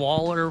he had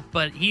Waller,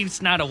 but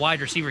he's not a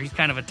wide receiver. He's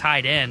kind of a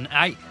tight end.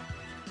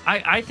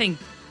 I think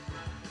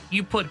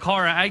you put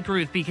Carr, I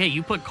agree with BK,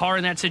 you put Carr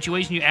in that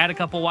situation, you add a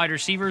couple wide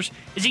receivers.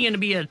 Is he going to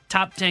be a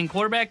top 10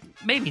 quarterback?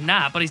 Maybe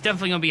not, but he's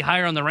definitely going to be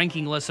higher on the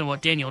ranking list than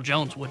what Daniel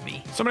Jones would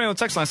be. Somebody on the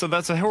text line said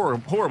that's a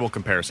horrible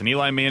comparison.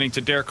 Eli Manning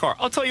to Derek Carr.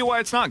 I'll tell you why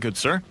it's not good,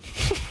 sir.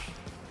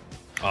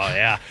 Oh,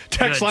 yeah.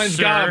 Text line's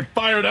got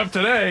fired up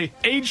today.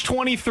 Age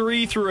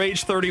 23 through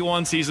age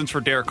 31 seasons for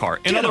Derek Carr.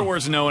 In other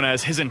words, known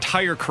as his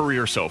entire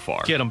career so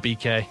far. Get him,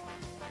 BK.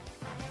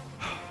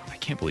 I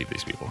can't believe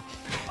these people.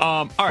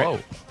 All right. Whoa.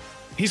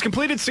 He's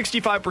completed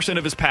 65%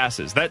 of his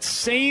passes. That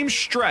same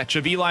stretch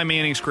of Eli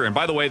Manning's career. And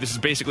by the way, this is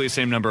basically the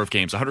same number of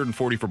games,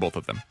 140 for both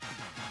of them.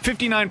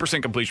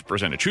 59% completion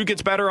percentage. Who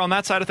gets better on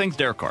that side of things?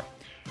 Derek Carr.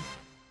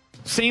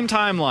 Same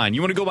timeline.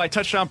 You want to go by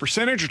touchdown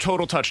percentage or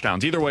total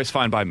touchdowns? Either way is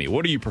fine by me.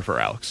 What do you prefer,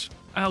 Alex?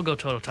 I'll go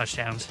total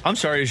touchdowns. I'm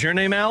sorry, is your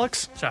name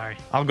Alex? Sorry.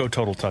 I'll go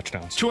total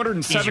touchdowns.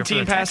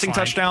 217 passing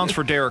touchdowns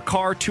for Derek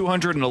Carr,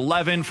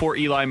 211 for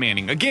Eli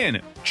Manning.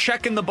 Again,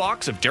 checking the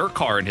box of Derek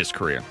Carr in his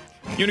career.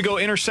 You want to go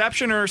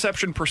interception or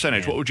interception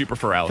percentage? What would you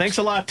prefer, Alex? Thanks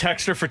a lot,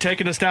 Texter, for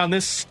taking us down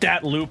this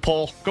stat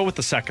loophole. Go with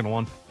the second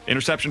one.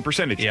 Interception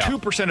percentage. Yeah.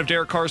 2% of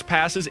Derek Carr's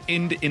passes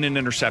end in an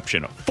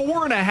interception.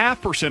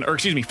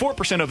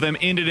 4% of them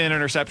ended in an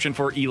interception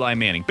for Eli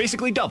Manning.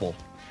 Basically double.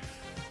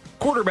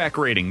 Quarterback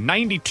rating,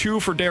 92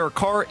 for Derek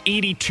Carr,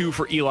 82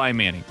 for Eli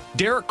Manning.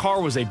 Derek Carr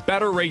was a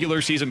better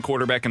regular season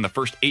quarterback in the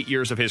first 8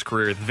 years of his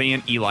career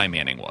than Eli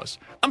Manning was.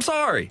 I'm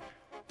sorry.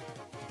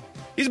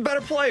 He's a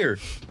better player.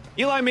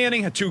 Eli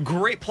Manning had 2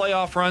 great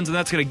playoff runs, and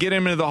that's going to get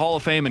him into the Hall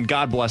of Fame, and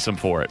God bless him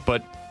for it.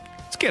 But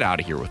let's get out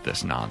of here with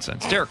this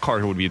nonsense. Derek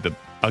Carr would be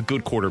a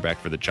good quarterback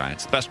for the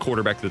Giants. The best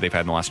quarterback that they've had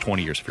in the last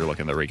 20 years if you're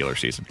looking at the regular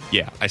season.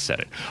 Yeah, I said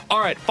it.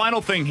 All right,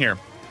 final thing here.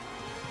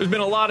 There's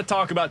been a lot of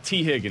talk about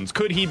T. Higgins.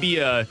 Could he be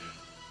a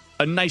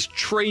nice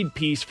trade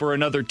piece for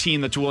another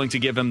team that's willing to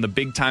give him the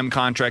big-time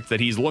contract that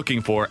he's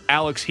looking for?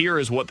 Alex, here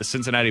is what the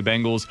Cincinnati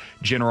Bengals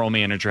general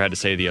manager had to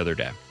say the other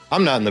day.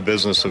 I'm not in the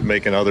business of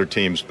making other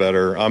teams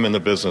better. I'm in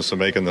the business of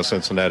making the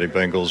Cincinnati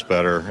Bengals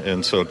better.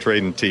 And so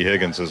trading T.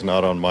 Higgins is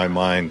not on my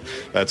mind.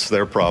 That's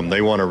their problem.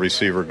 They want a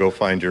receiver. Go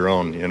find your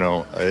own. You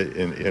know,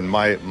 in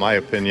my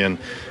opinion,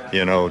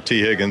 you know, T.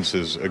 Higgins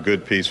is a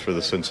good piece for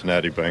the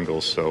Cincinnati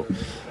Bengals. So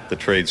the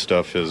trade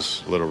stuff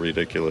is a little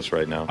ridiculous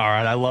right now. All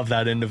right, I love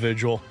that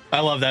individual.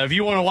 I love that. If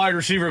you want a wide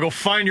receiver, go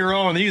find your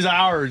own. These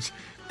ours.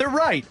 They're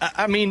right.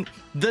 I mean,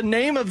 the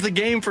name of the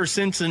game for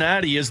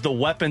Cincinnati is the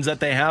weapons that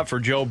they have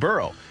for Joe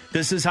Burrow.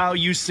 This is how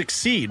you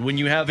succeed. When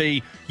you have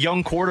a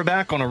young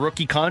quarterback on a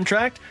rookie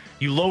contract,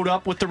 you load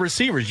up with the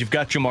receivers. You've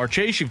got Jamar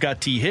Chase, you've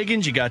got T.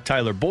 Higgins, you got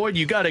Tyler Boyd.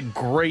 You got a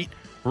great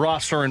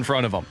roster in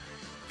front of them.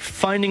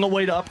 Finding a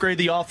way to upgrade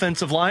the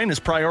offensive line is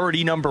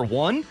priority number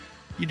one.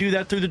 You do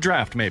that through the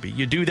draft, maybe.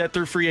 You do that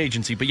through free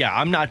agency. But yeah,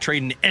 I'm not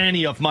trading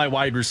any of my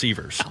wide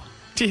receivers.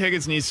 T.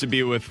 Higgins needs to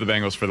be with the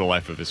Bengals for the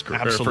life of his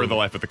career, or for the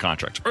life of the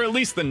contract, or at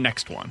least the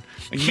next one.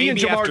 Like he and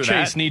Jamar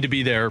Chase need to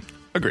be there.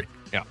 Agree.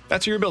 Yeah,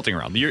 that's who you're building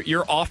around.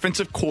 Your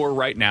offensive core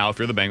right now, if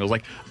you're the Bengals,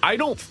 like, I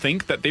don't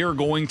think that they are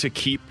going to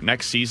keep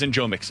next season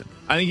Joe Mixon.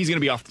 I think he's going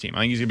to be off the team. I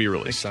think he's going to be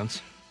released. Makes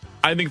sense.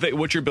 I think that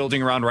what you're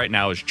building around right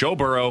now is Joe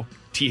Burrow,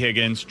 T.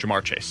 Higgins,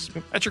 Jamar Chase.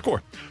 That's your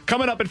core.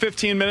 Coming up in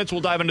 15 minutes,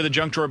 we'll dive into the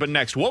junk drawer. But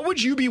next, what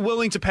would you be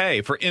willing to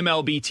pay for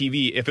MLB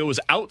TV if it was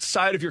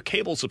outside of your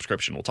cable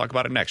subscription? We'll talk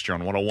about it next here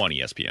on 101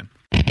 ESPN.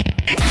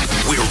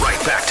 We're right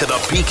back to the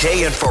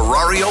BK and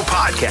Ferrario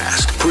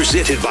podcast,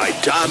 presented by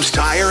Dobbs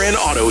Tire and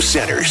Auto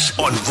Centers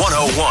on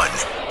 101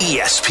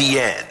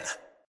 ESPN.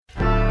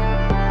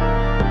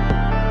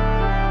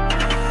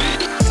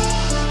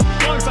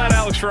 Alongside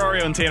Alex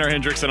Ferrario and Tanner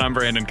Hendrickson, I'm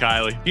Brandon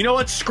Kiley. You know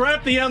what?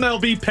 Scrap the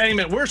MLB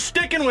payment. We're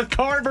sticking with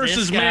Carr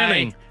versus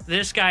Manning.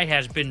 This guy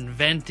has been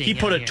venting. He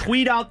put a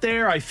tweet out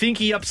there. I think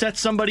he upset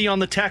somebody on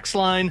the text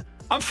line.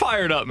 I'm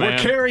fired up, man. We're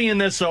carrying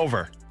this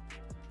over.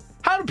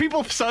 How do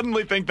people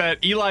suddenly think that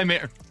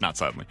not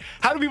suddenly.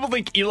 How do people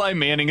think Eli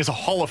Manning is a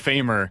Hall of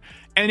Famer?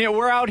 And yet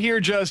we're out here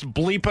just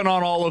bleeping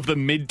on all of the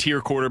mid-tier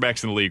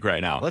quarterbacks in the league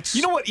right now.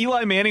 You know what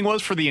Eli Manning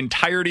was for the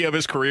entirety of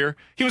his career?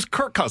 He was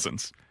Kirk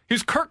Cousins. He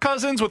was Kirk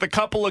Cousins with a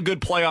couple of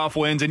good playoff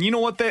wins. And you know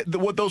what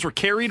what those were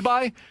carried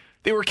by?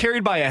 They were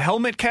carried by a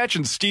helmet catch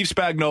and Steve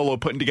Spagnuolo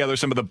putting together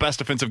some of the best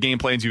defensive game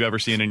plans you've ever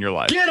seen in your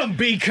life. Get him,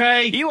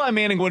 BK! Eli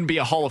Manning wouldn't be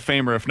a Hall of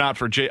Famer if not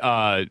for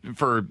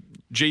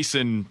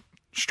Jason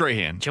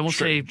Strahan. Jamie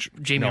Rivers.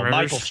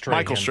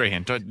 Michael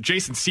Strahan.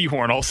 Jason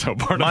Sehorn also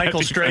part Michael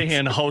of that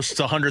Strahan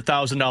hosts a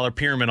 $100,000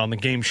 pyramid on the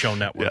Game Show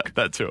Network. Yeah,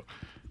 that too.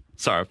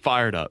 Sorry,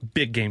 fired up.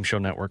 Big Game Show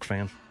Network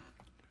fan.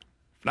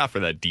 If not for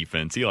that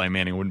defense, Eli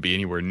Manning wouldn't be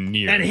anywhere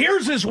near. And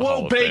here's his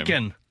Will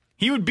Bacon.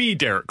 He would be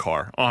Derek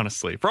Carr,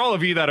 honestly. For all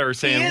of you that are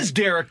saying... He is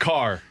Derek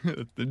Carr.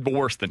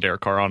 Worse than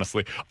Derek Carr,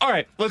 honestly. All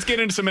right, let's get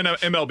into some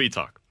MLB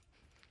talk.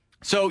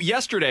 So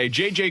yesterday,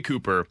 J.J.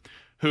 Cooper,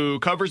 who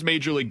covers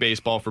Major League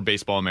Baseball for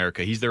Baseball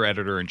America, he's their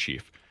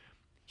editor-in-chief.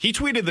 He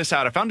tweeted this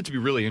out. I found it to be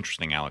really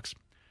interesting, Alex.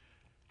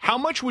 How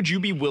much would you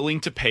be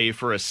willing to pay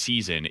for a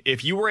season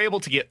if you were able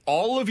to get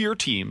all of your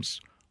teams'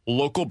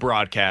 local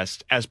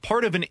broadcast as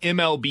part of an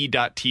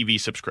MLB.TV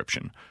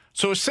subscription?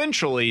 So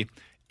essentially,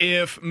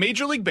 if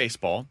Major League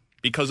Baseball,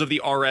 because of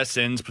the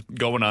RSNs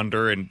going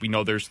under, and we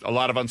know there's a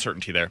lot of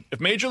uncertainty there, if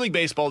Major League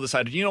Baseball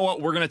decided, you know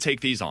what, we're going to take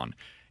these on,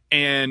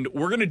 and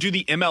we're going to do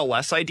the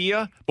MLS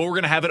idea, but we're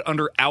going to have it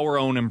under our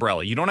own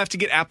umbrella. You don't have to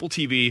get Apple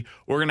TV.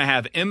 We're going to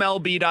have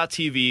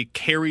MLB.TV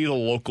carry the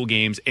local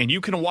games, and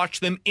you can watch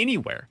them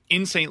anywhere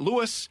in St.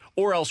 Louis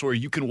or elsewhere.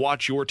 You can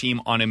watch your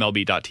team on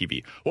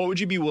MLB.TV. What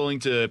would you be willing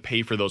to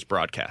pay for those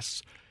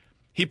broadcasts?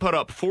 He put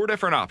up 4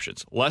 different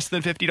options: less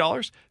than $50,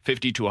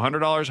 $50 to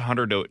 $100,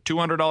 $100 to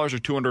 $200, or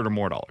 $200 or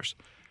more dollars.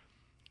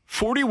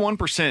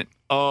 41%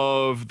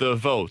 of the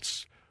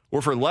votes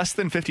were for less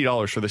than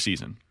 $50 for the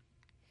season.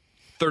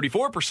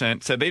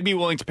 34% said they'd be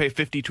willing to pay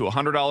 $50 to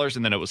 $100,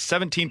 and then it was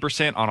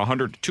 17% on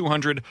 $100 to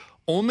 $200.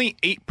 Only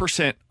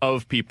 8%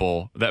 of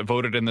people that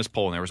voted in this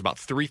poll, and there was about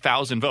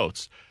 3,000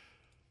 votes,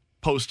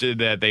 posted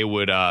that they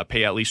would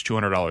pay at least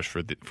 $200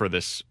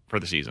 for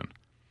the season.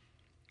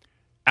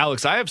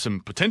 Alex, I have some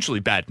potentially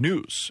bad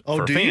news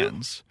for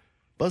fans.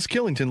 Buzz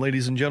Killington,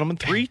 ladies and gentlemen.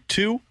 3,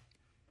 2.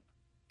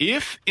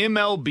 If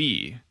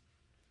MLB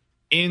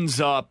ends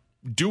up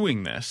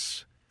doing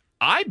this,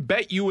 I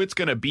bet you it's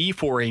going to be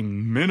for a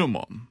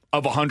minimum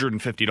of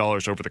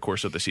 $150 over the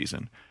course of the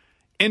season.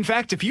 In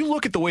fact, if you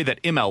look at the way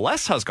that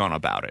MLS has gone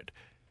about it,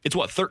 it's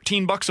what,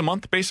 $13 a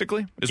month,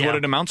 basically, is what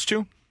it amounts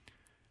to?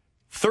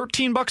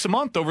 $13 a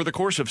month over the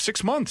course of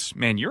 6 months.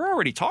 Man, you're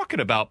already talking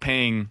about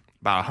paying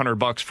about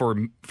 $100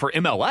 for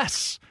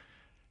MLS.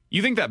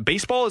 You think that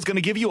baseball is going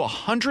to give you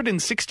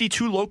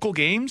 162 local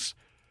games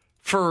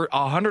for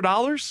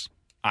 $100?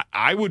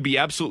 I would be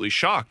absolutely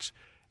shocked.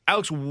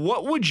 Alex,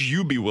 what would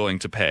you be willing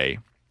to pay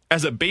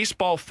as a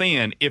baseball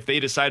fan if they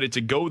decided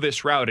to go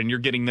this route and you're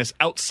getting this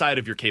outside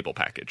of your cable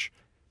package?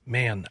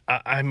 Man,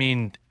 I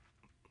mean,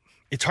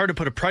 it's hard to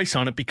put a price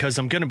on it because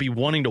I'm going to be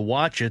wanting to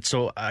watch it,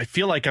 so I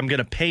feel like I'm going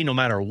to pay no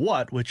matter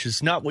what, which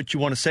is not what you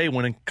want to say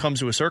when it comes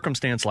to a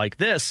circumstance like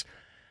this.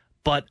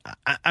 But,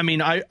 I mean,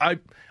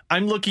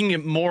 I'm looking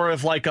at more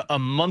of like a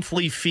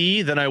monthly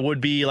fee than I would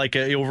be like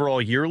an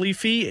overall yearly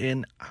fee,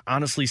 and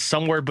honestly,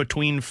 somewhere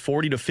between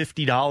 $40 to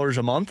 $50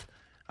 a month,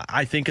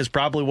 I think is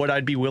probably what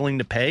I'd be willing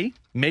to pay.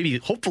 Maybe,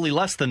 hopefully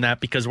less than that,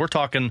 because we're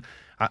talking,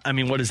 I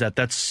mean, what is that?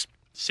 That's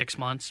 6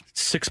 months.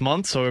 6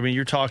 months? So, I mean,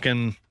 you're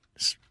talking,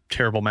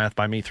 terrible math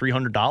by me,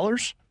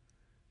 $300?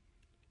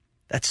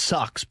 That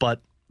sucks, but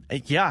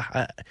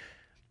yeah,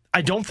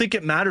 I don't think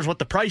it matters what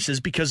the price is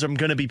because I'm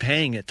going to be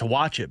paying it to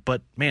watch it.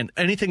 But, man,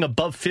 anything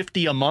above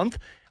 $50 a month,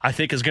 I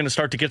think is going to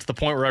start to get to the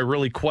point where I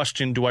really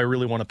question, do I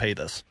really want to pay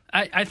this?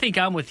 I think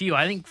I'm with you.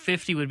 I think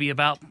 50 would be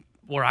about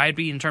where I'd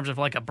be in terms of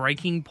like a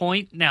breaking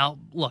point. Now,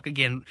 look,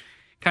 again,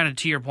 kind of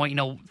to your point,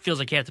 feels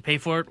like you have to pay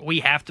for it.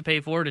 We have to pay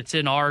for it. It's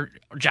in our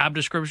job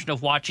description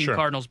of watching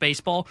Cardinals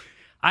baseball.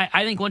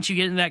 I think once you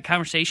get into that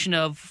conversation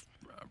of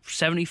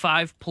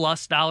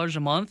 $75+ a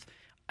month,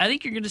 I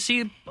think you're going to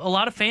see a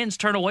lot of fans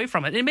turn away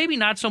from it. And maybe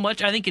not so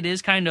much. I think it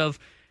is kind of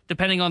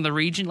depending on the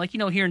region. Like,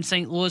 here in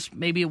St. Louis,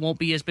 maybe it won't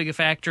be as big a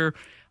factor.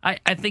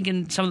 I think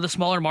in some of the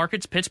smaller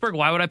markets, Pittsburgh,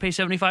 why would I pay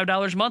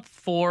 $75 a month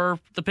for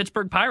the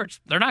Pittsburgh Pirates?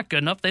 They're not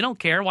good enough. They don't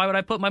care. Why would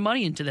I put my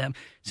money into them?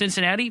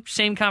 Cincinnati,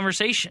 same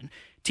conversation.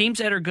 Teams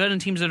that are good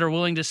and teams that are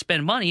willing to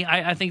spend money,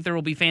 I think there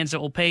will be fans that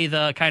will pay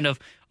the kind of,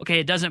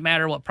 okay, it doesn't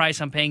matter what price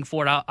I'm paying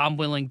for it, I'm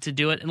willing to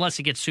do it, unless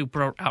it gets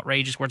super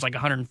outrageous where it's like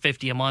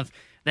 $150 a month.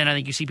 Then I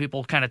think you see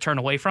people kind of turn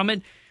away from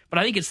it. But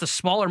I think it's the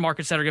smaller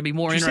markets that are going to be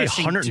more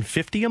interesting. Did you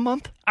say $150 a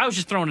month? I was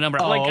just throwing a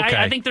number out. Okay.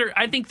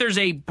 I think there's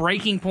a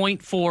breaking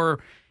point for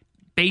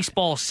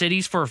baseball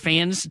cities for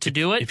fans to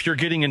do it. If you're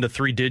getting into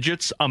 3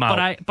 digits, I'm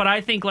out. But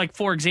I think, like,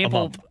 for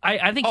example,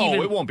 I think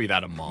even... it won't be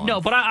that a month. No,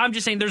 but I'm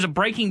just saying there's a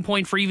breaking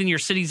point for even your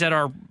cities that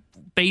are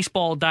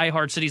baseball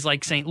diehard cities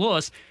like St.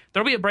 Louis.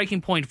 There'll be a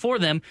breaking point for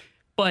them,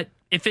 but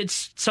if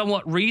it's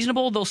somewhat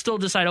reasonable, they'll still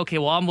decide, okay,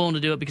 well, I'm willing to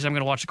do it because I'm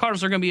going to watch the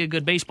Cardinals. They're going to be a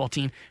good baseball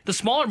team. The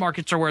smaller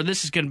markets are where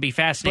this is going to be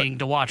fascinating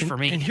to watch for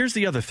me. And here's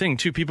the other thing,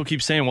 too. People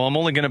keep saying, well, I'm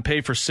only going to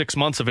pay for 6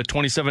 months of it.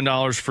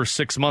 $27 for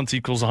 6 months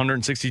equals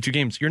 162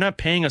 games. You're not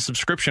paying a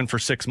subscription for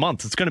 6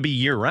 months. It's going to be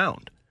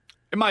year-round.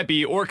 It might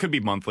be, or it could be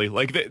monthly.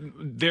 Like,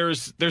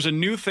 there's a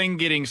new thing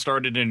getting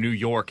started in New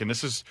York, and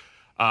this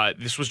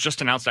was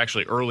just announced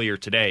actually earlier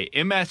today.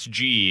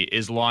 MSG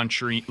is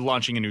launching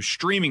a new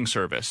streaming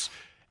service.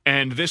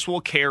 And this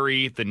will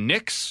carry the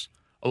Knicks,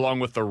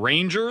 along with the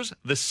Rangers,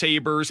 the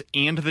Sabres,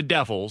 and the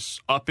Devils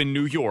up in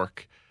New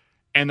York.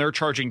 And they're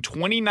charging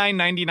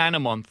 $29.99 a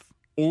month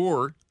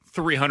or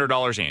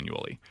 $300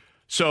 annually.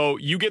 So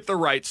you get the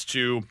rights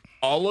to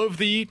all of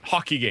the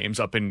hockey games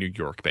up in New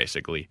York,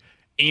 basically,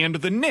 and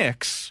the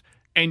Knicks,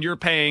 and you're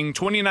paying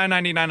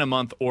 $29.99 a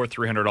month or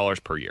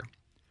 $300 per year.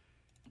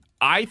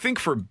 I think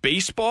for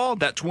baseball,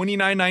 that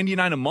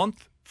 $29.99 a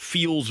month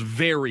feels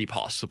very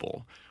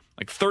possible.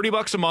 Like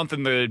 $30 a month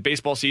in the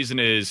baseball season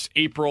is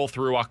April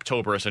through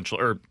October,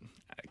 essentially, or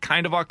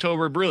kind of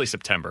October, really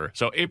September.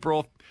 So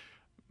April,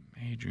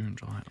 May, June,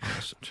 July,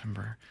 August,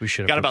 September. We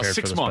should have got about prepared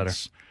 6 for this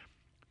months. better.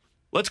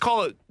 Let's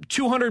call it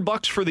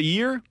 $200 for the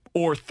year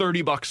or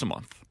 $30 a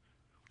month.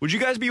 Would you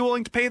guys be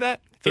willing to pay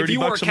that?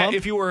 $30 a month?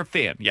 If you were a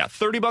fan, yeah,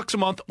 $30 a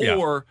month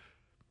or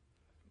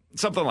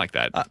something like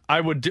that.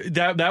 I would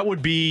that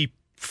would be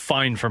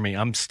fine for me.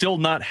 I'm still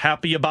not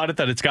happy about it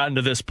that it's gotten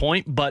to this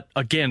point, but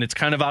again, it's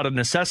kind of out of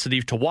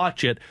necessity to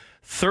watch it.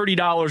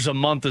 $30 a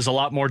month is a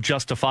lot more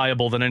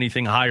justifiable than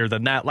anything higher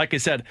than that. Like I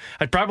said,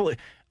 I'm going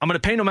to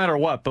pay no matter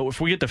what, but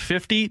if we get to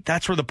 50,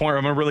 that's where the point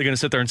I'm really going to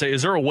sit there and say,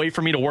 is there a way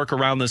for me to work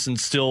around this and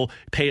still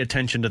pay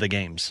attention to the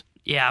games?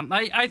 Yeah,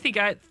 I think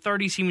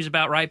 30 seems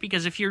about right,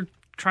 because if you're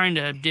trying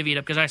to divvy it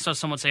up, because I saw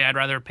someone say I'd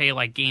rather pay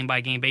like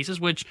game-by-game basis,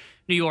 which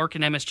New York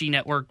and MSG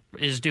Network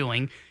is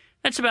doing,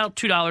 That's about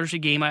 $2 a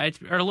game,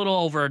 or a little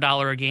over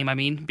 $1 a game. I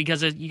mean,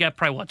 because you got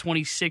probably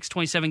 26,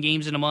 27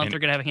 games in a month. They're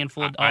going to have a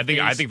handful of I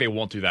think they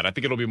won't do that. I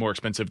think it'll be more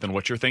expensive than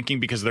what you're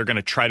thinking because they're going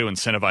to try to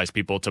incentivize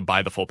people to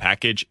buy the full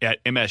package.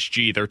 At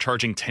MSG, they're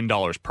charging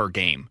 $10 per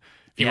game.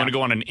 If you want to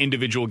go on an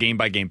individual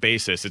game-by-game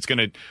basis, it's going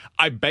to –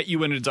 I bet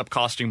you it ends up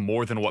costing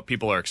more than what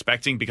people are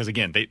expecting because,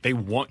 again, they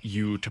want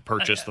you to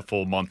purchase the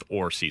full month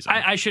or season.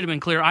 I should have been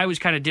clear. I was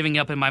kind of divvying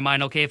up in my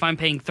mind, okay, if I'm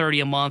paying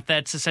 $30 a month,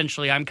 that's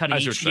essentially I'm cutting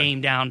each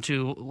game down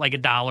to like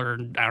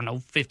 $1, I don't know,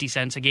 50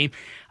 cents a game.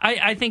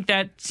 I think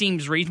that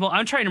seems reasonable.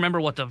 I'm trying to remember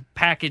what the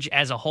package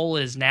as a whole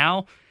is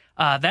now.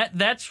 That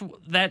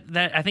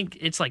I think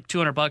it's like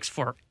 $200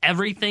 for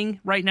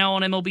everything right now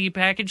on MLB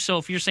package. So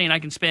if you're saying I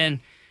can spend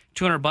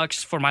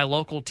 $200 for my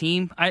local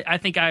team, I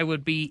think I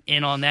would be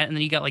in on that. And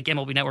then you got like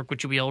MLB Network,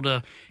 which you'll be able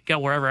to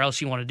get wherever else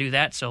you want to do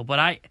that. So, but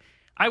I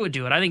would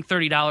do it. I think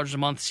 $30 a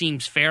month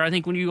seems fair. I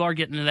think when you are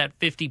getting to that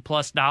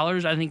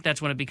 $50+, I think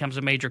that's when it becomes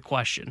a major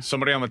question.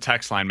 Somebody on the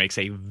text line makes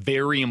a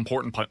very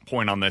important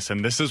point on this,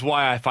 and this is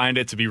why I find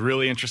it to be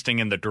really interesting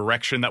in the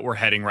direction that we're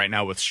heading right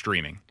now with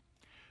streaming.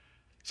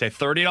 Say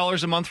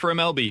 $30 a month for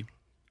MLB,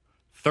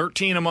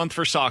 $13 a month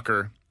for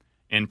soccer,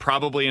 and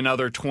probably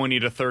another $20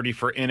 to $30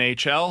 for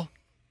NHL.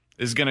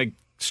 Is going to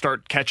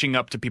start catching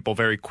up to people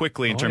very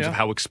quickly in terms of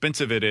how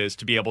expensive it is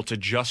to be able to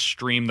just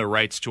stream the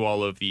rights to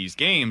all of these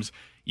games.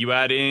 You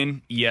add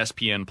in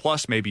ESPN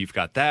Plus, maybe you've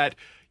got that.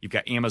 You've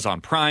got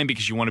Amazon Prime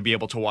because you want to be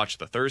able to watch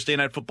the Thursday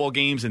night football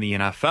games in the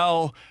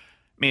NFL.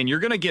 Man, you're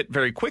going to get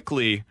very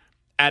quickly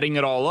adding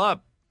it all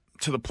up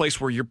to the place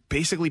where you're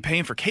basically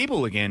paying for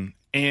cable again.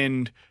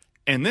 And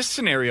in this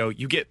scenario,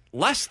 you get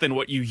less than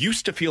what you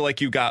used to feel like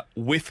you got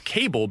with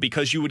cable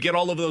because you would get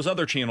all of those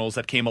other channels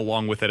that came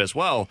along with it as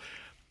well.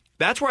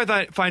 That's where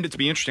I find it to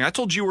be interesting. I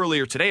told you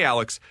earlier today,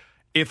 Alex,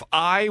 if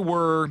I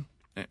were,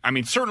 I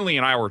mean, certainly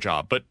in our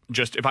job, but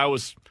just if I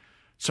was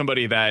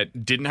somebody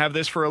that didn't have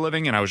this for a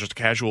living and I was just a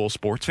casual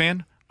sports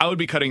fan, I would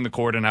be cutting the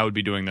cord and I would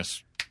be doing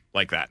this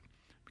like that.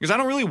 Because I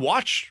don't really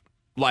watch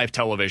live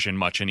television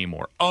much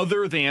anymore,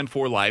 other than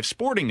for live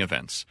sporting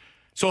events.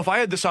 So if I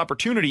had this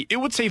opportunity, it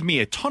would save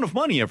me a ton of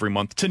money every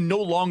month to no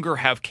longer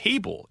have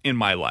cable in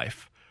my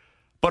life.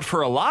 But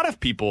for a lot of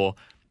people,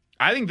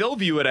 I think they'll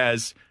view it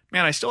as,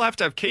 man, I still have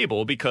to have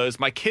cable because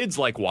my kids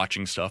like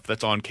watching stuff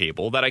that's on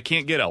cable that I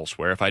can't get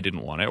elsewhere if I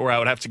didn't want it, or I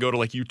would have to go to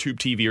like YouTube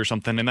TV or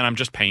something, and then I'm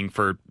just paying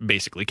for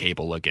basically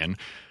cable again.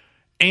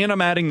 And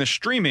I'm adding the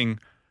streaming.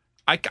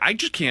 I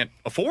just can't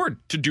afford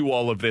to do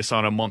all of this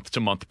on a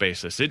month-to-month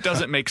basis. It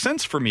doesn't make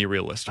sense for me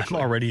realistically.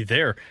 I'm already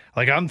there.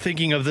 Like, I'm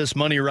thinking of this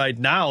money right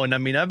now, and I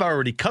mean, I've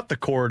already cut the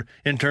cord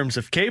in terms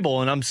of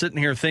cable, and I'm sitting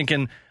here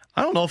thinking,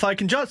 I don't know if I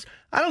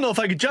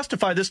could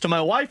justify this to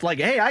my wife. Like,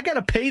 hey, I got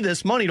to pay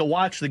this money to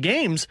watch the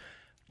games,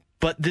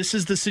 but this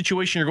is the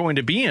situation you're going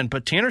to be in.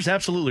 But Tanner's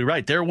absolutely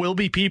right. There will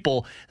be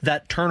people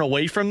that turn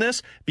away from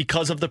this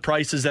because of the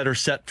prices that are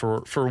set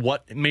for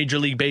what Major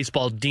League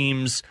Baseball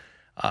deems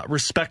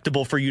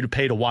respectable for you to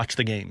pay to watch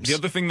the games. The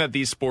other thing that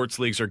these sports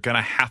leagues are going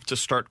to have to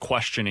start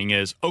questioning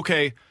is,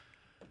 okay,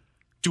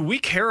 do we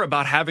care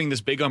about having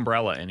this big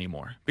umbrella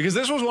anymore? Because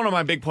this was one of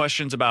my big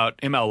questions about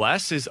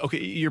MLS is,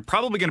 okay, you're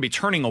probably going to be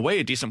turning away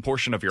a decent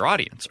portion of your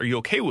audience. Are you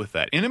okay with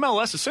that? And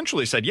MLS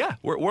essentially said, yeah,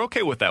 we're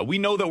okay with that. We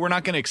know that we're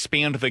not going to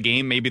expand the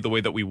game maybe the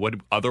way that we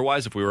would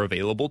otherwise if we were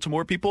available to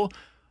more people.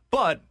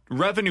 But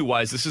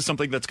revenue-wise, this is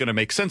something that's going to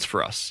make sense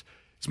for us.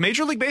 Is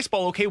Major League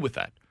Baseball okay with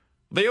that?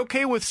 They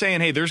okay with saying,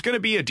 hey, there's going to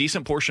be a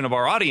decent portion of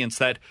our audience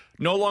that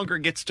no longer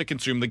gets to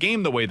consume the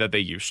game the way that they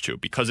used to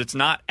because it's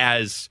not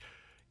as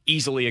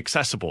easily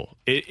accessible.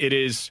 It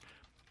is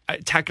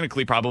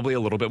technically probably a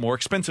little bit more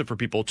expensive for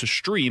people to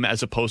stream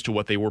as opposed to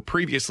what they were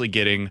previously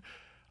getting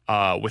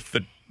with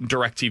the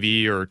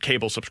DirecTV or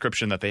cable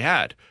subscription that they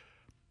had.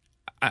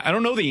 I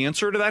don't know the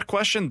answer to that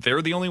question.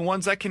 They're the only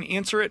ones that can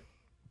answer it.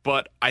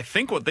 But I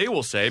think what they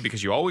will say,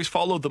 because you always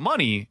follow the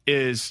money,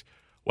 is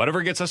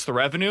whatever gets us the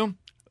revenue,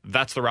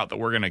 that's the route that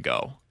we're going to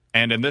go.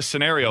 And in this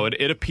scenario,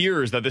 it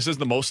appears that this is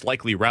the most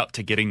likely route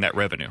to getting that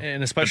revenue.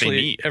 And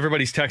especially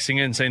everybody's texting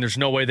in saying there's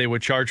no way they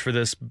would charge for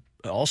this.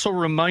 Also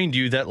remind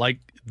you that, like,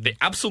 they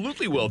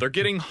absolutely will. They're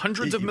getting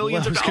hundreds of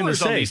millions of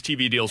dollars on these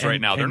TV deals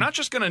right now. They're not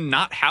just going to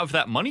not have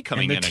that money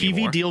coming in anymore. And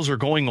the TV deals are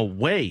going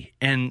away,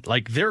 and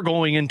like they're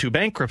going into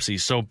bankruptcy.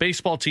 So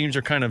baseball teams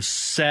are kind of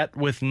set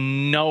with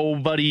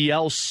nobody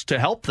else to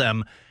help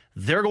them.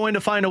 They're going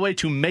to find a way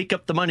to make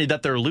up the money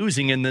that they're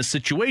losing in this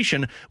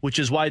situation, which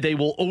is why they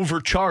will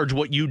overcharge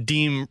what you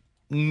deem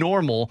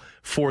normal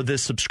for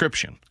this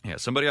subscription. Yeah,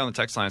 somebody on the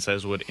text line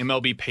says, would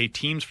MLB pay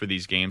teams for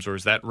these games, or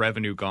is that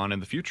revenue gone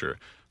in the future?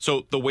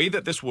 So the way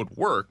that this would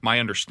work, my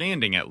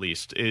understanding at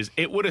least, is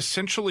it would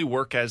essentially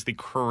work as the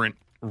current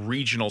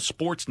regional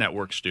sports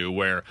networks do,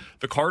 where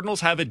the Cardinals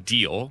have a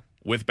deal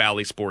with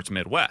Bally Sports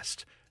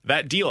Midwest.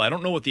 That deal, I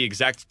don't know what the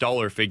exact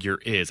dollar figure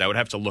is. I would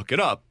have to look it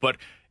up, but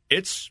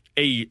it's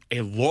a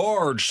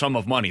large sum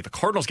of money. The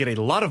Cardinals get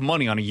a lot of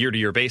money on a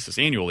year-to-year basis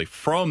annually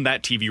from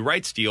that TV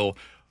rights deal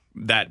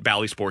that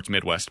Bally Sports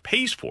Midwest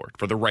pays for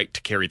the right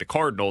to carry the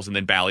Cardinals, and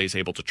then Bally is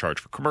able to charge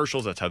for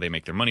commercials. That's how they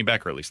make their money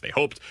back, or at least they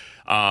hoped,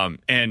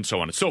 and so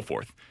on and so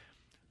forth.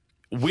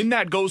 When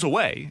that goes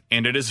away,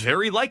 and it is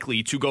very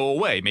likely to go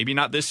away, maybe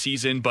not this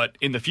season, but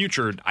in the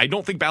future, I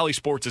don't think Bally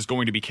Sports is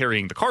going to be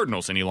carrying the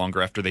Cardinals any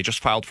longer after they just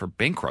filed for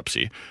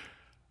bankruptcy.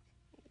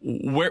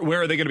 Where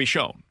are they going to be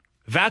shown?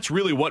 That's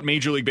really what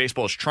Major League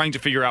Baseball is trying to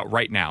figure out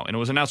right now. And it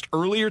was announced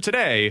earlier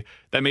today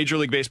that Major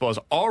League Baseball has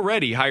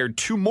already hired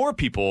 2 more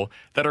people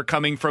that are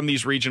coming from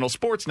these regional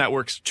sports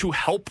networks to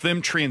help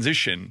them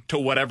transition to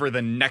whatever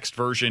the next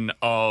version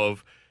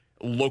of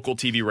local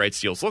TV rights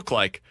deals look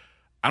like.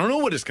 I don't know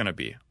what it's going to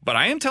be, but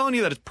I am telling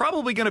you that it's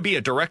probably going to be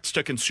a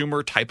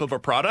direct-to-consumer type of a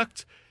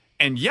product.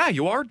 And yeah,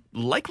 you are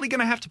likely going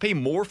to have to pay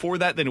more for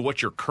that than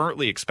what you're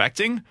currently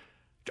expecting.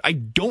 I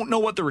don't know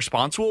what the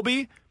response will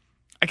be.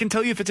 I can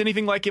tell you if it's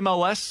anything like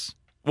MLS,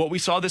 what we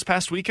saw this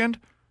past weekend,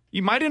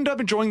 you might end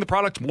up enjoying the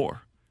product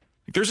more.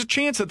 There's a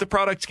chance that the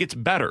product gets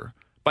better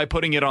by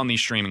putting it on these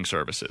streaming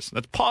services.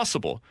 That's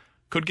possible.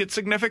 Could get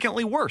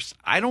significantly worse.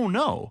 I don't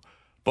know.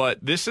 But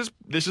this is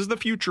the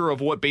future of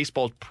what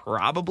baseball is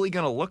probably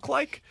going to look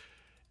like.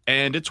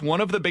 And it's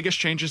one of the biggest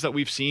changes that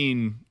we've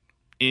seen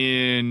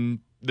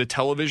in the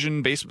television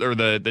or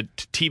the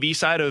TV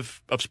side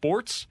of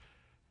sports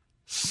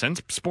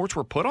since sports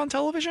were put on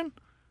television.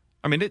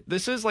 I mean,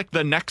 this is like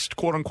the next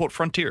quote-unquote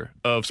frontier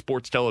of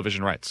sports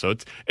television rights. So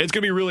it's going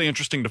to be really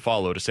interesting to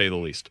follow, to say the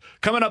least.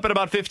 Coming up in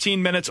about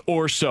 15 minutes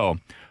or so,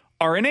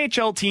 are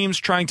NHL teams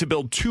trying to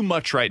build too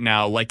much right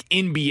now like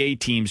NBA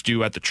teams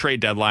do at the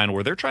trade deadline,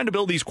 where they're trying to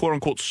build these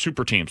quote-unquote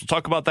super teams? We'll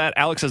talk about that.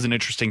 Alex has an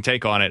interesting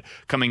take on it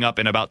coming up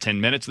in about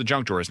 10 minutes. The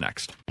Junk Drawer is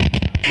next.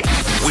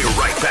 We're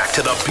right back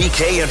to the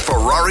BK and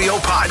Ferrario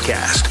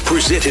podcast,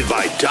 presented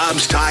by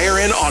Dobbs Tire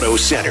and Auto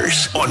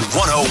Centers on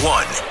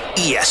 101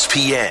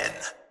 ESPN.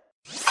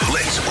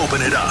 Let's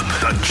open it up.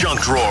 The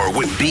Junk Drawer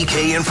with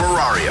BK and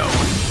Ferrario.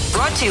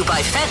 Brought to you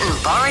by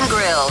Fenton Bar and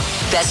Grill.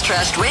 Best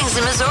trashed wings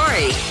in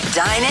Missouri.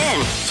 Dine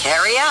in,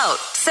 carry out,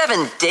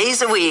 7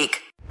 days a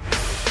week.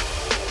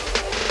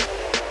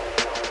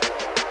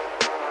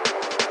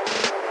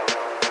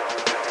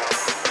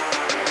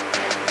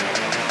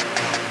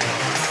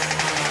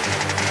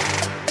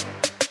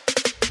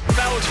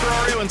 Alex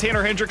Ferrario and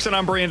Tanner Hendrickson.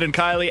 I'm Brandon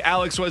Kiley.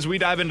 Alex, as we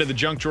dive into the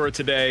Junk Drawer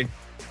today,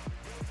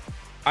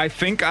 I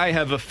think I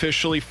have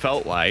officially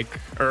felt like,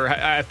 or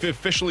I've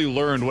officially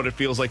learned what it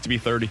feels like to be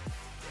 30.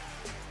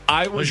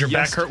 Was your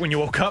back hurt when you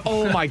woke up?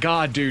 Oh my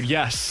God, dude.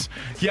 Yes,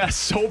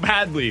 so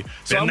badly.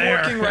 So I'm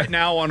working right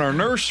now on our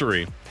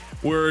nursery.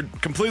 We're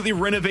completely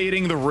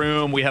renovating the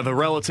room. We have a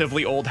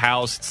relatively old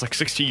house. It's like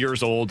 60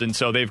 years old. And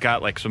so they've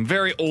got like some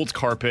very old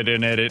carpet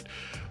in it.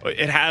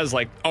 It has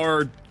like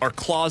our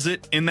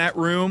closet in that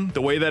room,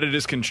 the way that it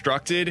is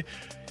constructed.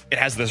 It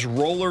has this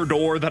roller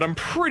door that I'm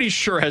pretty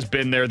sure has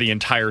been there the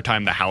entire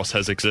time the house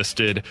has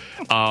existed.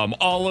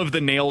 All of the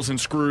nails and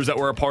screws that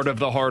were a part of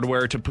the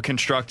hardware to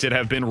construct it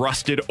have been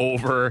rusted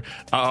over.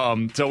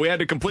 So we had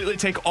to completely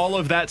take all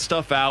of that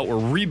stuff out. We're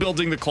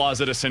rebuilding the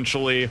closet,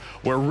 essentially.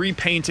 We're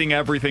repainting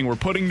everything. We're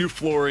putting new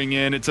flooring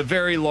in. It's a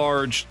very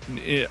large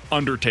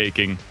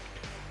undertaking.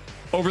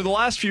 Over the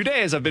last few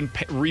days, I've been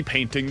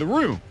repainting the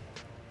room.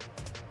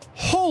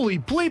 Holy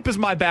bleep, is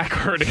my back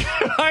hurting.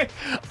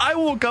 I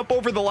woke up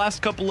over the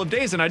last couple of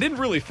days and I didn't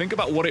really think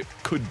about what it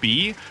could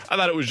be. I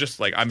thought it was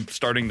just like I'm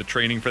starting the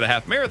training for the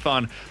half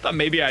marathon. Thought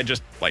maybe I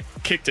just like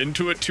kicked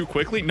into it too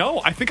quickly.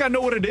 No, I think I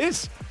know what it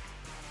is.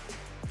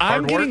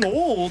 I'm getting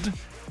old,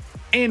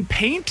 and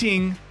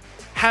painting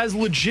has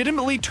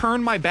legitimately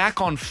turned my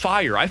back on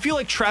fire. I feel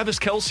like Travis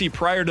Kelce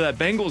prior to that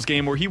Bengals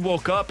game where he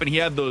woke up and he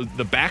had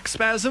the back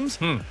spasms.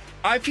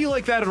 I feel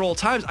like that at all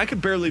times. I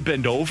could barely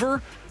bend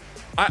over.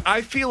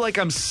 I feel like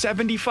I'm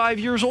 75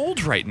 years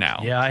old right now.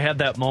 Yeah, I had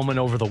that moment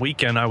over the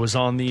weekend. I was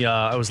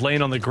I was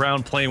laying on the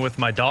ground playing with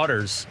my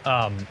daughters,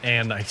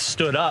 and I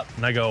stood up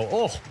and I go,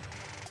 "Oh,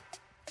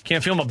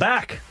 can't feel my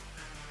back."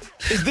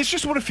 Is this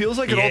just what it feels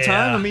like at all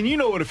time? I mean, you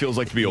know what it feels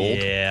like to be old.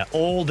 Yeah,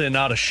 old and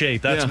out of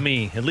shape. That's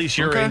me. At least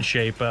you're in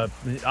shape. Out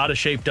of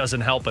shape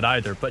doesn't help it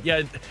either. But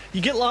yeah,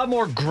 you get a lot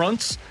more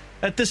grunts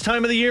at this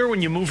time of the year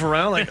when you move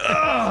around, like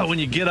when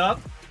you get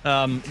up.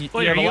 Are you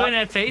in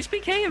that phase,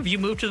 BK? Have you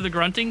moved to the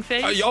grunting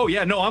phase? Oh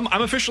yeah, no, I'm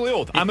officially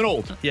old. I'm an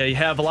old. Yeah, you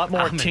have a lot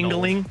more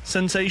tingling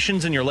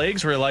sensations in your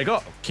legs where you're like,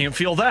 oh, can't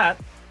feel that.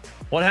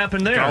 What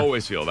happened there? I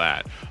always feel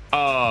that.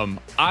 Can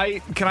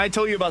I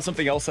tell you about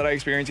something else that I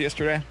experienced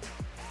yesterday?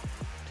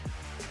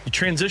 You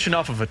transition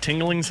off of a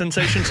tingling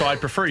sensation, so I'd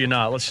prefer you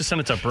not. Let's just send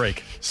it to a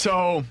break.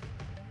 So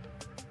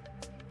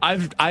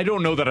I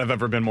don't know that I've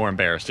ever been more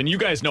embarrassed, and you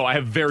guys know I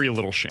have very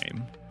little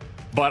shame.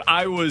 But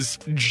I was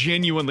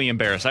genuinely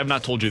embarrassed. I have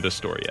not told you this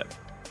story yet.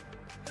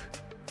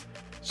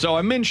 So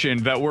I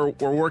mentioned that we're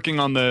working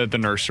on the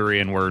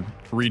nursery and we're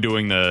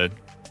redoing the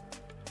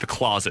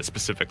closet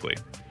specifically.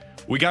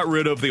 We got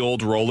rid of the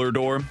old roller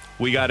door.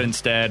 We got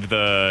instead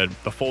the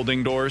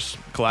folding doors,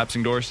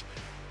 collapsing doors.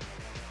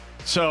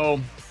 So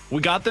we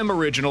got them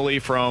originally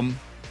from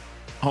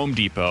Home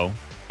Depot,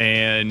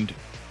 and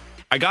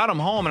I got them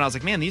home and I was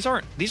like, man, these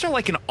are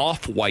like an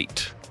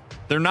off-white.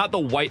 They're not the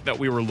white that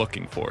we were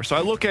looking for. So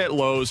I look at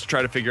Lowe's to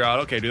try to figure out,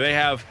 okay, do they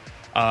have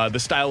the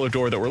style of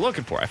door that we're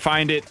looking for? I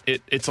find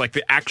it's like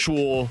the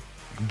actual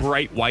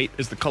bright white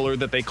is the color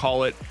that they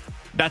call it.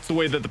 That's the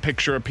way that the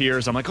picture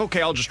appears. I'm like,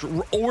 okay, I'll just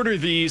order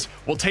these.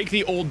 We'll take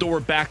the old door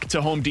back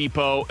to Home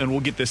Depot and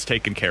we'll get this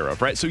taken care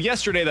of, right? So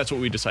yesterday, that's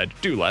what we decided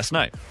to do last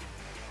night.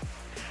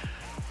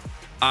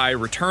 I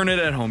return it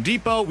at Home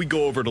Depot. We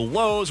go over to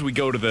Lowe's. We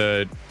go to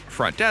the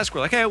front desk.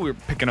 We're like, hey, we're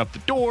picking up the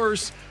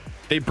doors.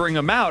 They bring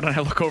them out, and I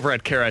look over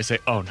at Kara. I say,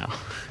 oh,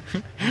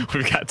 no.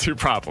 We've got two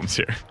problems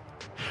here.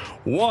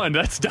 One,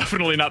 that's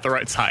definitely not the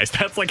right size.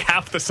 That's like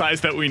half the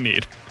size that we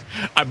need.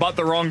 I bought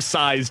the wrong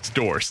sized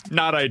doors.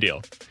 Not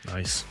ideal.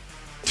 Nice.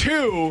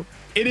 Two,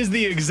 it is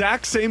the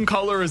exact same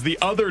color as the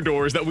other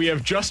doors that we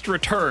have just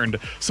returned.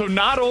 So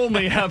not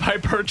only have I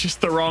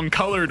purchased the wrong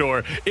color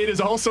door, it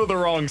is also the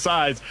wrong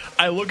size.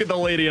 I look at the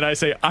lady and I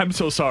say, I'm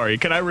so sorry.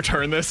 Can I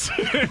return this?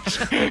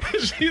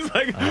 She's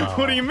like,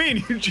 what do you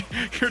mean?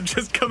 You're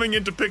just coming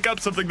in to pick up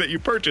something that you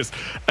purchased.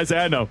 I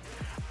say, I know.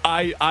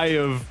 I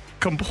have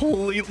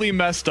completely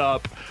messed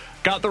up.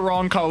 Got the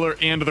wrong color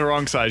and the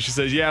wrong size. She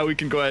says, yeah, we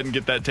can go ahead and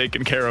get that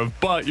taken care of,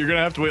 but you're going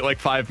to have to wait like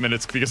 5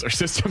 minutes because our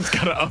system's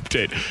got to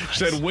update. She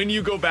said, when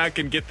you go back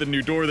and get the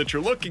new door that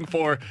you're looking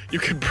for, you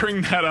can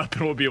bring that up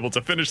and we'll be able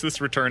to finish this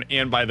return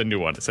and buy the new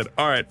one. I said,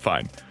 all right,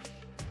 fine.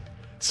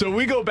 So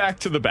we go back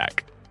to the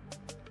back.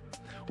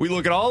 We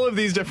look at all of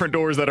these different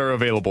doors that are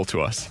available to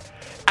us.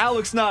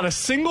 Alex, not a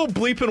single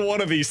bleeping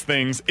one of these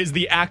things is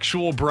the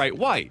actual bright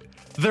white.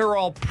 They're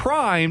all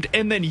primed,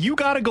 and then you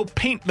got to go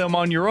paint them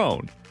on your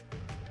own.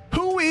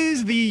 Who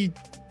is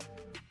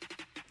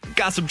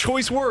got some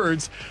choice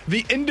words,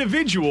 the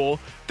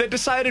individual that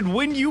decided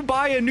when you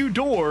buy a new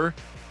door,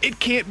 it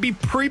can't be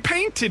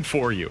pre-painted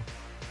for you?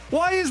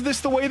 Why is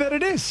this the way that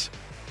it is?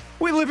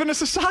 We live in a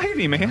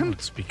society, man.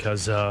 It's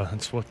because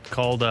it's what's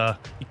called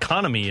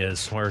economy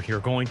is, where you're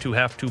going to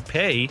have to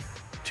pay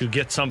to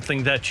get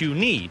something that you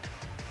need.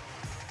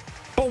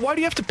 But why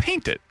do you have to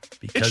paint it?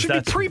 Because it should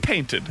be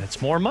pre-painted.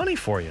 That's more money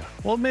for you.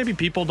 Well, maybe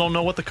people don't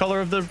know what the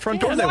color of the front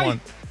door they want.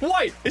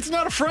 White. It's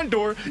not a front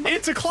door.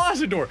 It's a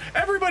closet door.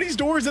 Everybody's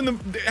doors in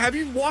the... Have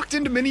you walked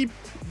into many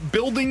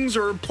buildings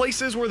or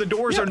places where the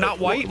doors are not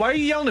white? Why are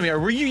you yelling at me?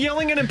 Were you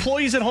yelling at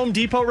employees at Home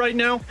Depot right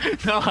now?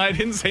 No, I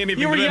didn't say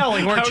anything. You were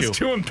yelling, weren't you? I was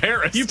too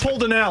embarrassed. You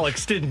pulled an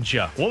Alex, didn't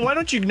you? Well, why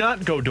don't you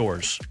not go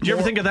doors? Did you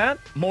ever think of that?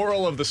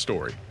 Moral of the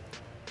story.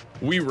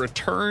 We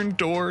returned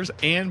doors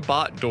and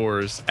bought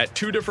doors at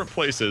two different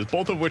places,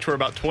 both of which were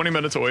about 20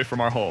 minutes away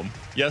from our home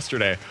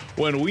yesterday,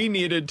 when we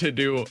needed to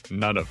do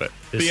none of it.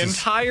 The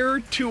entire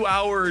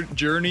 2-hour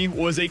journey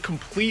was a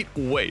complete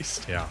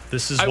waste. Yeah,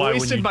 this is why I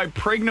wasted my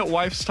pregnant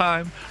wife's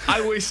time.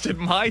 I wasted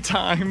my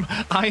time.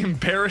 I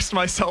embarrassed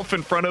myself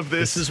in front of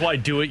this. This is why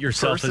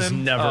do-it-yourself is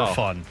never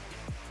fun.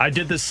 I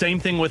did the same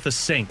thing with a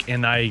sink,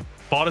 and I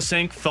bought a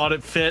sink, thought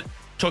it fit,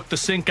 took the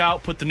sink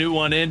out, put the new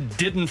one in,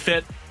 didn't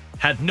fit.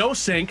 Had no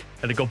sink,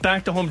 had to go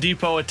back to Home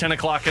Depot at 10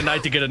 o'clock at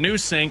night to get a new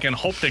sink and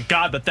hope to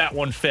God that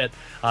one fit.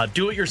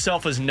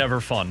 Do-it-yourself is never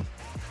fun.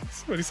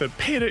 Somebody said,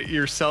 paint it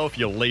yourself,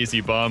 you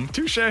lazy bum.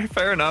 Touche,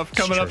 fair enough.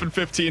 Coming up in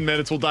 15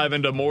 minutes, we'll dive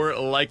into more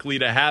likely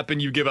to happen.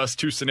 You give us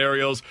two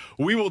scenarios.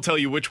 We will tell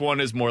you which one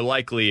is more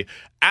likely.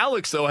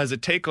 Alex, though, has a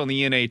take on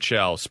the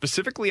NHL,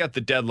 specifically at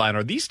the deadline.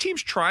 Are these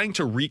teams trying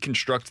to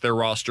reconstruct their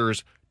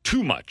rosters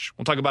too much?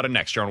 We'll talk about it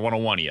next year on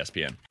 101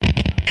 ESPN.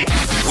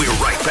 We're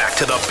right back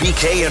to the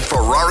BK and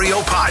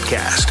Ferrario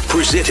podcast,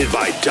 presented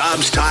by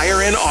Dobbs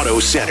Tire and Auto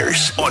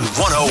Centers on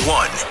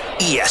 101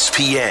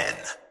 ESPN.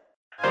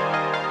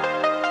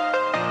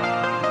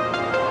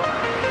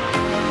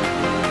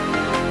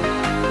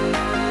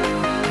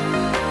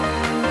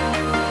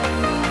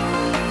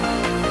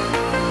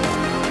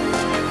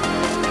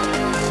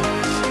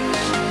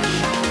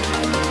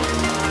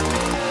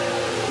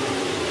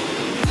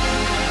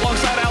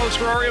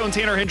 Ferrario and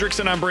Tanner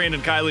Hendrickson. I'm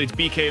Brandon Kiley. It's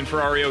BK and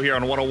Ferrario here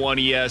on 101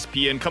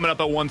 ESPN. Coming up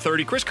at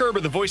 1:30, Chris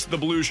Kerber, the voice of the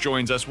Blues,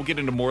 joins us. We'll get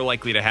into more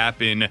likely to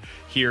happen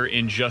here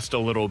in just a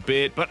little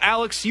bit. But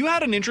Alex, you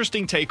had an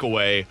interesting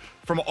takeaway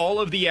from all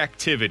of the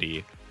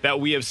activity that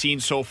we have seen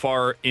so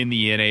far in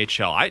the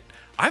NHL.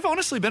 I've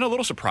honestly been a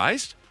little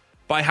surprised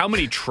by how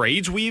many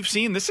trades we've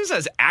seen. This is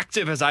as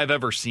active as I've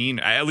ever seen,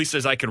 at least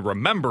as I can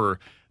remember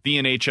the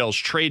NHL's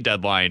trade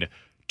deadline.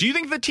 Do you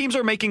think the teams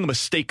are making a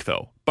mistake,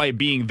 though, by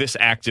being this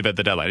active at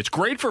the deadline? It's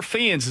great for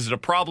fans. Is it a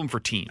problem for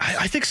teams?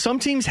 I think some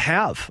teams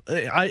have.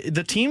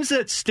 The teams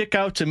that stick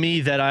out to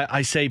me that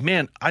I say,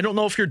 man, I don't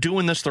know if you're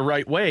doing this the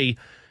right way,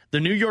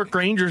 the New York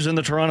Rangers and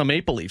the Toronto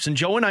Maple Leafs. And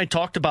Joe and I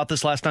talked about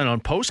this last night on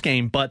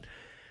postgame,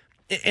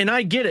 and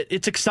I get it.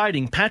 It's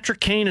exciting. Patrick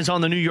Kane is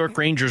on the New York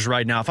Rangers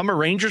right now. If I'm a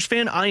Rangers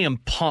fan, I am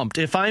pumped.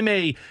 If I'm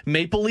a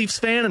Maple Leafs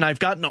fan and I've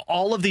gotten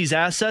all of these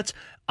assets,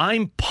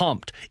 I'm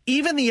pumped.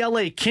 Even the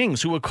LA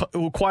Kings, who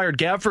acquired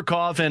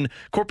Gavrikov and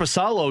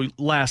Korpisalo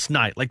last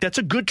night, like that's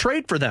a good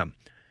trade for them.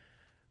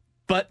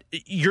 But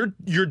you're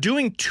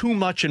doing too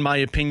much, in my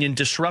opinion,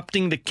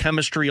 disrupting the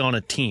chemistry on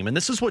a team. And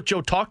this is what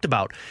Joe talked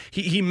about.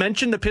 He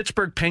mentioned the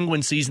Pittsburgh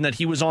Penguins season that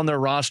he was on their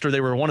roster.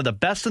 They were one of the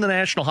best in the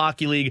National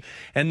Hockey League,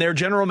 and their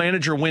general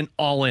manager went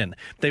all in.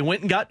 They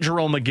went and got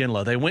Jarome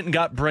Iginla. They went and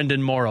got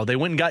Brendan Morrow. They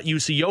went and got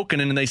Jussi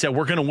Jokinen, and they said,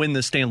 we're going to win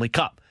the Stanley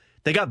Cup.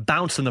 They got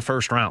bounced in the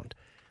first round.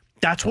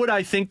 That's what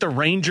I think the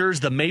Rangers,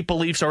 the Maple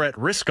Leafs are at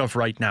risk of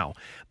right now,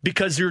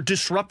 because you're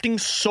disrupting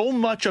so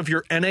much of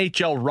your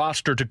NHL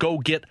roster to go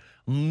get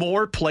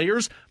more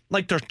players.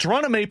 Like the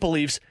Toronto Maple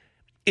Leafs,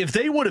 if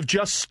they would have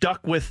just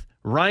stuck with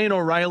Ryan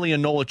O'Reilly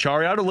and Noel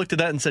Acciari, I would have looked at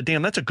that and said,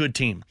 damn, that's a good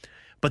team.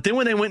 But then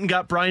when they went and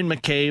got Brian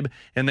McCabe,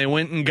 and they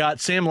went and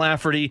got Sam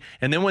Lafferty,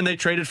 and then when they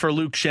traded for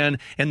Luke Schenn,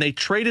 and they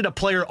traded a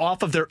player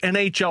off of their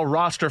NHL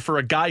roster for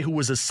a guy who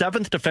was a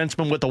seventh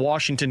defenseman with the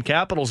Washington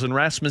Capitals in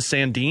Rasmus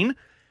Sandin,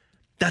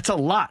 that's a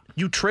lot.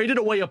 You traded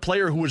away a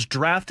player who was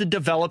drafted,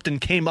 developed, and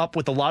came up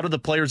with a lot of the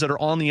players that are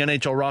on the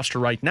NHL roster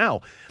right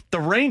now. The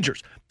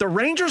Rangers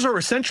are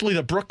essentially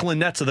the Brooklyn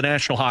Nets of the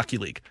National Hockey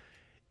League.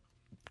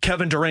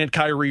 Kevin Durant,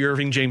 Kyrie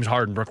Irving, James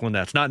Harden, Brooklyn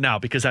Nets. Not now,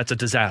 because that's a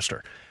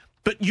disaster.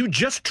 But you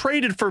just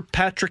traded for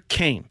Patrick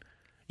Kane.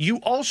 You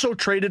also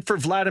traded for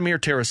Vladimir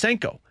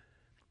Tarasenko.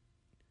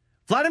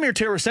 Vladimir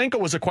Tarasenko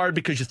was acquired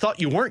because you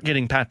thought you weren't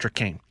getting Patrick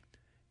Kane.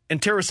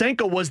 And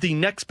Tarasenko was the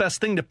next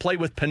best thing to play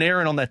with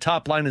Panarin on that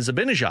top line as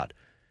Zibanejad.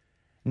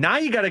 Now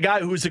you got a guy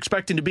who's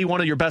expecting to be one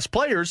of your best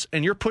players,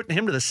 and you're putting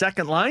him to the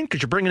second line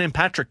because you're bringing in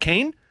Patrick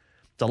Kane.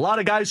 It's a lot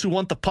of guys who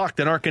want the puck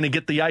that aren't going to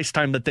get the ice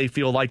time that they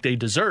feel like they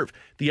deserve.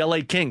 The LA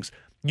Kings.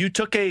 You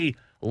took a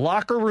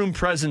locker room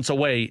presence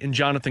away in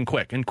Jonathan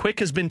Quick, and Quick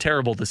has been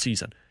terrible this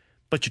season.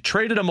 But you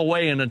traded him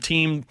away in a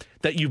team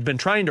that you've been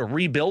trying to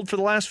rebuild for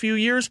the last few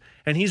years,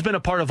 and he's been a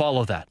part of all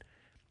of that.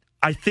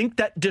 I think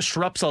that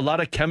disrupts a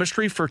lot of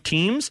chemistry for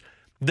teams.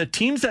 The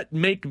teams that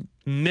make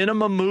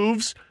minimum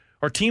moves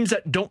or teams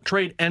that don't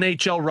trade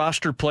NHL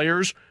roster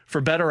players for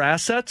better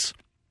assets,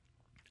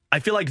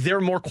 I feel like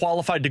they're more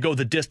qualified to go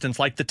the distance,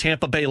 like the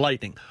Tampa Bay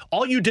Lightning.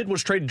 All you did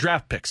was trade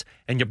draft picks,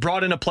 and you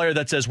brought in a player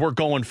that says, we're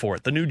going for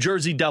it. The New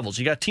Jersey Devils,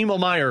 you got Timo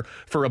Meier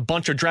for a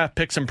bunch of draft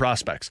picks and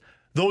prospects.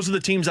 Those are the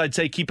teams I'd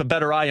say keep a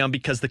better eye on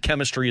because the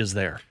chemistry is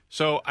there.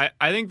 So I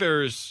think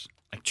there's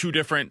like two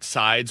different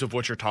sides of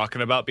what you're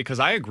talking about, because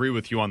I agree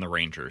with you on the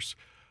Rangers.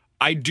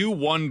 I do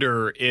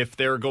wonder if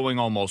they're going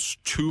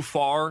almost too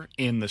far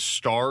in the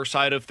star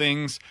side of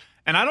things.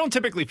 And I don't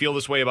typically feel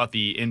this way about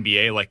the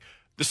NBA. Like,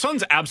 the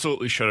Suns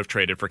absolutely should have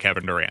traded for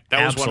Kevin Durant.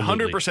 That was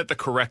 100% the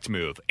correct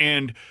move.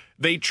 And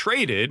they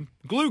traded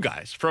glue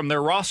guys from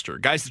their roster,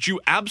 guys that you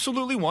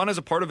absolutely want as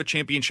a part of a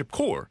championship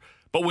core.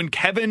 But when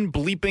Kevin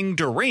bleeping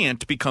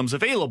Durant becomes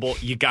available,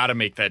 you got to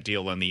make that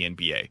deal in the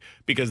NBA,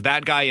 because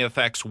that guy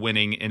affects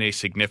winning in a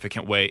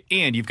significant way,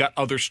 and you've got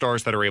other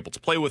stars that are able to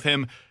play with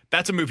him.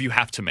 That's a move you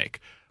have to make.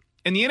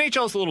 And the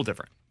NHL is a little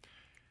different.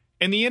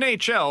 In the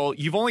NHL,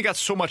 you've only got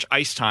so much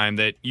ice time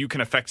that you can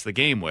affect the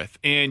game with,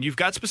 and you've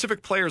got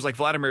specific players like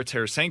Vladimir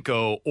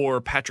Tarasenko or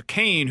Patrick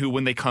Kane who,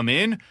 when they come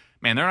in,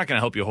 man, they're not going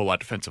to help you a whole lot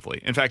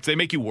defensively. In fact, they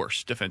make you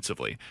worse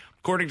defensively.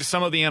 According to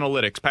some of the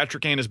analytics,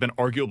 Patrick Kane has been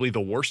arguably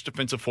the worst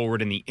defensive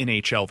forward in the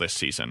NHL this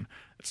season.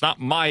 It's not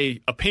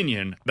my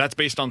opinion. That's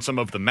based on some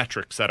of the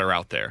metrics that are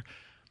out there.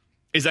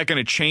 Is that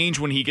going to change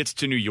when he gets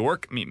to New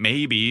York? I mean,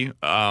 maybe,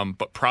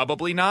 but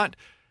probably not.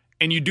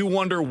 And you do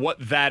wonder what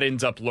that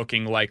ends up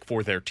looking like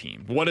for their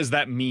team. What does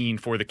that mean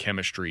for the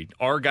chemistry?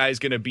 Are guys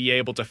going to be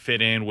able to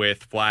fit in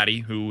with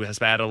Vladdy, who has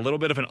had a little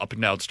bit of an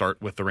up-and-down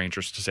start with the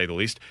Rangers, to say the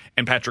least,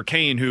 and Patrick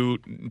Kane, who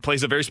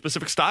plays a very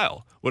specific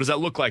style? What does that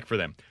look like for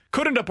them?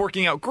 Could end up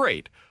working out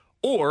great.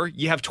 Or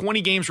you have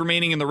 20 games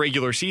remaining in the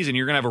regular season.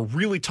 You're going to have a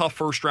really tough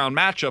first-round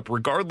matchup,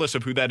 regardless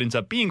of who that ends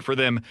up being for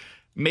them.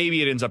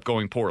 Maybe it ends up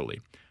going poorly.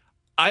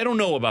 I don't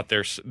know about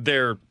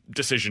their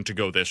decision to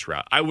go this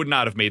route. I would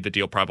not have made the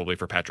deal probably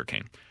for Patrick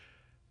Kane.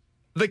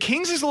 The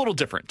Kings is a little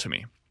different to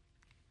me.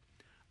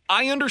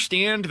 I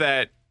understand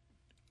that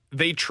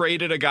they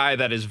traded a guy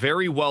that is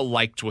very well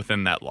liked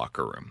within that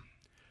locker room.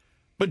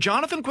 But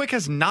Jonathan Quick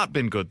has not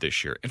been good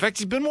this year. In fact,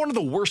 he's been one of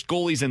the worst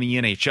goalies in the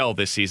NHL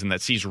this season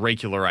that sees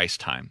regular ice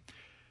time.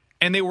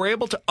 And they were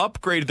able to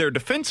upgrade their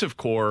defensive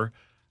core.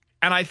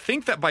 And I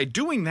think that by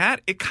doing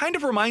that, it kind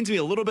of reminds me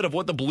a little bit of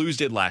what the Blues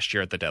did last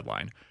year at the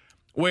deadline,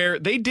 where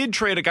they did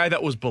trade a guy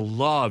that was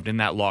beloved in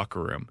that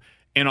locker room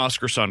in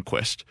Oscar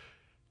Sundqvist.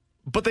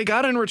 But they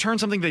got in return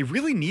something they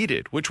really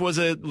needed, which was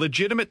a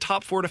legitimate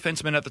top four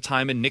defenseman at the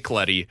time in Nick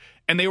Leddy,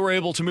 and they were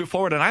able to move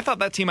forward. And I thought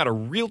that team had a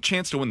real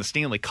chance to win the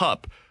Stanley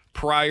Cup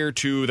prior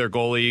to their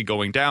goalie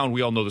going down.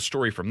 We all know the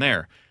story from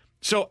there.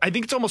 So I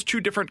think it's almost two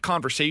different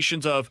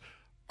conversations of,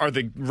 are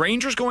the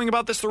Rangers going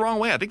about this the wrong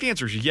way? I think the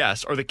answer is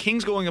yes. Are the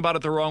Kings going about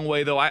it the wrong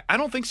way, though? I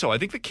don't think so. I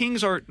think the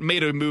Kings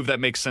made a move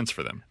that makes sense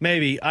for them.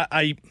 Maybe.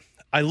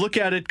 I look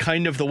at it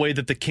kind of the way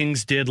that the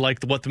Kings did,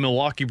 like what the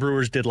Milwaukee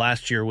Brewers did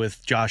last year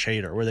with Josh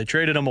Hader, where they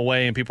traded him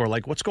away and people are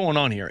like, what's going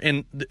on here?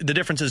 And the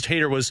difference is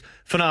Hader was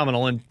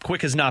phenomenal and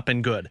Quick has not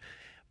been good.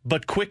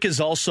 But Quick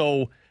is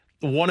also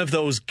one of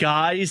those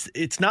guys.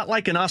 It's not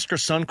like an Oscar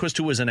Sundqvist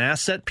who was an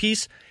asset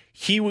piece.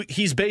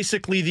 he's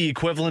basically the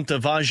equivalent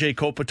of Ajay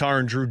Kopitar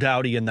and Drew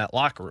Doughty in that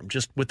locker room,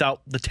 just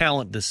without the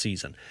talent this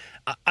season.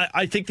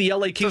 I think the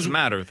LA Kings... Doesn't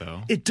matter,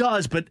 though. It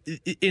does, but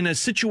in a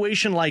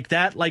situation like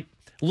that, like,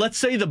 let's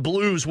say the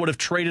Blues would have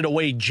traded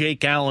away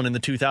Jake Allen in the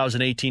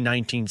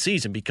 2018-19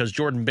 season because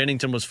Jordan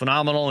Binnington was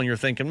phenomenal, and you're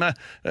thinking,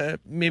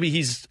 maybe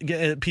he's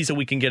a piece that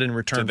we can get in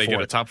return for it. Did they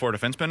get a top 4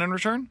 defenseman in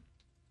return?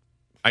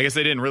 I guess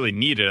they didn't really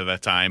need it at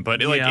that time, but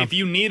if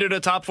you needed a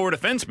top 4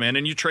 defenseman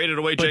and you traded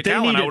away Jake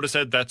Allen, I would have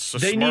said that's a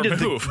smart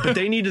move. But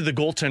they needed the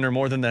goaltender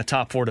more than that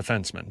top 4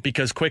 defenseman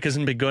because Quick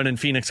hasn't been good and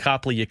Phoenix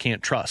Copley you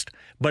can't trust.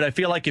 But I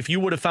feel like if you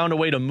would have found a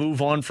way to move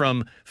on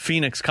from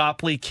Phoenix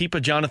Copley, keep a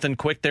Jonathan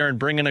Quick there and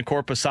bring in a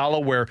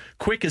Korpisalo where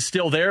Quick is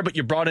still there, but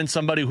you brought in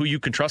somebody who you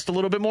can trust a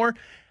little bit more.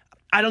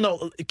 I don't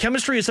know.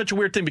 Chemistry is such a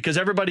weird thing because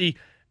everybody...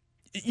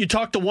 You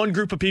talk to one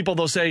group of people,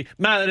 they'll say,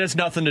 man, that has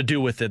nothing to do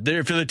with it.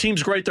 If the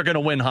team's great, they're going to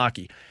win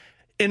hockey.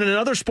 In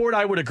another sport,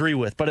 I would agree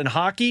with. But in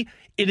hockey,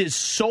 it is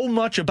so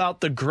much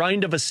about the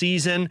grind of a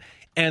season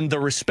and the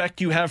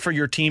respect you have for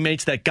your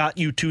teammates that got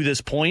you to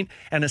this point.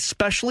 And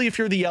especially if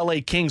you're the LA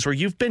Kings, where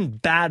you've been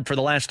bad for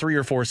the last 3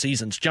 or 4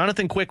 seasons.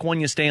 Jonathan Quick won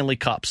you Stanley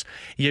Cups.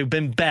 You've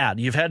been bad.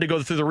 You've had to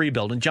go through the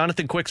rebuild. And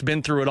Jonathan Quick's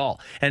been through it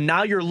all. And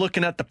now you're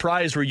looking at the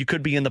prize where you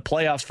could be in the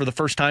playoffs for the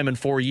first time in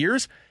 4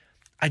 years.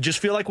 I just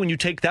feel like when you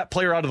take that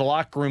player out of the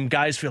locker room,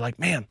 guys feel like,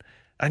 man,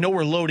 I know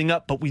we're loading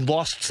up, but we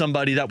lost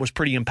somebody that was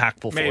pretty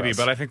impactful for us. Maybe,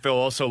 but I think they'll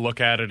also look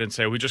at it and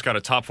say, we just got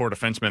a top 4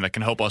 defenseman that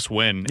can help us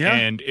win. Yeah.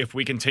 And if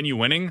we continue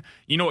winning,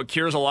 you know what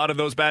cures a lot of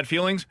those bad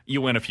feelings?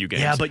 You win a few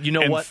games. Yeah, but you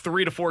know what?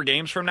 3 to 4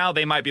 games from now,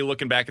 they might be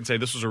looking back and say,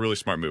 this was a really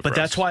smart move But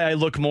that's why I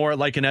look more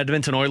like an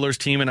Edmonton Oilers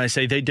team, and I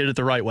say they did it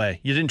the right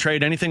way. You didn't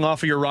trade anything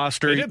off of your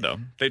roster. They did, though.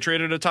 They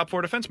traded a top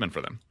 4 defenseman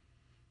for them.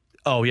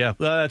 Oh, yeah.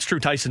 That's true.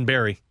 Tyson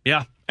Barrie.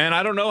 Yeah. And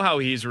I don't know how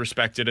he's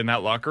respected in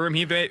that locker room.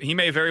 He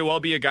may very well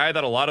be a guy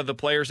that a lot of the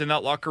players in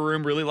that locker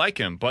room really like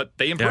him, but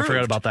they improved. Yeah, I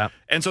forgot about that.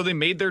 And so they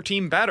made their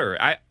team better.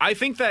 I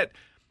think that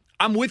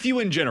I'm with you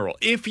in general.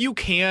 If you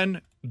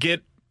can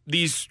get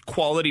these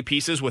quality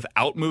pieces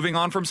without moving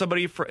on from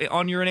somebody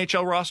on your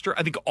NHL roster,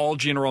 I think all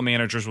general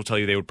managers will tell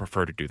you they would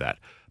prefer to do that.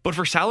 But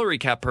for salary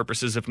cap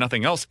purposes, if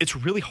nothing else, it's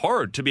really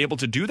hard to be able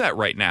to do that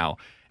right now.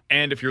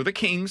 And if you're the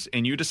Kings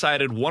and you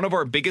decided one of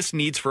our biggest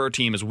needs for our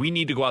team is we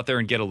need to go out there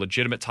and get a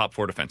legitimate top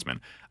 4 defenseman,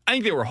 I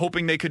think they were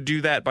hoping they could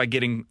do that by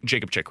getting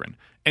Jacob Chychrun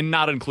and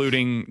not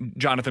including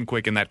Jonathan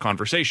Quick in that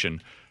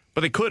conversation.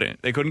 But they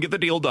couldn't. They couldn't get the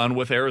deal done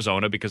with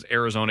Arizona because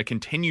Arizona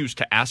continues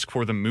to ask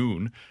for the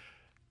moon.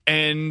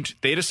 And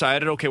they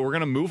decided, okay, we're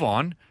going to move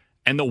on.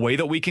 And the way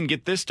that we can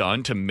get this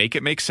done to make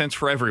it make sense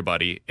for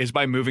everybody is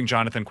by moving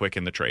Jonathan Quick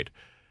in the trade.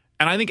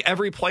 And I think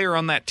every player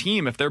on that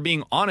team, if they're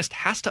being honest,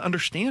 has to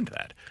understand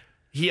that.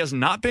 He has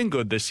not been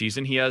good this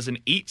season. He has an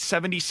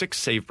 .876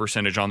 save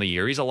percentage on the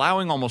year. He's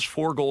allowing almost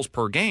 4 goals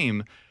per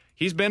game.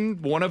 He's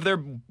been one of their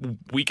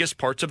weakest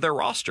parts of their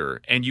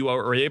roster, and you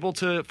are able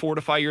to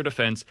fortify your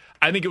defense.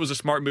 I think it was a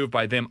smart move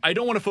by them. I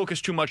don't want to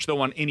focus too much,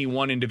 though, on any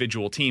one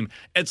individual team.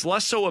 It's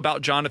less so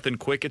about Jonathan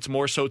Quick. It's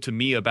more so to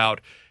me about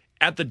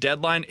at the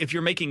deadline, if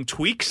you're making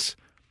tweaks,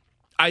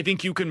 I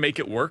think you can make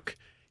it work.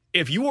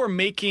 If you are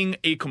making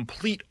a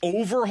complete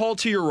overhaul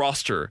to your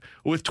roster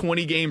with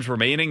 20 games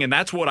remaining, and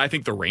that's what I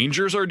think the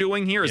Rangers are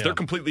doing here, is they're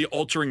completely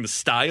altering the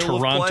style of play.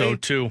 Toronto,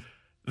 too.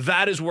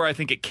 That is where I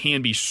think it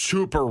can be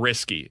super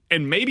risky.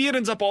 And maybe it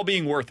ends up all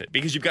being worth it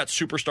because you've got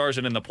superstars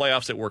and in the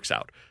playoffs it works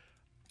out.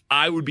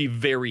 I would be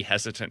very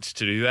hesitant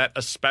to do that,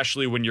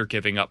 especially when you're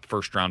giving up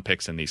first-round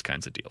picks in these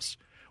kinds of deals.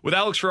 With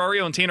Alex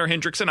Ferrario and Tanner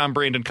Hendrickson, I'm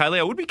Brandon Kiley.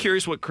 I would be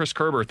curious what Chris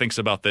Kerber thinks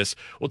about this.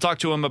 We'll talk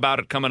to him about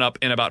it coming up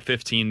in about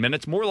 15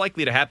 minutes. More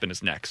likely to happen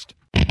is next.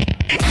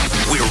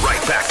 We're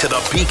right back to the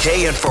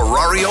BK and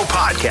Ferrario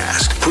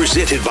podcast,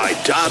 presented by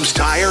Dobbs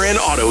Tire and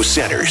Auto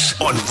Centers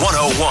on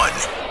 101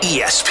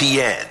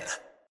 ESPN.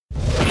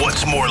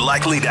 What's more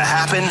likely to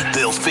happen?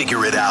 They'll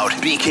figure it out.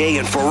 BK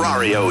and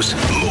Ferrario's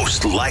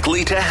most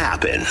likely to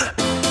happen.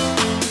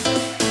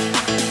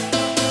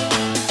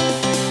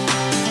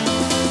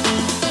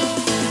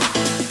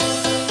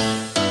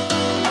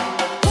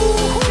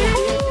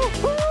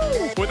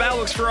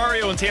 Alex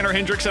Ferrario and Tanner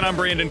Hendrickson, I'm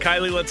Brandon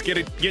Kiley. Let's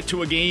get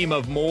to a game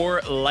of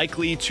more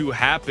likely to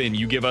happen.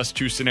 You give us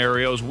 2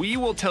 scenarios. We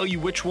will tell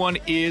you which one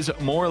is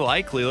more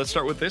likely. Let's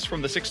start with this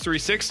from the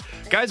 636.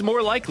 Guys,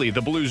 more likely,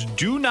 the Blues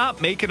do not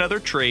make another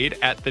trade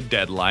at the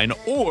deadline,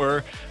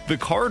 or the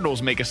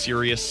Cardinals make a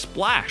serious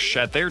splash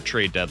at their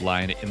trade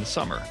deadline in the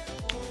summer.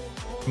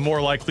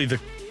 More likely, the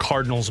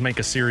Cardinals make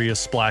a serious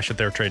splash at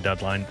their trade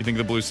deadline. You think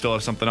the Blues still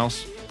have something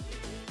else?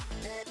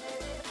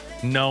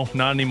 No,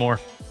 not anymore.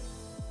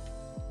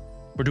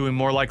 We're doing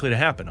more likely to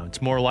happen.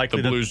 It's more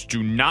likely the Blues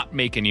do not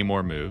make any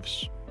more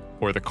moves,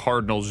 or the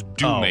Cardinals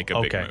do make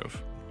a big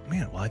move.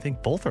 Man, well, I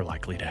think both are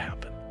likely to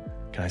happen.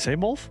 Can I say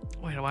both?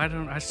 Wait,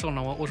 I still don't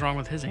know what was wrong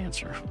with his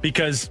answer.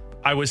 Because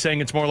I was saying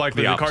it's more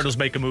likely The the opposite. Cardinals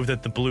make a move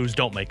that the Blues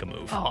don't make a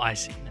move. Oh, I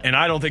see. And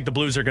I don't think the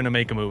Blues are going to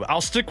make a move.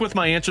 I'll stick with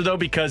my answer, though,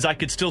 because I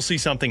could still see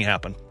something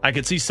happen. I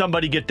could see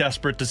somebody get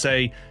desperate to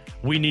say,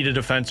 we need a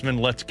defenseman,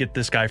 let's get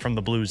this guy from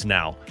the Blues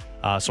now.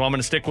 So I'm going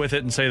to stick with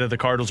it and say that the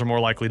Cardinals are more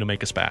likely to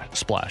make a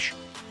splash.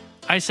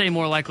 I say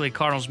more likely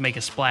Cardinals make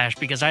a splash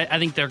because I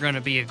think they're going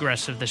to be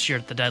aggressive this year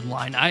at the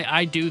deadline.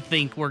 I do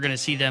think we're going to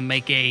see them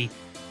make a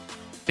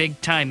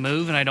big-time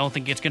move, and I don't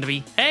think it's going to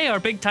be, hey, our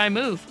big-time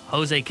move,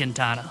 Jose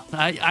Quintana.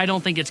 I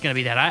don't think it's going to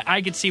be that.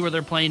 I could see where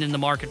they're playing in the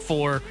market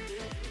for,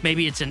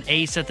 maybe it's an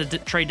ace at the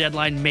trade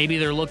deadline. Maybe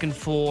they're looking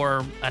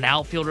for an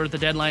outfielder at the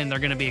deadline, and they're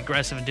going to be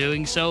aggressive in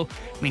doing so.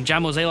 I mean,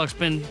 John Mozeliak's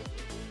been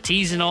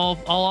teasing all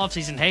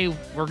offseason, hey,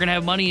 we're going to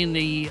have money in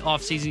the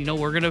offseason. You know,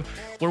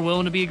 we're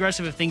willing to be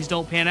aggressive if things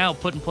don't pan out,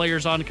 putting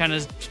players on kind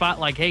of spot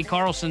like, hey,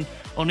 Carlson,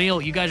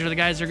 O'Neill, you guys are the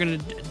guys that are going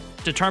to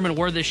determine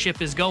where this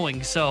ship is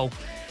going. So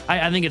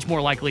I think it's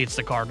more likely it's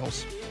the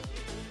Cardinals.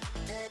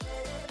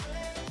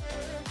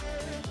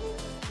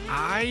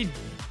 I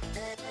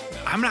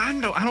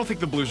don't think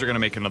the Blues are going to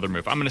make another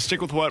move. I'm going to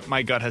stick with what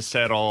my gut has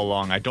said all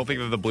along. I don't think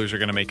that the Blues are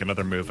going to make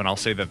another move, and I'll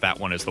say that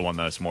one is the one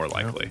that's more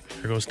likely.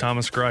 Here goes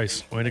Thomas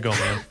Greiss. Way to go,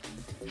 man.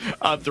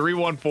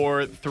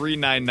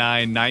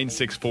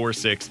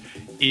 314-399-9646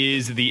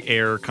 is the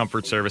Air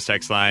Comfort Service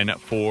text line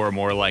for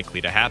more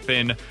likely to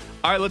happen.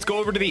 All right, let's go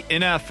over to the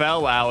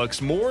NFL,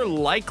 Alex. More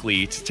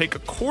likely to take a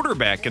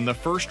quarterback in the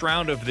first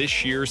round of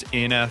this year's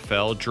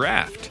NFL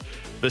draft.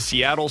 The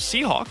Seattle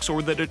Seahawks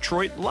or the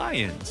Detroit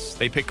Lions.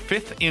 They pick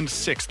 5th and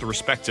 6th,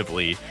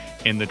 respectively,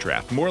 in the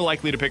draft. More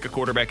likely to pick a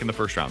quarterback in the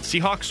first round,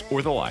 Seahawks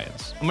or the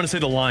Lions? I'm going to say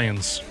the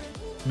Lions,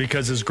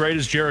 because as great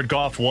as Jared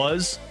Goff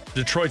was,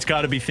 Detroit's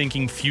got to be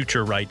thinking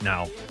future right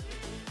now.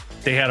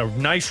 They had a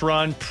nice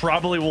run,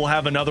 probably will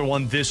have another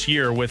one this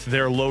year with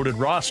their loaded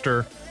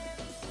roster,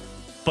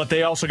 but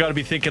they also got to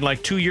be thinking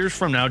like 2 years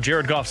from now,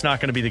 Jared Goff's not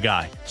going to be the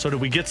guy. So do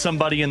we get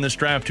somebody in this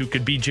draft who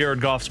could be Jared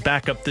Goff's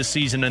backup this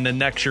season and then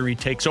next year he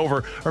takes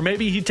over? Or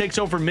maybe he takes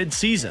over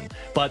mid-season.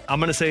 But I'm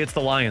going to say it's the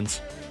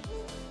Lions.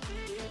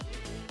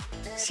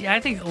 See,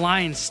 I think the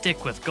Lions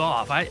stick with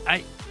Goff.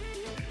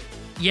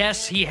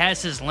 Yes, he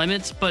has his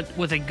limits, but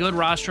with a good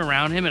roster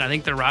around him, and I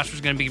think their roster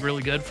is going to be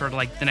really good for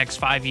like the next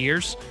 5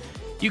 years,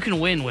 you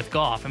can win with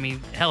Goff. I mean,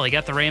 hell, he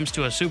got the Rams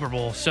to a Super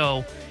Bowl.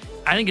 So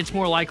I think it's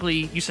more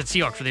likely, you said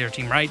Seahawks for the other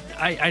team, right?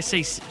 I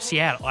say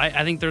Seattle.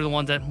 I think they're the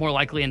ones that more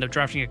likely end up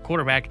drafting a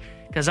quarterback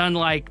because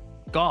unlike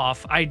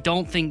Goff, I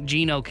don't think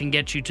Geno can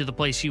get you to the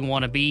place you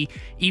want to be,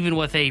 even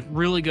with a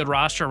really good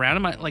roster around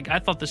him. I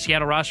thought the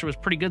Seattle roster was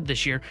pretty good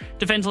this year.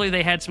 Defensively,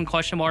 they had some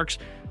question marks.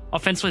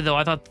 Offensively, though,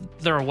 I thought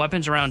there were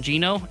weapons around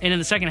Geno, and in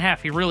the second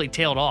half, he really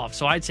tailed off.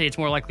 So I'd say it's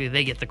more likely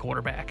they get the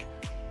quarterback.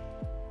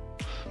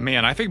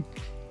 Man, I think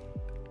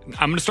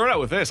I'm going to start out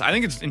with this. I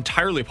think it's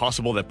entirely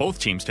possible that both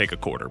teams take a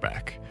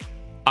quarterback.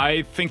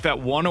 I think that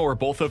one or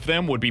both of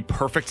them would be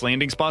perfect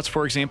landing spots,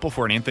 for example,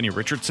 for an Anthony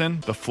Richardson,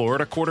 the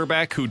Florida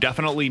quarterback, who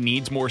definitely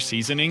needs more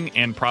seasoning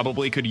and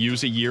probably could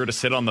use a year to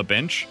sit on the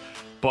bench.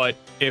 But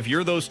if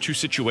you're those two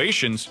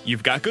situations,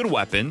 you've got good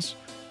weapons.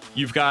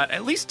 You've got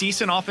at least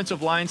decent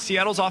offensive line.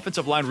 Seattle's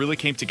offensive line really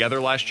came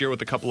together last year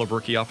with a couple of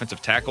rookie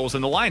offensive tackles,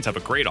 and the Lions have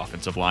a great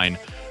offensive line.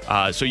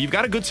 So you've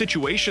got a good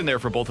situation there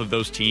for both of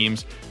those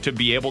teams to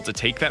be able to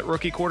take that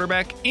rookie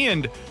quarterback.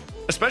 And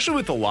especially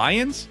with the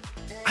Lions,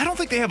 I don't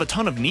think they have a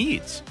ton of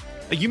needs.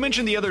 Like you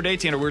mentioned the other day,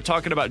 Tanner, we were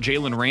talking about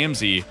Jalen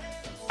Ramsey.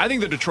 I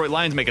think the Detroit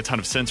Lions make a ton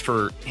of sense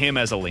for him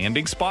as a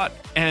landing spot,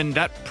 and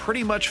that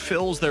pretty much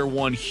fills their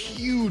one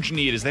huge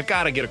need is they've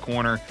got to get a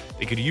corner.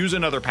 They could use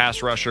another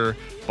pass rusher,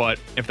 but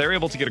if they're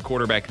able to get a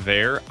quarterback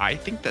there, I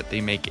think that they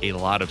make a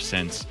lot of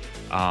sense.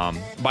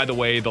 By the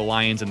way, the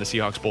Lions and the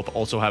Seahawks both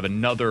also have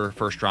another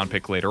first-round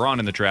pick later on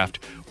in the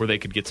draft where they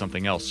could get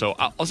something else. So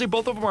I'll say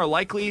both of them are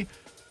likely.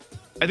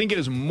 I think it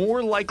is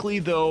more likely,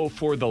 though,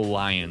 for the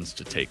Lions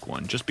to take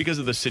one, just because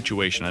of the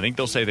situation. I think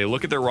they'll say they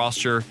look at their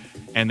roster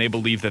and they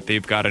believe that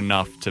they've got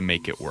enough to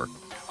make it work.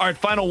 All right,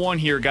 final one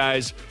here,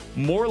 guys.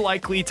 More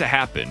likely to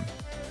happen.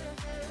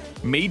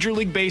 Major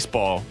League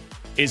Baseball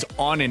is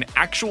on an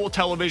actual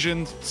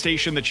television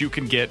station that you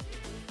can get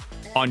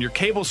on your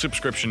cable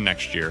subscription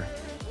next year,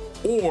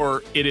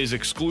 or it is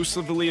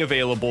exclusively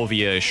available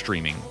via a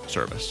streaming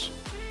service.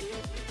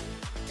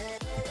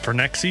 For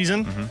next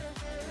season? Mm-hmm.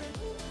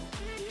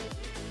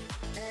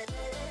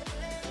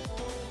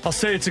 I'll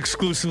say it's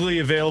exclusively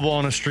available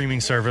on a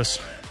streaming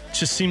service. It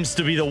just seems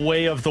to be the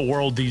way of the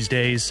world these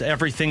days.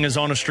 Everything is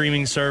on a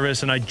streaming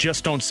service, and I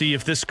just don't see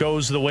if this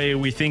goes the way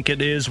we think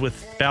it is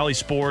with Bally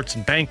Sports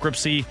and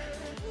bankruptcy,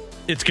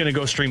 it's going to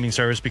go streaming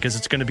service because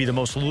it's going to be the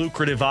most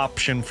lucrative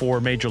option for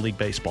Major League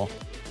Baseball.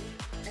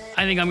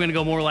 I think I'm going to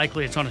go more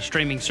likely it's on a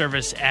streaming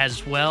service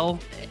as well.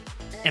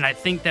 And I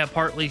think that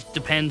partly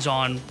depends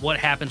on what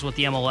happens with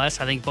the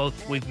MLS. I think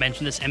both, we've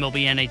mentioned this,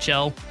 MLB,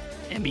 NHL,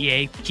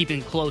 NBA,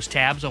 keeping close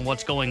tabs on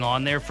what's going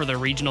on there for the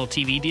regional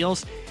TV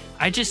deals.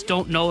 I just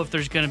don't know if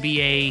there's going to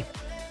be a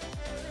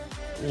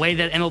way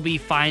that MLB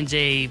finds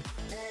a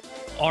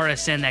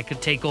RSN that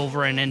could take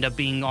over and end up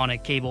being on a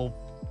cable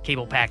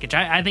cable package.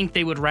 I think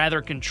they would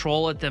rather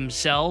control it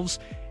themselves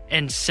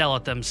and sell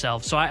it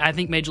themselves. So I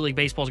think Major League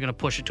Baseball is going to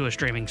push it to a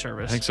streaming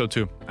service. I think so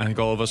too. I think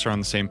all of us are on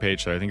the same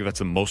page there. I think that's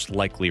the most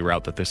likely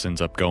route that this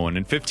ends up going.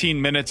 In 15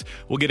 minutes,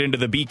 we'll get into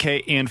the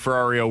BK and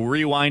Ferrario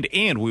Rewind,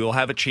 and we will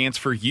have a chance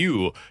for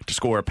you to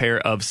score a pair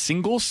of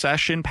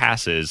single-session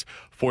passes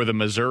for the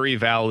Missouri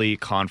Valley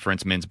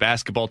Conference Men's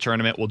Basketball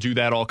Tournament. We'll do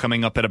that all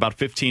coming up at about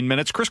 15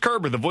 minutes. Chris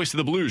Kerber, the voice of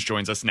the Blues,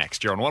 joins us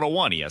next here on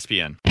 101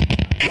 ESPN.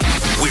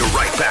 We're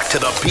right back to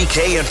the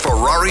BK and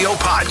Ferrario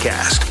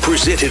podcast,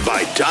 presented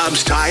by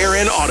Dobbs Tire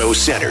and Auto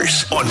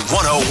Centers on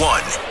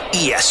 101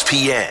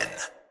 ESPN.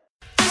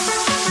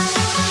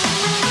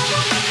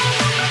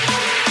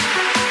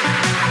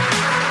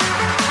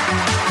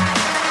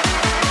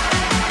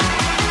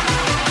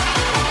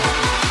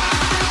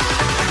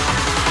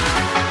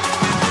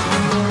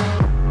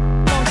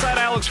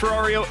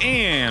 Ferrario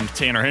and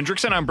Tanner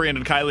Hendrickson. I'm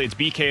Brandon Kiley. It's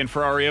BK and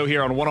Ferrario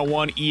here on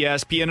 101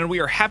 ESPN, and we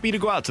are happy to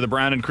go out to the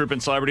Brown and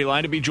Crouppen Celebrity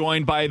Line to be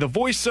joined by the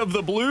voice of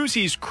the Blues.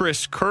 He's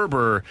Chris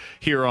Kerber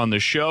here on the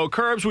show.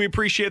 Curbs, we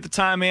appreciate the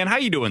time, man. How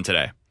you doing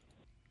today?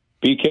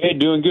 BK,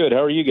 doing good.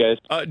 How are you guys?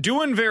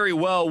 Doing very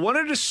well.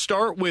 Wanted to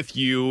start with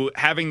you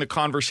having the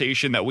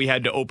conversation that we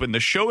had to open the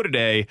show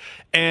today,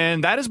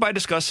 and that is by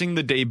discussing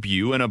the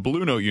debut in a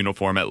Blue Note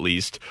uniform, at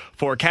least,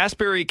 for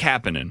Kasperi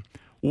Kapanen.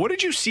 What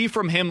did you see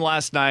from him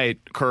last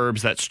night,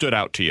 Curbs, that stood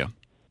out to you?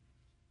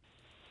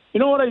 You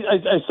know what?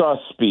 I saw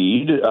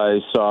speed. I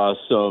saw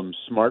some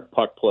smart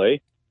puck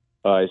play.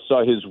 I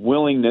saw his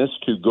willingness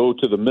to go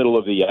to the middle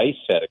of the ice,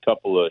 had a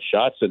couple of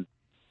shots, and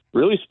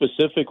really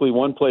specifically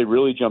one play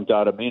really jumped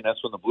out at me, and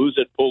that's when the Blues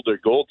had pulled their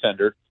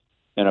goaltender,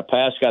 and a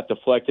pass got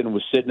deflected and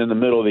was sitting in the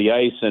middle of the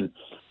ice, and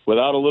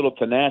without a little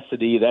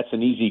tenacity, that's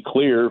an easy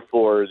clear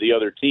for the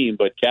other team,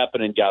 but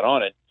Kapanen got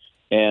on it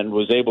and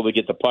was able to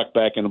get the puck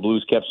back, and the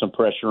Blues kept some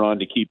pressure on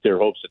to keep their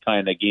hopes of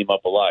tying that game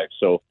up alive.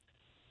 So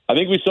I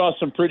think we saw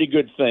some pretty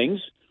good things,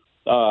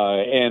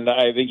 and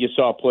I think you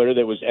saw a player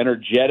that was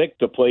energetic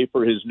to play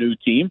for his new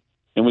team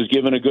and was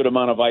given a good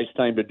amount of ice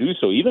time to do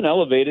so, even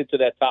elevated to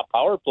that top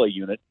power play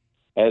unit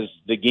as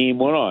the game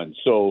went on.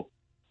 So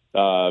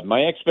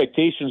my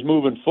expectations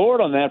moving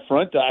forward on that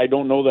front, I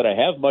don't know that I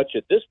have much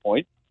at this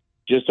point,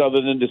 just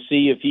other than to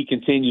see if he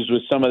continues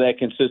with some of that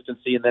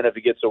consistency and then if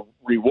he gets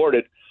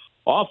rewarded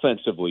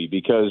offensively,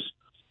 because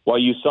while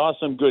you saw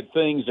some good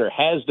things, there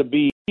has to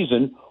be a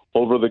reason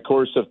over the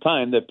course of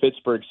time that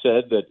Pittsburgh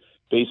said that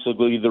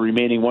basically the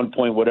remaining 1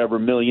 point whatever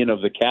million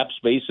of the cap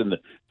space and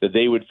that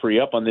they would free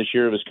up on this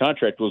year of his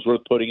contract was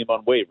worth putting him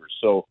on waivers.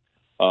 So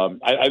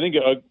I think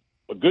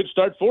a good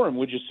start for him.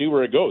 We'll just see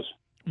where it goes.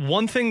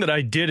 One thing that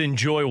I did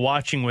enjoy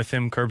watching with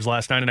him, Curbs,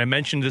 last night, and I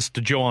mentioned this to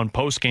Joe on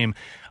postgame,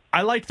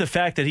 I liked the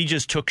fact that he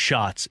just took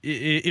shots.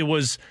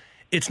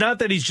 It's not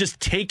that he's just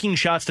taking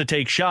shots to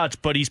take shots,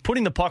 but he's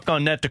putting the puck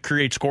on net to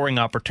create scoring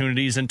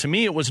opportunities. And to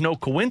me, it was no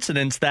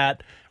coincidence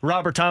that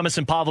Robert Thomas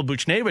and Pavel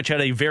Buchnevich had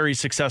a very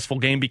successful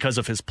game because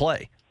of his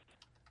play.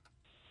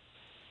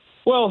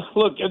 Well,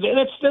 look,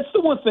 that's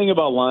the one thing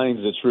about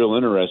lines that's real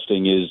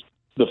interesting is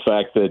the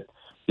fact that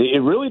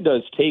it really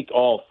does take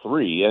all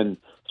three. And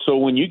so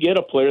when you get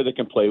a player that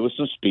can play with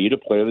some speed, a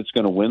player that's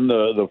going to win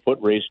the foot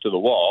race to the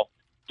wall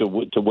to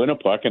win a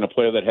puck, and a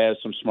player that has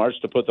some smarts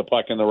to put the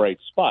puck in the right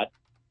spot,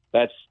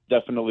 that's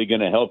definitely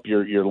going to help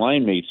your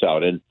line mates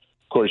out. And,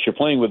 of course, you're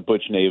playing with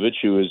Buchnevich,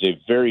 who is a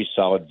very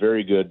solid,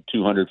 very good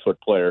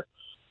 200-foot player,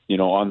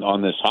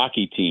 on this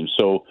hockey team.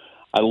 So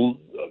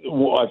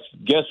I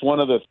guess one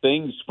of the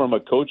things from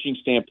a coaching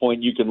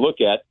standpoint you can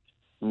look at,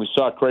 and we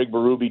saw Craig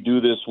Berube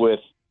do this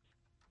with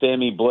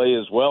Sammy Blais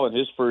as well in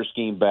his first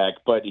game back,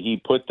 but he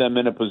put them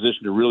in a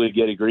position to really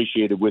get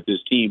ingratiated with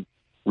his team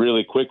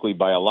really quickly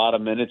by a lot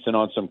of minutes and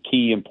on some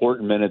key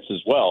important minutes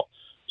as well.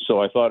 So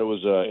I thought it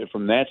was,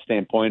 from that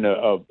standpoint,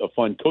 a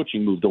fun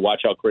coaching move to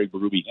watch how Craig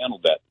Berube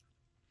handled that.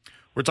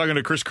 We're talking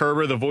to Chris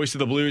Kerber, the voice of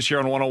the Blues here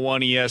on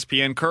 101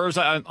 ESPN. Curbs,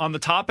 on the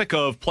topic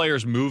of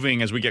players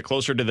moving as we get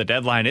closer to the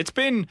deadline, it's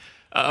been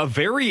a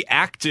very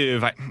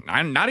active,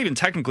 I'm not even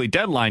technically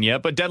deadline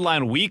yet, but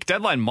deadline week,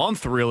 deadline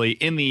month really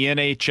in the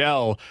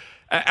NHL.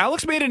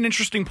 Alex made an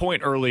interesting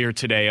point earlier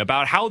today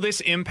about how this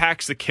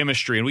impacts the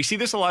chemistry, and we see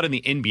this a lot in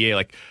the NBA.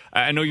 Like,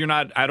 I know you're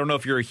not, I don't know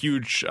if you're a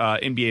huge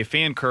NBA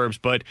fan, Curbs,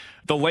 but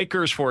the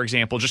Lakers, for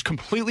example, just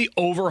completely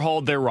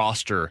overhauled their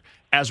roster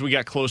as we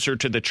got closer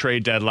to the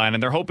trade deadline,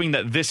 and they're hoping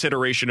that this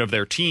iteration of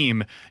their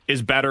team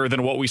is better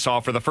than what we saw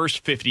for the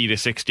first 50 to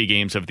 60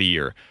 games of the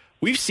year.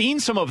 We've seen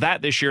some of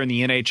that this year in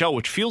the NHL,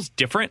 which feels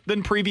different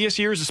than previous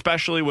years,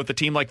 especially with a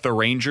team like the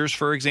Rangers,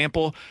 for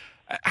example.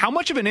 How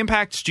much of an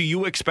impact do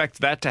you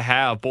expect that to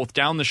have, both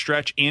down the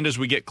stretch and as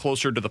we get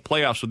closer to the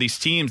playoffs with these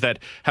teams that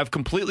have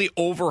completely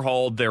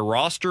overhauled their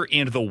roster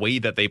and the way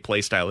that they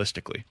play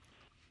stylistically?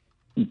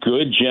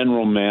 Good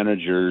general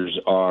managers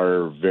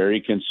are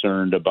very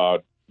concerned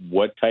about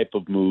what type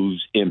of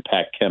moves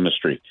impact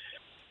chemistry.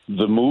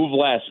 The move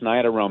last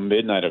night around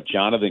midnight of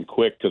Jonathan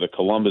Quick to the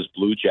Columbus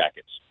Blue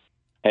Jackets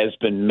has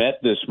been met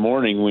this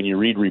morning when you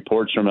read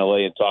reports from LA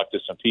and talk to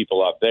some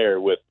people out there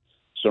with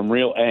some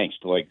real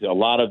angst, like a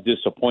lot of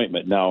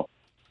disappointment. Now,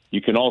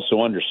 You can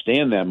also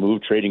understand that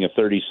move, trading a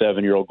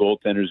 37-year-old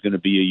goaltender who's going to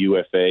be a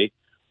UFA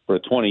for a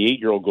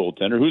 28-year-old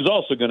goaltender who's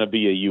also going to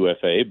be a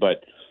UFA.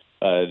 But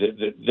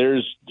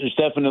there's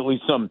definitely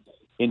some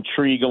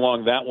intrigue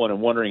along that one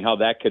and wondering how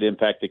that could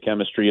impact the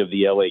chemistry of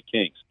the LA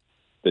Kings.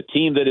 The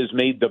team that has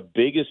made the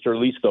biggest, or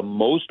at least the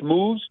most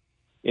moves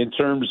in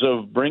terms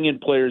of bringing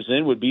players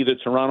in, would be the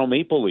Toronto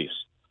Maple Leafs.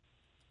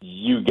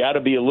 You got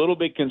to be a little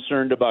bit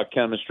concerned about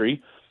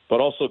chemistry, but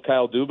also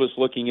Kyle Dubas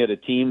looking at a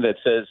team that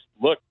says,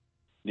 look,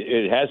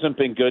 it hasn't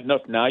been good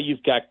enough. Now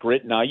you've got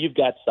grit. Now you've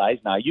got size.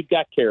 Now you've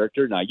got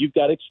character. Now you've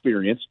got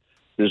experience.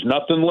 There's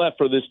nothing left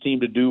for this team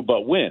to do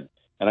but win.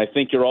 And I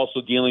think you're also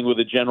dealing with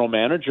a general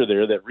manager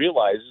there that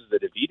realizes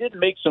that if he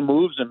didn't make some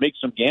moves and make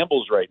some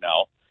gambles right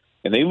now,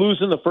 and they lose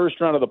in the first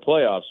round of the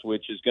playoffs,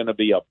 which is going to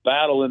be a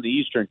battle in the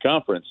Eastern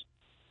Conference,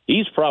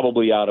 he's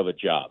probably out of a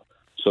job.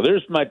 So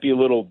there's might be a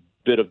little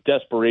bit of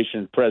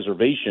desperation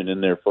preservation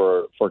in there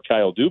for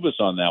Kyle Dubas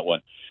on that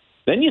one.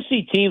 Then you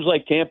see teams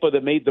like Tampa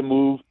that made the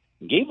move,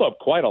 gave up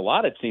quite a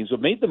lot of teams,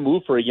 but made the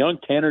move for a young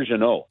Tanner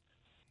Jeannot.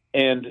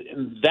 And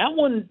that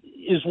one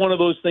is one of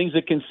those things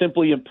that can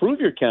simply improve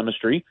your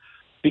chemistry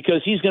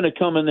because he's going to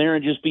come in there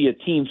and just be a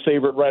team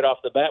favorite right off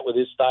the bat with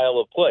his style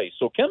of play.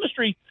 So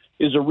chemistry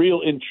is a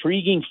real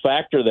intriguing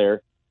factor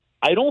there.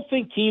 I don't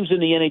think teams in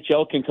the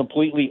NHL can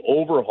completely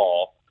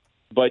overhaul,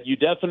 but you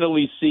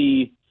definitely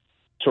see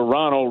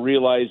Toronto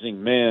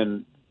realizing,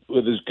 man,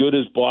 with as good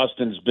as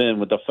Boston's been,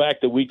 with the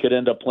fact that we could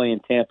end up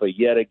playing Tampa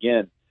yet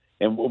again,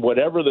 and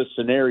whatever the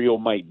scenario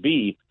might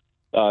be,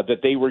 that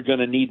they were going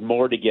to need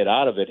more to get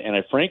out of it. And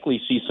I frankly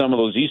see some of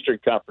those Eastern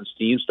Conference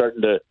teams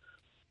starting to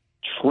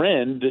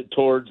trend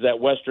towards that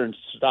Western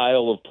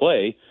style of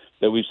play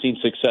that we've seen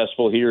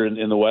successful here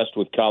in the West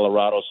with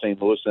Colorado, St.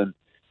 Louis, and,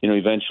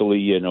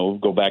 eventually,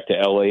 go back to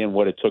LA and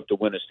what it took to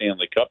win a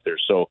Stanley Cup there.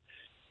 So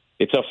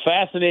it's a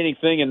fascinating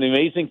thing. And the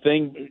amazing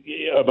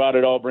thing about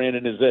it all,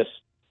 Brandon, is this.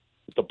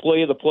 The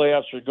play of the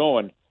playoffs are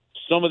going.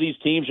 Some of these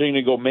teams are going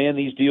to go, man,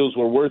 these deals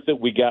were worth it.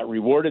 We got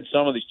rewarded.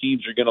 Some of these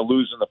teams are going to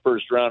lose in the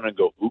first round and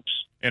go, oops.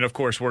 And, of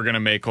course, we're going to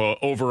make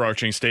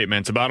overarching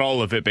statements about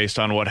all of it based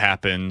on what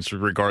happens,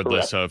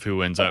 regardless of who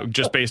wins up,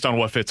 just based on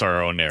what fits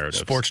our own narrative.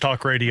 Sports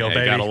Talk Radio,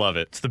 baby. You got to love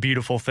it. It's the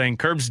beautiful thing.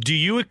 Curbs, do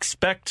you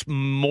expect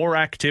more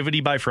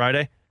activity by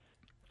Friday?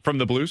 From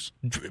the Blues?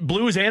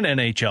 Blues and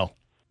NHL.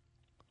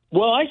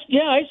 Well, I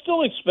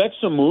still expect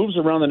some moves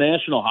around the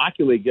National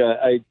Hockey League.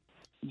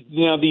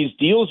 These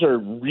deals are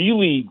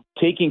really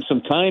taking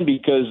some time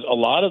because a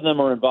lot of them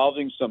are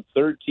involving some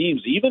third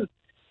teams. Even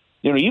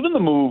the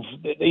move,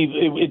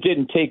 it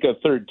didn't take a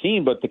third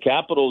team, but the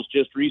Capitals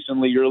just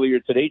recently, earlier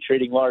today,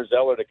 trading Lars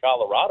Eller to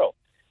Colorado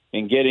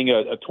and getting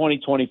a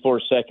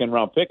 2024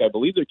 second-round pick. I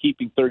believe they're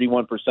keeping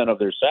 31% of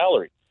their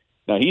salary.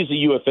 Now, he's a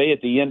UFA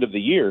at the end of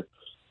the year.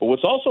 But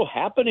what's also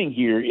happening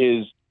here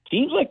is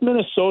teams like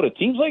Minnesota,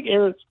 teams like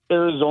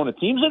Arizona,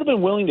 teams that have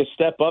been willing to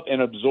step up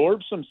and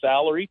absorb some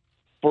salary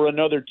for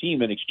another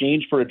team in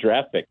exchange for a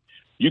draft pick.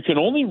 You can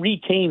only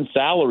retain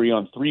salary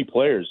on 3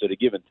 players at a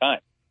given time.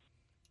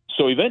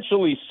 So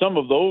eventually some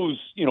of those,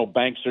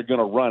 banks are going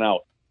to run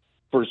out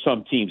for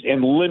some teams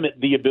and limit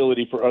the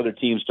ability for other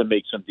teams to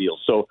make some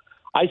deals. So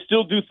I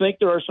still do think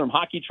there are some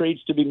hockey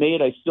trades to be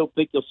made. I still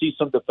think you'll see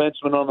some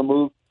defensemen on the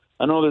move.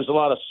 I know there's a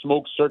lot of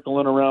smoke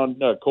circling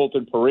around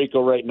Colton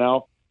Parayko right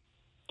now.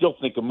 Still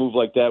think a move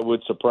like that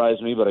would surprise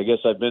me, but I guess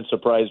I've been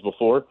surprised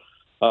before.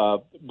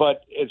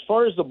 But as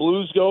far as the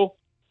Blues go,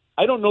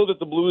 I don't know that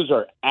the Blues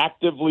are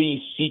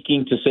actively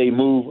seeking to say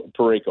move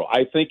Parayko.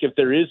 I think if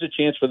there is a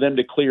chance for them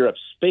to clear up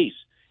space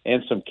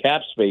and some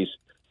cap space,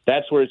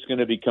 that's where it's going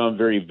to become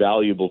very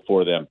valuable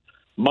for them.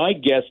 My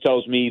guess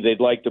tells me they'd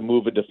like to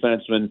move a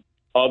defenseman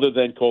other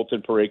than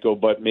Colton Parayko,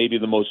 but maybe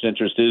the most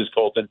interest is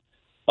Colton.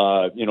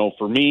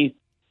 For me,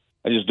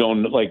 I just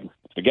don't like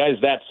the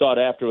guy's that sought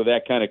after with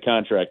that kind of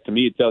contract. To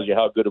me, it tells you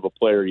how good of a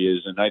player he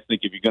is. And I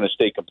think if you're going to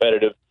stay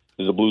competitive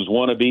as the Blues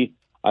want to be,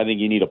 I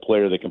think you need a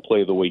player that can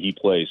play the way he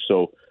plays.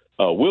 So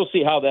we'll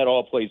see how that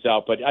all plays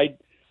out. But I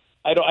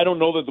don't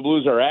know that the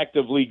Blues are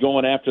actively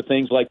going after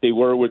things like they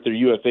were with their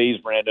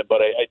UFAs, Brandon.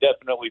 But I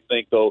definitely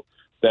think, though,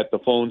 that the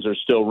phones are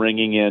still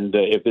ringing. And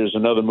if there's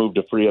another move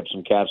to free up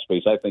some cap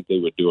space, I think they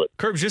would do it.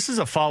 Curbs, just as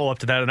a follow-up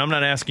to that, and I'm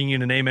not asking you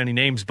to name any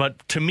names,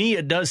 but to me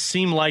it does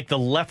seem like the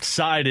left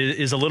side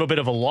is a little bit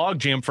of a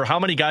logjam for how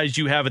many guys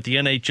you have at the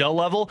NHL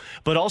level,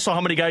 but also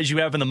how many guys you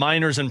have in the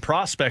minors and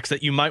prospects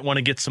that you might want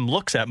to get some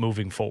looks at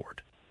moving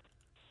forward.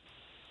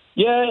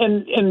 Yeah,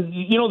 and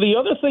the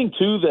other thing,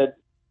 too, that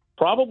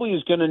probably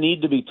is going to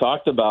need to be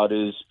talked about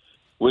is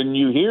when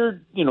you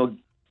hear,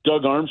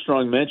 Doug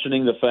Armstrong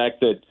mentioning the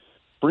fact that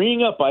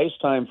freeing up ice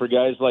time for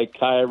guys like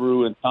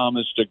Kyrou and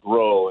Thomas to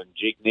grow and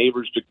Jake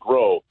Neighbors to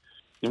grow,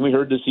 and we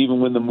heard this even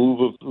with the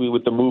move of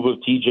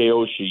TJ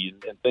Oshie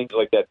and things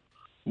like that,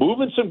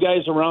 moving some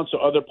guys around so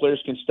other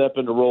players can step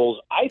into roles,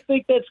 I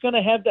think that's going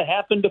to have to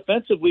happen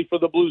defensively for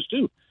the Blues,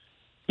 too.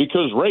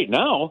 Because right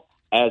now,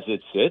 as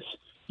it sits,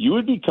 you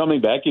would be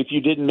coming back, if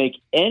you didn't make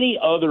any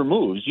other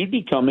moves, you'd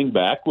be coming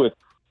back with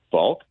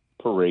Falk,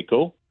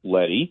 Parayko,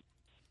 Leddy,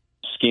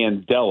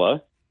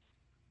 Scandella,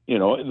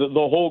 the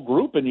whole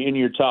group in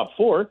your top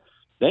four,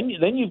 then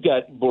you've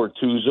got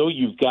Bortuzzo,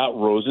 you've got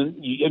Rosen.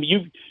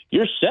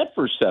 You're set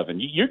for 7.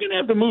 You're going to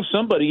have to move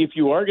somebody if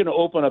you are going to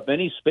open up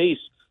any space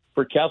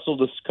for Kessel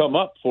to come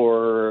up,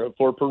 for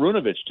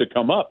Perunovich to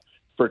come up,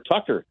 for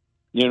Tucker,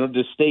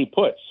 to stay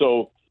put.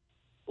 So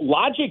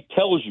logic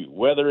tells you,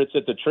 whether it's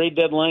at the trade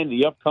deadline,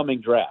 the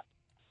upcoming draft,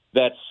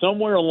 that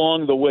somewhere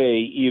along the way,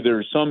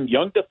 either some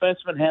young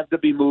defensemen have to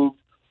be moved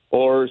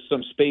or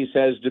some space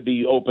has to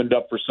be opened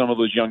up for some of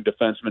those young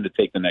defensemen to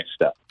take the next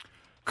step.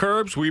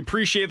 Curbs, we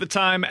appreciate the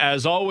time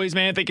as always,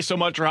 man. Thank you so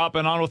much for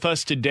hopping on with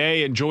us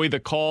today. Enjoy the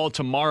call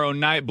tomorrow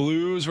night.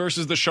 Blues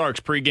versus the Sharks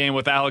pregame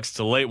with Alex. It's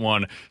a late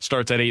one.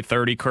 Starts at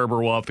 8:30.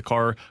 Kerber will have the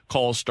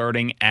call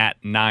starting at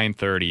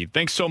 9:30.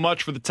 Thanks so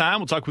much for the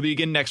time. We'll talk with you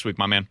again next week,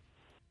 my man.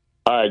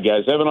 All right,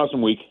 guys. Have an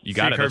awesome week. You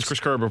got it. That's Chris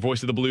Kerber,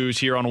 voice of the Blues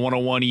here on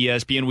 101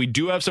 ESPN. We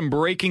do have some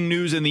breaking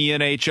news in the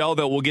NHL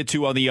that we'll get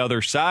to on the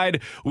other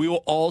side. We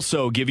will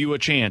also give you a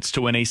chance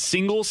to win a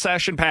single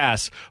session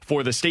pass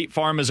for the State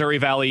Farm Missouri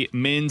Valley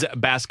Men's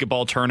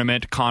Basketball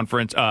Tournament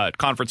Conference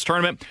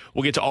Tournament.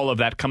 We'll get to all of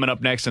that coming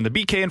up next in the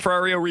BK and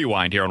Ferrario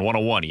Rewind here on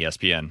 101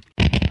 ESPN.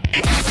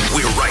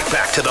 We're right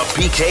back to the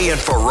BK and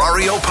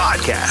Ferrario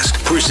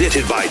podcast,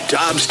 presented by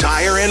Dobbs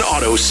Tire and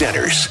Auto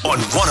Centers on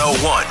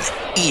 101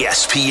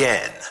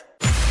 ESPN.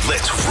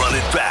 Let's run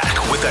it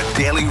back with a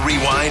daily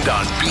rewind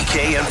on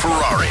BK and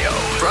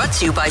Ferrario. Brought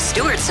to you by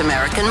Stewart's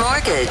American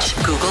Mortgage.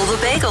 Google the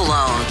Bagel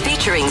Loan,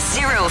 featuring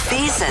 0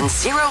 fees and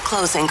 0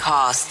 closing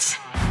costs.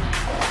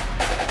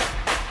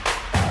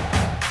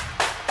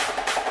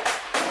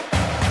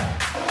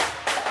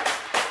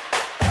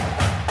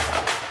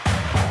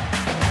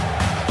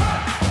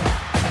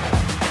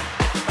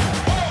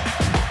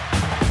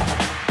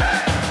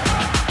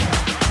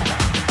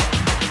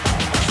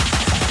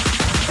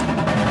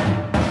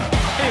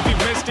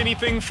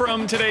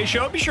 From today's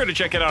show, be sure to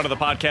check it out on the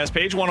podcast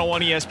page,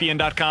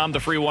 101ESPN.com. The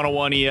free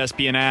 101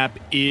 ESPN app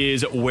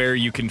is where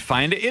you can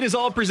find it. It is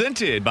all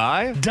presented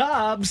by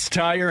Dobbs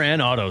Tire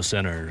and Auto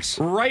Centers.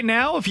 Right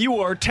now, if you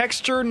are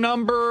texter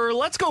number,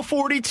 let's go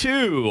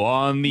 42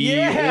 on the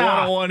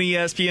 101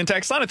 ESPN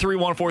text line at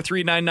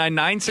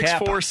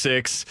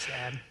 314-399-9646.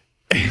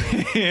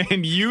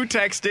 And you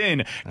text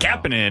in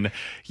Kapanen,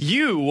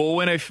 you will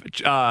win a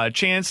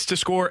chance to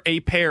score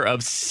a pair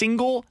of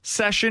single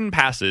session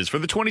passes for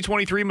the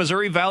 2023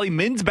 Missouri Valley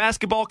Men's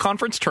Basketball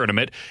Conference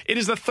Tournament. It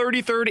is the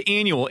 33rd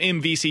annual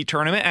MVC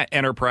tournament at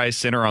Enterprise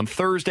Center on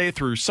Thursday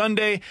through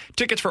Sunday.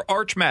 Tickets for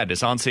Arch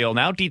Madness on sale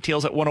now.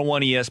 Details at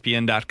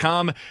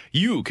 101ESPN.com.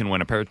 You can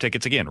win a pair of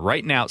tickets again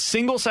right now.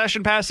 Single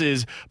session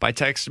passes by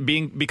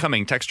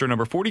becoming texter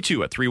number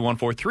 42 at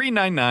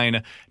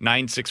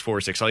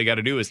 314-399-9646. All you got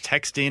to do is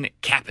text in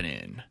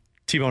Kapanen.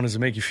 T-Bone, does it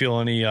make you feel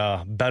any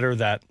better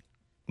that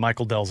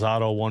Michael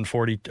Delzato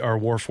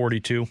wore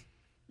 42?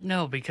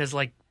 No, because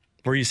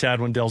were you sad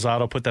when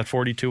Delzato put that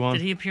 42 on?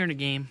 Did he appear in a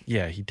game?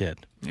 Yeah, he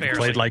did. He Barely.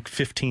 played like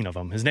 15 of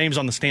them. His name's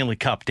on the Stanley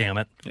Cup, damn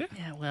it. Yeah,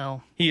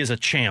 well. He is a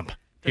champ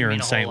here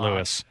in St.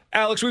 Louis.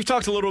 Alex, we've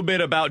talked a little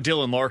bit about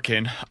Dylan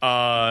Larkin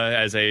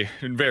as a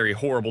very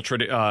horrible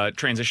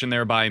transition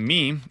there by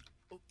me.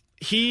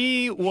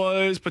 He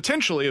was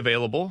potentially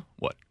available,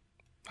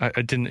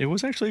 I didn't. It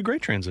was actually a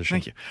great transition.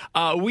 Thank you.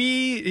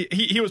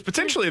 He was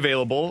potentially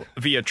available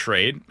via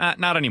trade.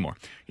 Not anymore.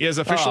 He has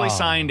officially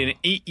signed an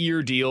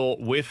 8-year deal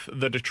with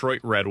the Detroit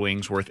Red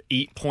Wings worth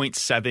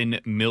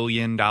 $8.7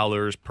 million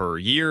per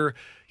year.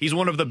 He's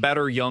one of the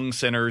better young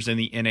centers in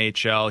the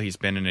NHL. He's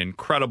been an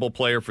incredible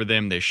player for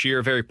them this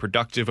year, very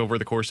productive over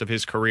the course of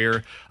his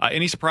career.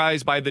 Any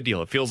surprise by the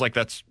deal? It feels like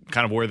that's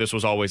kind of where this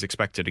was always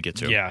expected to get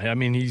to. Yeah, I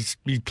mean,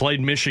 he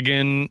played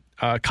Michigan,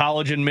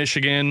 college in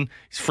Michigan.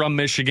 He's from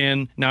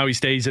Michigan. Now he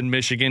stays in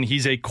Michigan.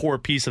 He's a core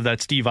piece of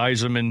that Steve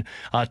Yzerman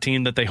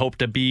team that they hope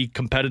to be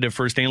competitive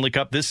for a Stanley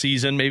Cup this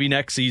season, maybe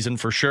next season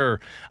for sure.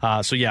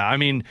 So, yeah, I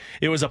mean,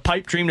 it was a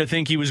pipe dream to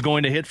think he was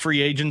going to hit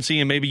free agency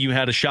and maybe you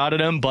had a shot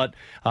at him, but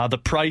the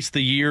price,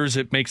 the years,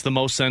 it makes the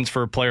most sense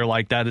for a player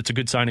like that. It's a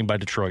good signing by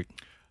Detroit.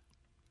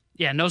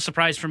 Yeah, no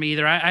surprise for me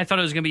either. I thought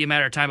it was going to be a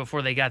matter of time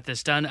before they got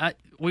this done.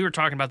 We were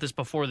talking about this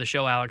before the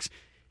show, Alex.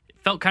 It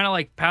felt kind of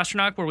like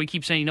Pastrnak, where we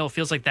keep saying, it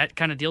feels like that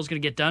kind of deal is going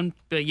to get done,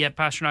 but yet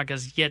Pastrnak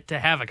has yet to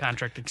have a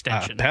contract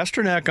extension.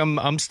 Pastrnak,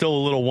 I'm still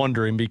a little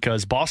wondering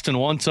because Boston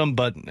wants him,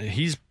 but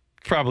he's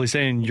probably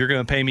saying you're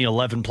going to pay me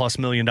 $11+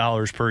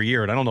 million per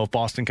year, and I don't know if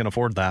Boston can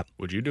afford that.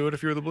 Would you do it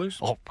if you were the Blues?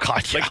 Oh,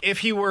 God, yeah. Like if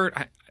he were,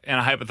 in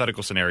a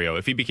hypothetical scenario,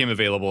 if he became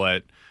available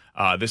at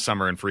this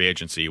summer in free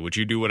agency, would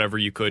you do whatever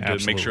you could to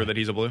make sure that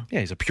he's a Blue? Yeah,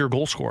 he's a pure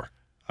goal scorer.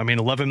 I mean,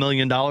 $11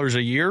 million a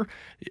year,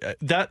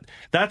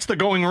 that's the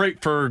going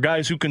rate for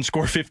guys who can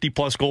score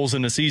 50-plus goals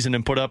in a season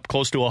and put up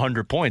close to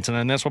 100 points,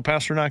 and that's what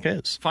Pastrnak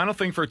is. Final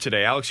thing for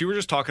today, Alex, you were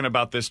just talking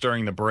about this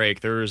during the break.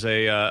 There's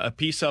a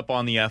piece up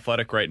on The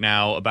Athletic right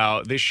now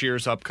about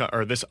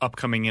this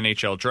upcoming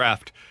NHL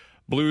draft.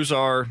 Blues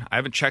I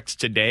haven't checked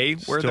today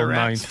where Still they're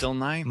ninth. at. Still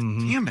ninth.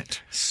 Mhm. Damn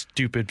it.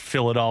 Stupid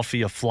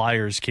Philadelphia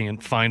Flyers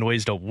can't find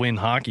ways to win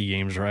hockey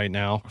games right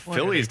now.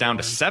 Philly is down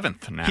to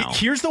 7th now.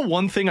 Here's the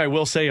one thing I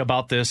will say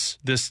about this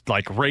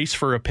like race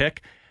for a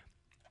pick.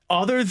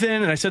 Other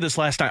than, and I said this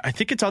last night, I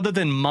think it's other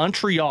than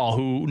Montreal,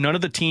 who none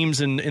of the teams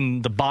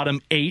in the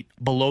bottom 8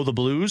 below the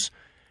Blues,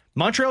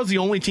 Montreal is the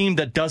only team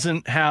that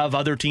doesn't have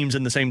other teams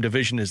in the same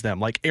division as them.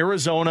 Like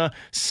Arizona,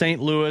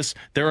 St. Louis,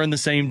 they're in the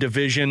same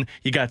division.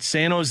 You got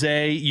San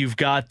Jose. You've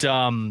got,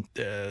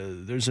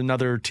 there's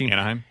another team.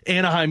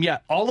 Anaheim, yeah.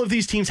 All of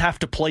these teams have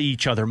to play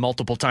each other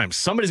multiple times.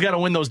 Somebody's got to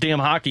win those damn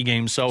hockey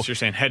games. So you're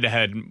saying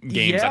head-to-head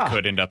games that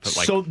could end up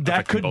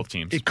affecting both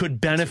teams. It could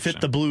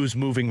benefit the Blues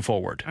moving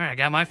forward. All right, I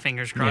got my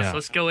fingers crossed. Yeah.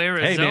 Let's go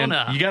Arizona. Hey,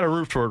 man, you got to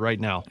root for it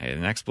right now. Hey,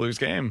 the next Blues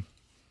game,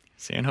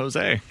 San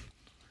Jose.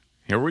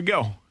 Here we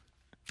go.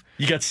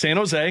 You got San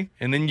Jose,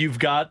 and then you've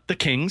got the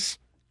Kings,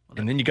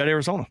 and then you got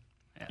Arizona.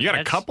 You got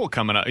a couple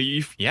coming up.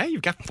 You've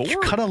got 4. You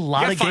got a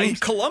lot of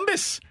games.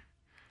 Columbus.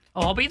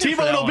 Oh, I'll be there.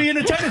 T-Bone will be in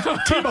attendance.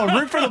 T-Bone,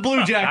 root for the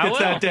Blue Jackets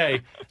that day.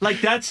 Like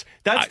that's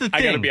the thing.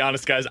 I got to be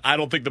honest, guys. I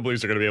don't think the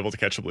Blues are going to be able to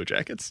catch the Blue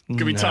Jackets. It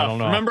could be I tough. don't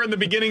know. Remember in the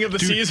beginning of the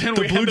season,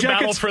 we Blue had the battle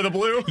Jackets- for the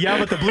blue? Yeah,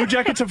 but the Blue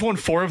Jackets have won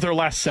 4 of their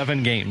last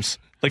 7 games.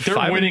 Like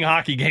they're winning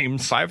hockey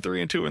games.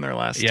 5-3-2 in their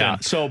last 10. Yeah.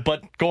 So,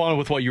 but go on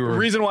with what you were. The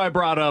reason why I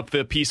brought up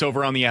the piece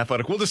over on The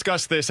Athletic, we'll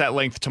discuss this at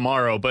length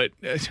tomorrow, but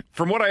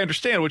from what I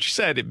understand, what you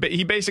said,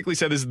 he basically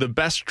said this is the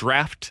best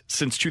draft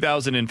since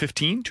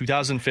 2015?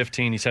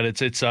 2015. He said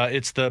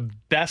it's the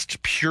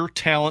best pure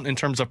talent in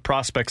terms of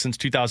prospects since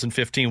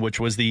 2015, which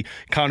was the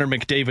Connor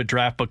McDavid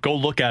draft, but go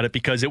look at it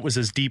because it was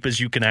as deep as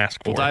you can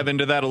ask for. We'll dive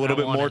into that a little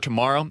bit more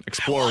tomorrow,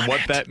 explore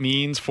what that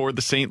means for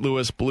the St.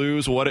 Louis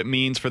Blues, what it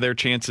means for their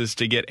chances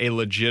to get a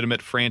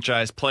legitimate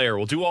franchise player.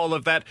 We'll do all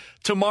of that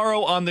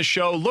tomorrow on the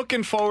show.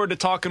 Looking forward to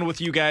talking with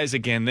you guys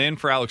again then.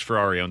 For Alex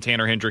Ferrario and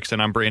Tanner Hendrickson,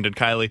 I'm Brandon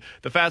Kiley.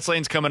 The Fast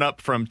Lane's coming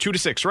up from 2 to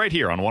 6 right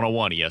here on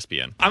 101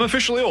 ESPN. I'm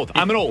officially old.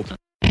 I'm an old.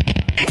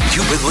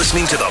 You've been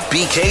listening to the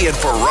BK and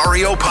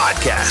Ferrario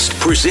podcast,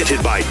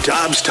 presented by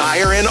Dobbs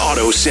Tire and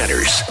Auto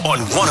Centers on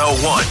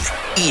 101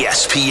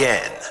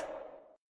 ESPN.